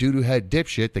 Another doo-doo head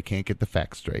dipshit that can't get the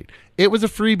facts straight. It was a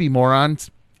freebie, morons.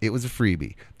 It was a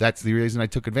freebie. That's the reason I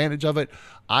took advantage of it.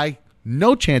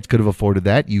 No chance could have afforded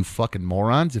that, you fucking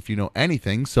morons, if you know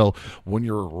anything. So when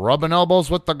you're rubbing elbows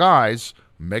with the guys,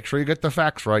 make sure you get the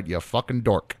facts right, you fucking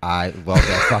dork." I love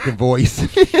that fucking voice.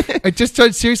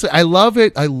 Seriously, I love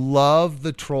it. I love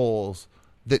the trolls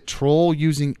that troll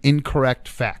using incorrect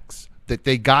facts that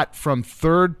they got from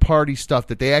third-party stuff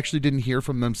that they actually didn't hear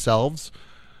from themselves,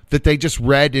 that they just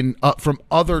read from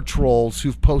other trolls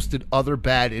who've posted other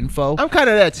bad info. I'm kind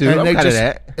of that too. I'm kind of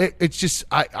that. It's just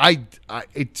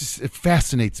it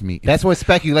fascinates me. That's when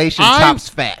speculation tops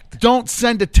fact. Don't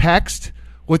send a text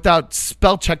without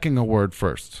spell checking a word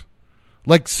first.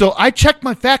 Like, so I check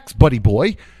my facts, buddy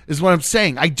boy, is what I'm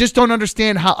saying. I just don't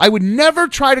understand how I would never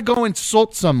try to go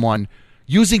insult someone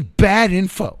using bad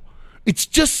info. It's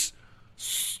just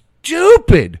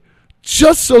stupid.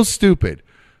 Just so stupid.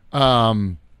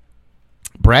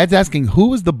 Brad's asking, who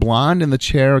was the blonde in the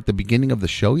chair at the beginning of the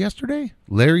show yesterday?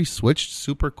 Larry switched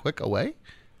super quick away.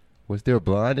 Was there a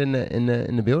blonde in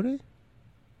the building?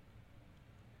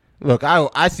 Look,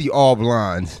 I see all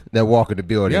blondes that walk in the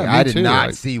building. Yeah, I did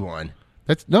not see one.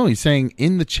 He's saying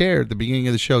in the chair at the beginning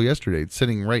of the show yesterday. It's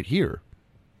sitting right here.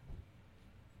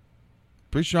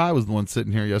 Pretty sure I was the one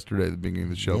sitting here yesterday at the beginning of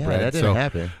the show, Brad. That didn't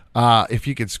happen. If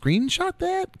you could screenshot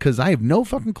that, because I have no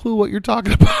fucking clue what you're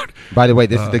talking about. By the way,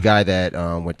 this is the guy that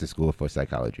went to school for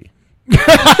psychology.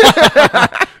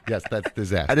 Yes, that's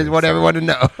disaster. I just want everyone to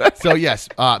know. So, yes,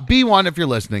 B1, if you're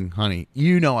listening, honey,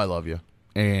 you know I love you.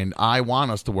 And I want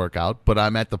us to work out, but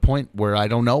I'm at the point where I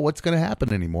don't know what's going to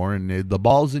happen anymore. And the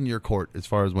ball's in your court as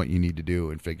far as what you need to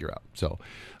do and figure out. So,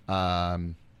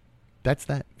 That's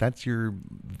that. That's your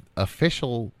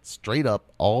official, straight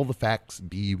up, all the facts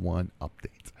B1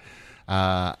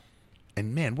 update.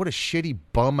 And man, what a shitty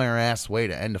bum our ass way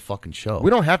to end a fucking show.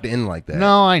 We don't have to end like that.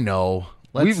 No, I know.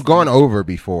 We've gone over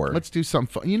before. Let's do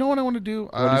something fun. You know what I want to do?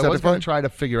 I something was going fun? to try to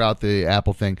figure out the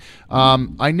Apple thing.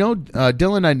 I know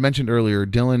Dylan. I'd mentioned earlier.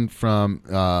 Dylan from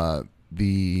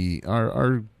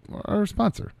our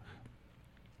sponsor.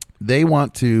 They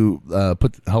want to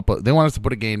They want us to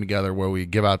put a game together where we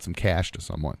give out some cash to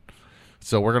someone.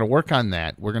 So we're going to work on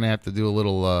that. We're going to have to do a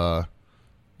little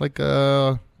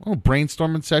little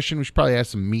brainstorming session. We should probably have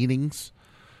some meetings.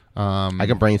 I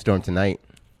can brainstorm tonight.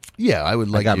 Yeah, I would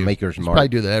like. I got you. Maker's You should Mark. probably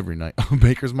do that every night.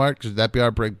 Maker's Mark. Should that be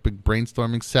our big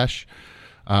brainstorming sesh?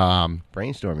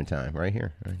 Brainstorming time right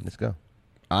here. All right, let's go.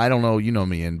 I don't know. You know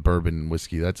me and bourbon and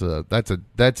whiskey. That's a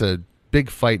big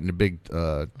fight and a big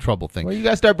trouble thing. Well, you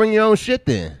gotta start bringing your own shit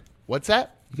then. What's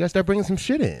that? You gotta start bringing some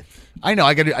shit in. I know.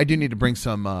 I do need to bring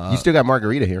some. You still got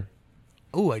margarita here.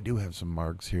 Oh, I do have some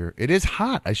margs here. It is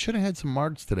hot. I should have had some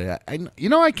margs today.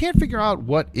 I can't figure out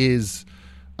what is,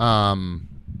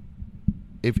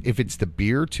 if it's the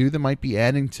beer too that might be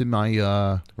adding to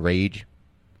my rage.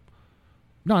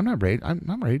 No, I'm not raging. I'm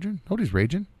not raging. Nobody's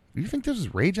raging. Do you think this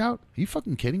is rage out? Are you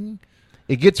fucking kidding me?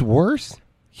 It gets worse.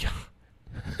 Yeah.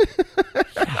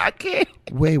 I can't.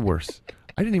 Way worse.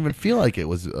 I didn't even feel like it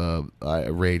was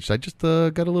rage. I just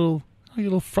got a little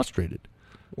frustrated.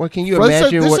 What can you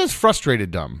imagine? This is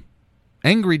frustrated dumb.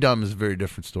 Angry dumb is a very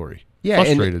different story. Yeah,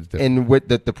 frustrated is different. and with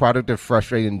the product of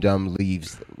frustrated and dumb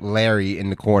leaves Larry in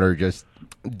the corner just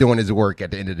doing his work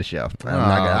at the end of the show.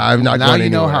 I'm not going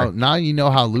anywhere. Now you know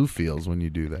how Lou feels when you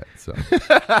do that. So,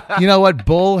 you know what?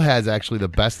 Bull has actually the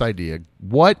best idea.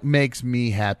 What makes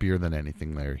me happier than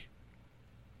anything, Larry?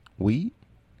 Weed?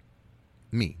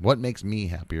 Me. What makes me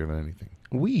happier than anything?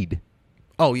 Weed.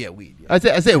 Oh yeah, weed. Yeah. I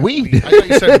said weed. I thought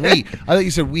you said weed. I thought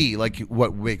you said weed, like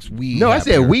what makes weed. No,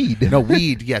 happier. I said weed. No,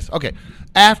 weed. Yes. Okay.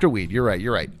 After weed. You're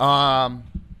right.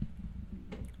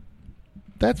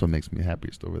 That's what makes me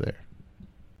happiest over there.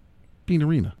 Bean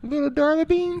Arena. Little Darla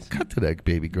Beans. Cut to that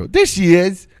baby girl. There she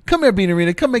is. Come here, Bean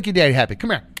Arena. Come make your daddy happy. Come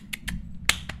here.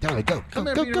 Darla, go. Come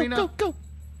here, go, Bean go, Arena. go.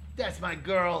 That's my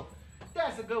girl.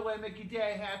 That's a good way to make your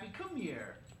daddy happy. Come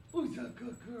here. Who's a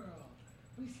good girl?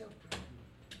 Who's so pretty?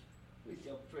 Who's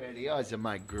so pretty? Oh, it's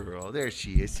my girl. There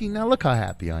she is. See, now look how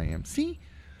happy I am. See?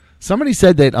 Somebody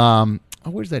said that,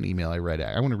 where's that email I read?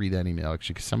 I want to read that email,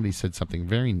 actually, because somebody said something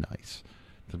very nice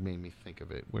that made me think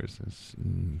of it. Where's this?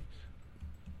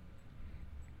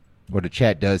 Well, the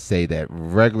chat does say that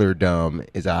regular dumb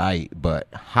is but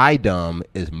high dumb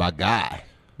is my guy.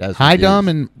 That's high dumb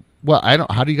and, well,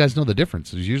 how do you guys know the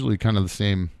difference? It's usually kind of the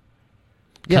same.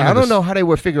 Yeah, I don't know how they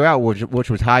would figure out which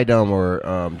was high dumb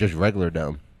or just regular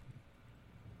dumb.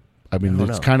 I mean,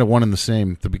 it's kind of one and the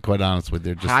same, to be quite honest with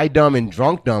you. Just high dumb and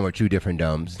drunk dumb are two different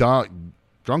dumbs. Drunk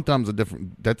dumb's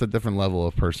that's a different level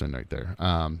of person right there.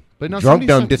 But no, drunk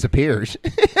dumb disappears.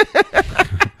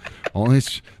 Only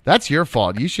that's your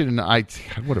fault. You shouldn't. I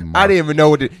didn't even know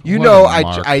what to.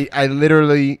 I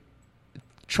literally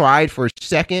tried for a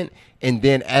second, and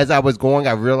then as I was going,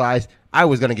 I realized I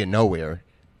was going to get nowhere.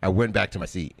 I went back to my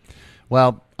seat.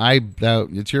 Well,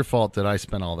 it's your fault that I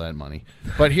spent all that money.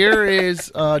 But here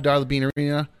is Darla Bean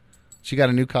Arena. She got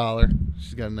a new collar.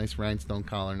 She's got a nice rhinestone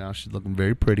collar now. She's looking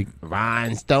very pretty.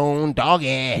 Rhinestone doggy.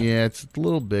 Yeah, it's a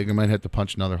little big. I might have to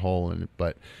punch another hole in it.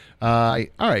 But all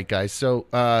right, guys. So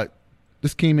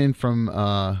this came in from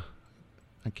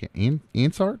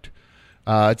Ansart.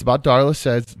 It's about Darla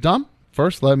says, Dumb.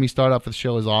 First, let me start off with the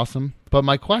show is awesome. But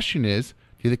my question is,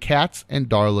 do the cats and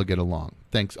Darla get along?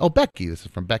 Thanks. Oh, Becky. This is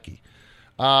from Becky.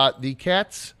 The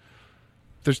cats,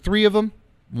 there's 3 of them.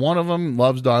 One of them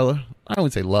loves Darla. I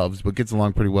wouldn't say loves, but gets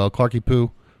along pretty well. Clarky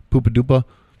Poo, Poopa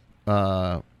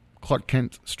Doopa, Clark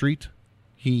Kent Street.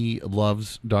 He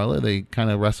loves Darla. They kind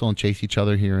of wrestle and chase each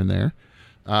other here and there.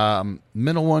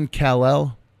 Middle one,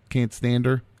 Kal-El, can't stand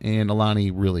her. And Alani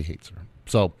really hates her.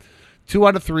 So 2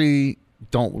 out of 3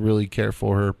 don't really care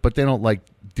for her, but they don't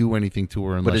do anything to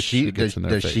her unless she gets in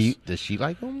their face. Does she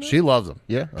like them? She loves them.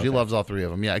 Yeah, she loves all 3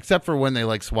 of them. Yeah, except for when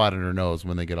they swat in her nose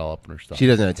when they get all up in her stuff. She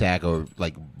doesn't attack or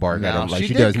bark at them like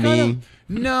she does me.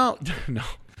 No.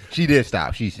 She did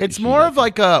stop. It's more of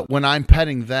when I'm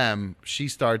petting them, she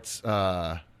starts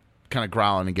kind of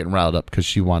growling and getting riled up because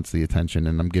she wants the attention,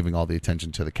 and I'm giving all the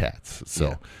attention to the cats. So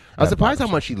yeah. I'm surprised how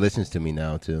much she listens to me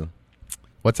now too.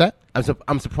 What's that?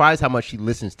 I'm surprised how much she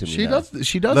listens to me. She now. does.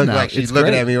 She does now. Like she's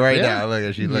looking at me right now. Look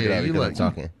at she's looking at me because I'm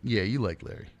talking. Yeah, you like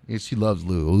Larry. Yeah, she loves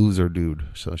Lou. Lou's her dude,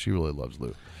 so she really loves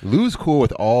Lou. Lou's cool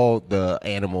with all the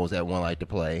animals that one like to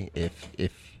play.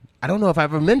 If I don't know if I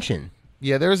ever mentioned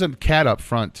Yeah, there's a cat up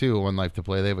front too. One Life to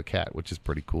Play. They have a cat, which is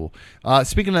pretty cool.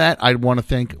 Speaking of that, I want to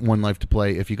thank One Life to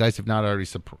Play. If you guys have not already,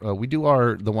 we do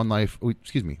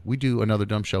we do another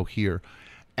dumb show here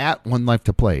at One Life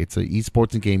to Play. It's an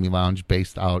esports and gaming lounge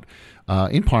based out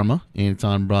in Parma, and it's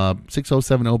on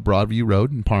 6070 Broadview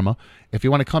Road in Parma. If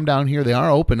you want to come down here, they are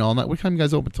open all night. What time you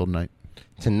guys open till tonight?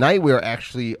 Tonight we're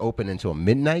actually open until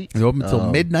midnight. They're open until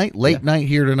midnight, late night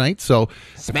here tonight. So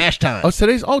Smash time.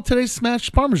 Today's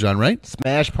Smash Parmesan, right?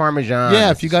 Smash Parmesan. Yeah,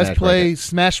 if you guys play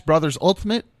Smash Brothers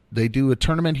Ultimate, they do a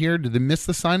tournament here. Did they miss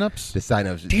the signups? The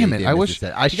signups. Damn it! I wish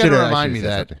I should have remind me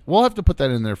that. Something. We'll have to put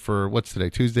that in there for what's today?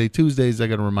 Tuesday. Tuesdays, I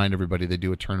got to remind everybody they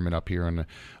do a tournament up here, and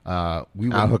I'll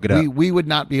hook it up. We would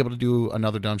not be able to do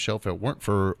another dumb show if it weren't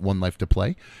for One Life to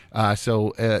Play.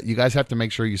 So you guys have to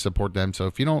make sure you support them. So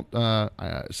if you don't,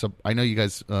 I know you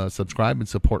guys subscribe and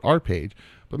support our page.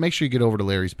 But make sure you get over to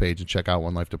Larry's page and check out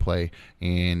One Life to Play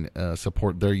and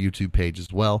support their YouTube page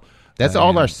as well. That's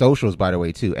all our socials, by the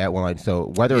way, too, at One Life.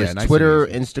 So whether it's nice Twitter,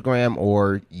 Instagram,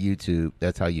 or YouTube,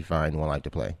 that's how you find One Life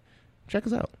to Play. Check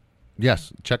us out.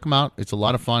 Yes, check them out. It's a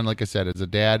lot of fun. Like I said, as a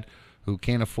dad who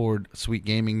can't afford sweet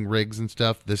gaming rigs and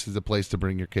stuff, this is a place to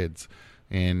bring your kids.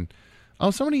 And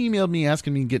somebody emailed me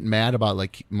asking me, getting mad about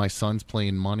like my son's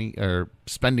playing money or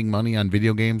spending money on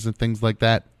video games and things like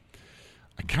that.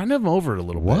 I kind of am over it a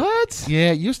little bit. What?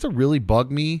 Yeah, it used to really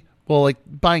bug me. Well, like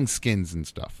buying skins and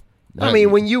stuff. I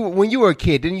mean, when you were a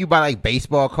kid, didn't you buy like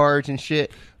baseball cards and shit?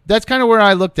 That's kind of where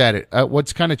I looked at it.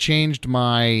 What's kind of changed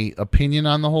my opinion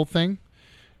on the whole thing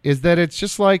is that it's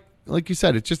just like you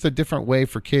said, it's just a different way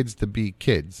for kids to be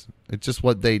kids. It's just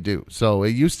what they do. So it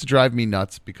used to drive me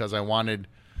nuts because I wanted,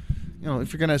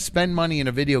 if you're going to spend money in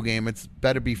a video game, it's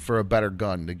better be for a better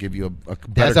gun to give you a better.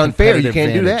 That's unfair. You can't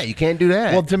advantage. do that. You can't do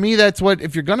that. Well, to me, that's what,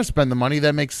 if you're going to spend the money,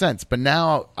 that makes sense. But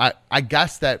now I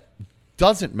guess that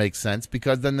doesn't make sense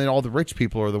because then all the rich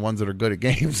people are the ones that are good at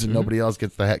games and nobody else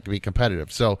gets the heck to be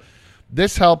competitive. So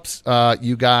this helps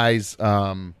you guys. You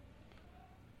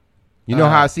know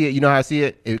how I see it? You know how I see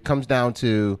it? It comes down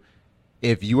to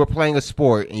if you were playing a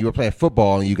sport and you were playing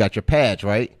football and you got your pads,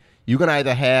 right? You can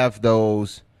either have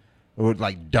those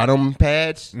like Dunham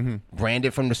pads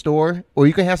branded from the store, or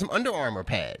you can have some Under Armour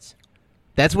pads.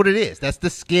 That's what it is. That's the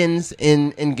skins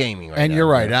in gaming right now. And you're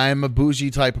right. I am a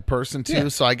bougie type of person, too,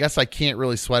 so I guess I can't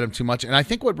really sweat them too much. And I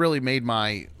think what really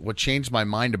what changed my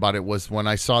mind about it was when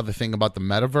I saw the thing about the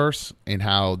metaverse and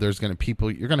how there's going to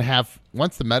you're going to have,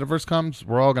 once the metaverse comes,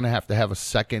 we're all going to have a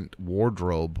second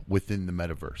wardrobe within the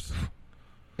metaverse.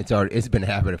 It's been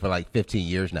happening for like 15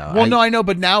 years now. Well, I know,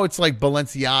 but now it's like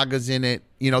Balenciaga's in it.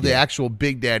 The actual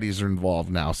big daddies are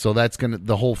involved now. So that's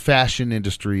the whole fashion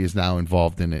industry is now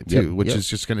involved in it too, which is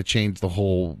just going to change the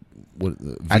whole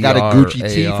VR, I got a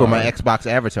Gucci tee AR. for my Xbox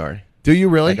avatar. Do you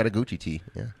really? I got a Gucci tee.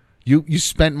 Yeah. You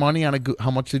spent money on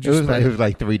how much did you spend? It was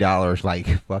like $3 like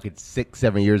fucking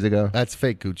 6-7 years ago. That's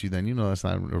fake Gucci then. That's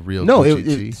not a real No, Gucci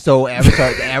tee. So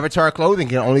the Avatar clothing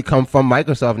can only come from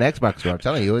Microsoft and Xbox store. I'm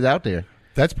telling you, it was out there.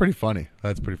 That's pretty funny.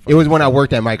 It was when I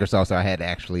worked at Microsoft, so I had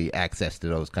actually access to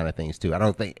those kind of things too. I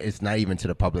don't think it's not even to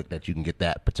the public that you can get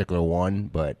that particular one,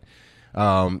 but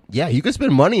you can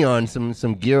spend money on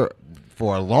some gear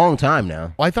for a long time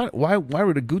now. Well, I thought why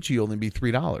would a Gucci only be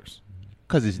 $3?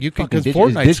 Because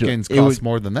Fortnite skins cost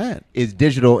more than that. It's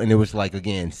digital, and it was like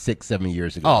again 6-7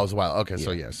 years ago. Oh, it was a while. Okay,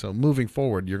 so moving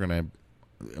forward, you're gonna.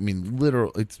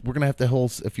 Literally, we're gonna have the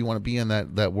whole. If you want to be in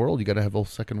that world, you got to have a whole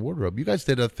second wardrobe. You guys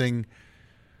did a thing.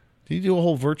 Did you do a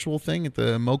whole virtual thing at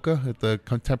the MoCA at the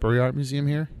Contemporary Art Museum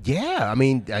here? Yeah,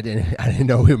 I didn't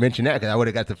know we mentioned that because I would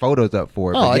have got the photos up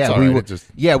for it. Oh, that's all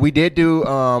right. We did do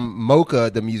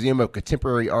MoCA, the Museum of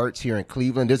Contemporary Arts here in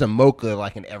Cleveland. There's a MoCA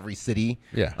like in every city.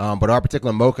 Yeah. But our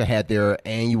particular MoCA had their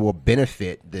annual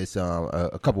benefit this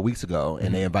a couple weeks ago,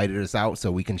 and they invited us out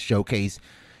so we can showcase.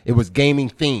 It was gaming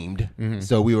themed,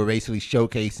 so we were basically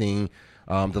showcasing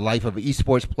the life of an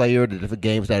esports player, the different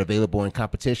games that are available in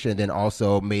competition, and then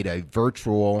also made a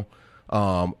virtual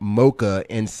MoCA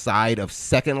inside of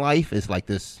Second Life. It's like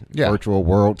this virtual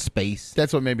world space.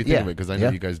 That's what made me think of it because I know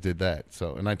you guys did that.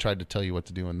 So, and I tried to tell you what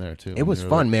to do in there too. It was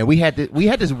fun, man. We had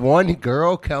this one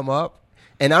girl come up,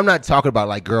 and I'm not talking about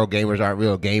like girl gamers aren't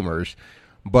real gamers.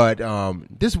 But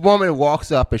this woman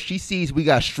walks up and she sees we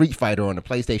got Street Fighter on the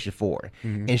PlayStation 4.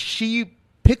 And she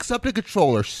picks up the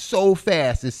controller so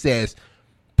fast it says,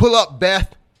 "Pull up,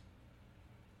 Beth."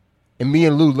 And me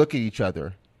and Lou look at each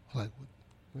other. Like,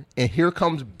 and here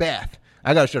comes Beth.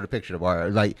 I got to show the picture of her.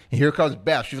 Like, and here comes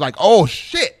Beth. She's like, "Oh,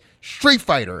 shit, Street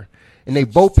Fighter." And they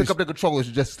both pick up the controllers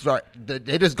and just start,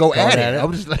 they just go at it. I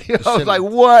was like,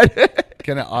 what?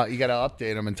 You got to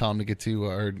update them and tell them to get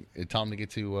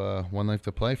to One Life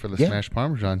to Play for the Smash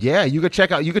Parmesan. Yeah, you could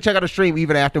check out the stream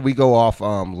even after we go off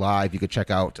live. You could check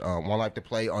out One Life to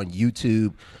Play on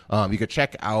YouTube. You could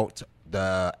check out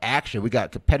the action. We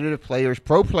got competitive players,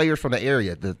 pro players from the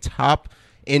area, the top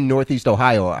in Northeast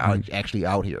Ohio are actually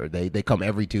out here. They come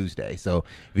every Tuesday. So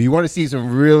if you want to see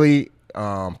some really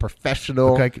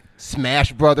professional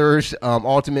Smash Brothers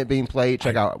Ultimate being played,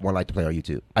 check out One Life to Play on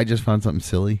YouTube. I just found something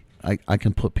silly. I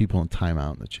can put people in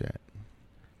timeout in the chat.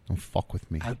 Don't fuck with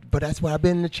me. But that's why I've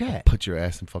been in the chat. Put your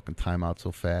ass in fucking timeout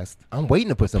so fast. I'm waiting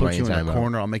to put somebody in timeout. Put you in a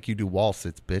corner. I'll make you do wall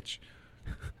sits, bitch.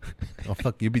 Oh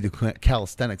fuck! You be the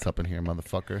calisthenics up in here,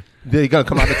 motherfucker. They're gonna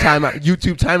come out the timeout,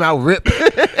 YouTube timeout rip.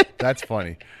 That's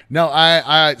funny. No,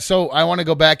 I want to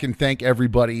go back and thank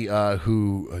everybody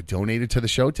who donated to the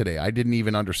show today. I didn't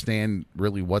even understand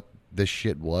really what this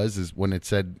shit was. Is when it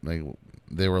said like,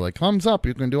 they were like thumbs up,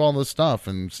 you can do all this stuff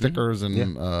and stickers and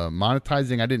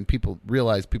monetizing. I didn't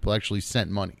realize people actually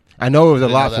sent money. I know it was a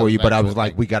lot for you, but I was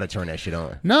like, we got to turn that shit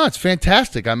on. No, it's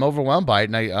fantastic. I'm overwhelmed by it,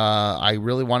 and I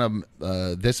really want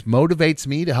to. This motivates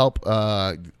me to help.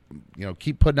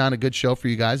 Keep putting on a good show for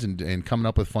you guys and coming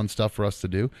up with fun stuff for us to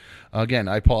do. Again,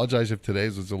 I apologize if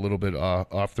today's was a little bit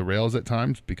off the rails at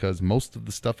times because most of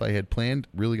the stuff I had planned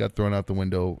really got thrown out the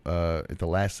window at the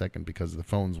last second because the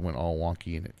phones went all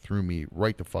wonky and it threw me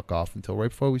right the fuck off until right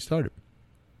before we started.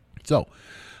 So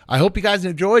I hope you guys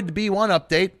enjoyed the B1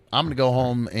 update. I'm going to go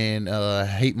home and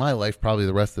hate my life probably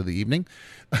the rest of the evening.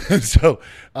 So,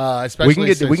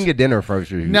 especially we can get dinner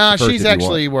first. No, she's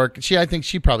actually working. I think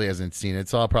she probably hasn't seen it,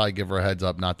 so I'll probably give her a heads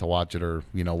up not to watch it or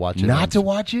watch it. Not to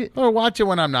watch it, or watch it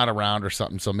when I'm not around or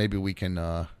something. So maybe we can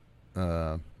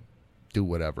do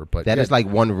whatever. But that is like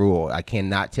one rule. I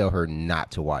cannot tell her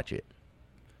not to watch it.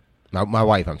 My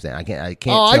wife, I'm saying I can't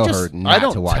tell her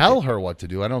not to watch it. I don't tell her what to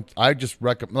do. I just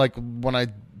recommend. Like when I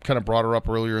kind of brought her up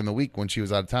earlier in the week when she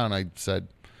was out of town, I said,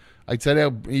 hey,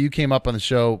 you came up on the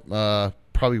show.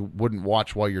 Probably wouldn't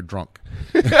watch while you're drunk.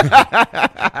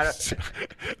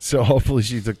 So hopefully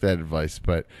she took that advice.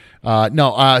 But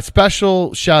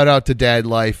special shout out to Dad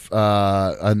Life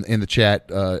in the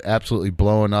chat. Absolutely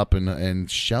blowing up and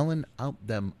shelling out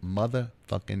them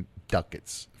motherfucking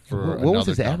ducats. What was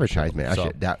his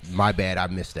advertisement? My bad, I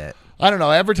missed that. I don't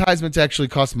know. Advertisements actually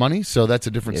cost money, so that's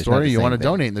a different story. You want to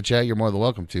donate in the chat, you're more than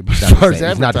welcome to. But as far as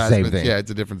advertisements, yeah,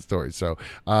 it's a different story. So,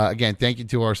 again, thank you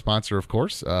to our sponsor, of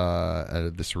course,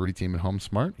 the Cerruti team at Home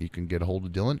Smart. You can get a hold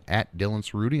of Dylan at Dylan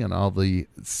Cerruti on all the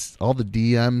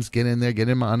DMs. Get in there, get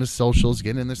him on his socials,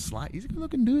 get in the slide. He's a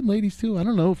good-looking dude, ladies, too. I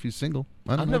don't know if he's single.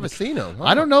 I've never seen him. Huh?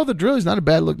 I don't know the drill. He's not a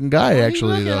bad-looking guy,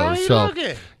 actually, though. So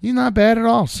he's not bad at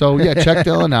all. So, yeah, check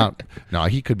Dylan out. No,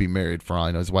 he could be married for all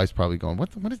I know. His wife's probably going, what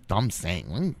is dumb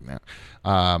saying?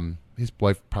 His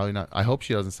wife probably not. I hope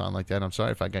she doesn't sound like that. I'm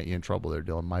sorry if I got you in trouble there,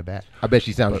 Dylan. My bad. I bet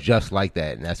she sounds just like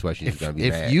that, and that's why she's going to be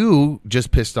mad. If you just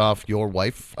pissed off your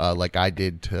wife like I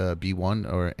did to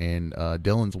B1 and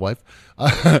Dylan's wife,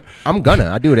 I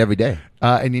do it every day.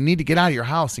 And you need to get out of your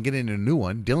house and get into a new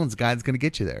one, Dylan's guy is going to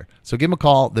get you there. So give him a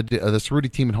call. The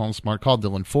Cerruti team at Home Smart. Call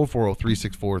Dylan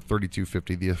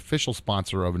 440-364-3250, the official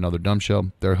sponsor of Another Dumb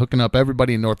Show. They're hooking up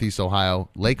everybody in Northeast Ohio,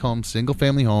 Lake Homes,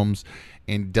 single-family homes,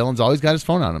 and Dylan's always got his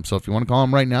phone on him. So if you want to call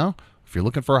him right now, if you're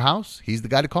looking for a house, he's the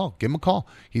guy to call. Give him a call.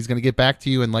 He's going to get back to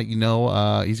you and let you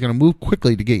know. He's going to move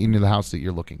quickly to get you into the house that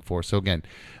you're looking for. So again,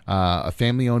 a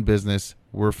family-owned business.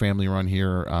 We're family-run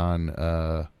here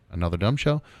on Another Dumb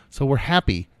Show. So we're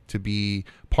happy to be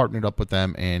partnered up with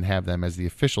them and have them as the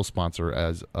official sponsor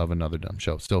of Another Dumb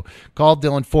Show. So call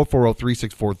Dylan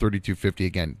 440-364-3250.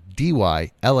 Again,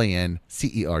 DYLANCERUTTI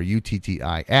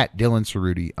at Dylan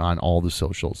Cerruti on all the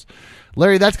socials.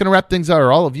 Larry, that's going to wrap things up.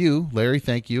 All of you, Larry,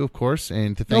 thank you, of course,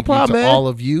 and to thank all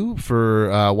of you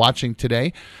for watching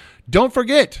today. Don't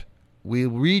forget, we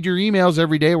read your emails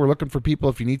every day. We're looking for people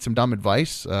if you need some dumb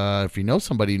advice. If you know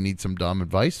somebody who needs some dumb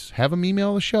advice, have them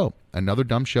email the show,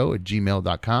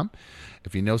 anotherdumbshow@gmail.com.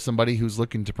 If you know somebody who's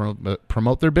looking to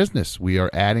promote their business, we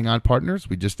are adding on partners.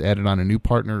 We just added on a new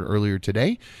partner earlier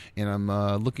today, and I'm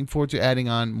looking forward to adding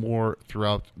on more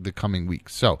throughout the coming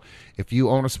weeks. So if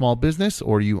you own a small business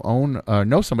or you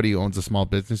know somebody who owns a small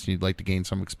business and you'd like to gain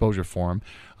some exposure for them,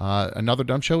 Another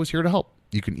Dumb Show is here to help.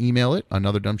 You can email it,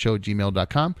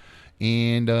 anotherdumbshow@gmail.com,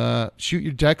 and shoot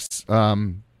your texts,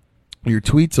 your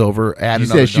tweets over at. You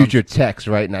said shoot your text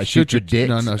right now. Shoot your dick.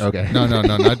 No. Okay.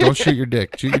 No. Don't shoot your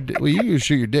dick. Well, you can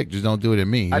shoot your dick. Just don't do it at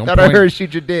me. I thought I heard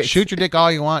shoot your dick. Shoot your dick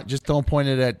all you want. Just don't point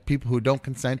it at people who don't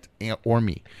consent or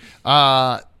me.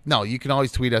 No, you can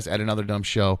always tweet us at Another Dumb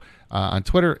Show on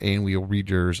Twitter, and we'll read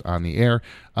yours on the air.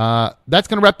 That's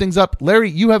going to wrap things up.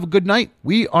 Larry, you have a good night.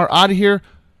 We are out of here.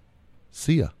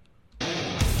 See ya.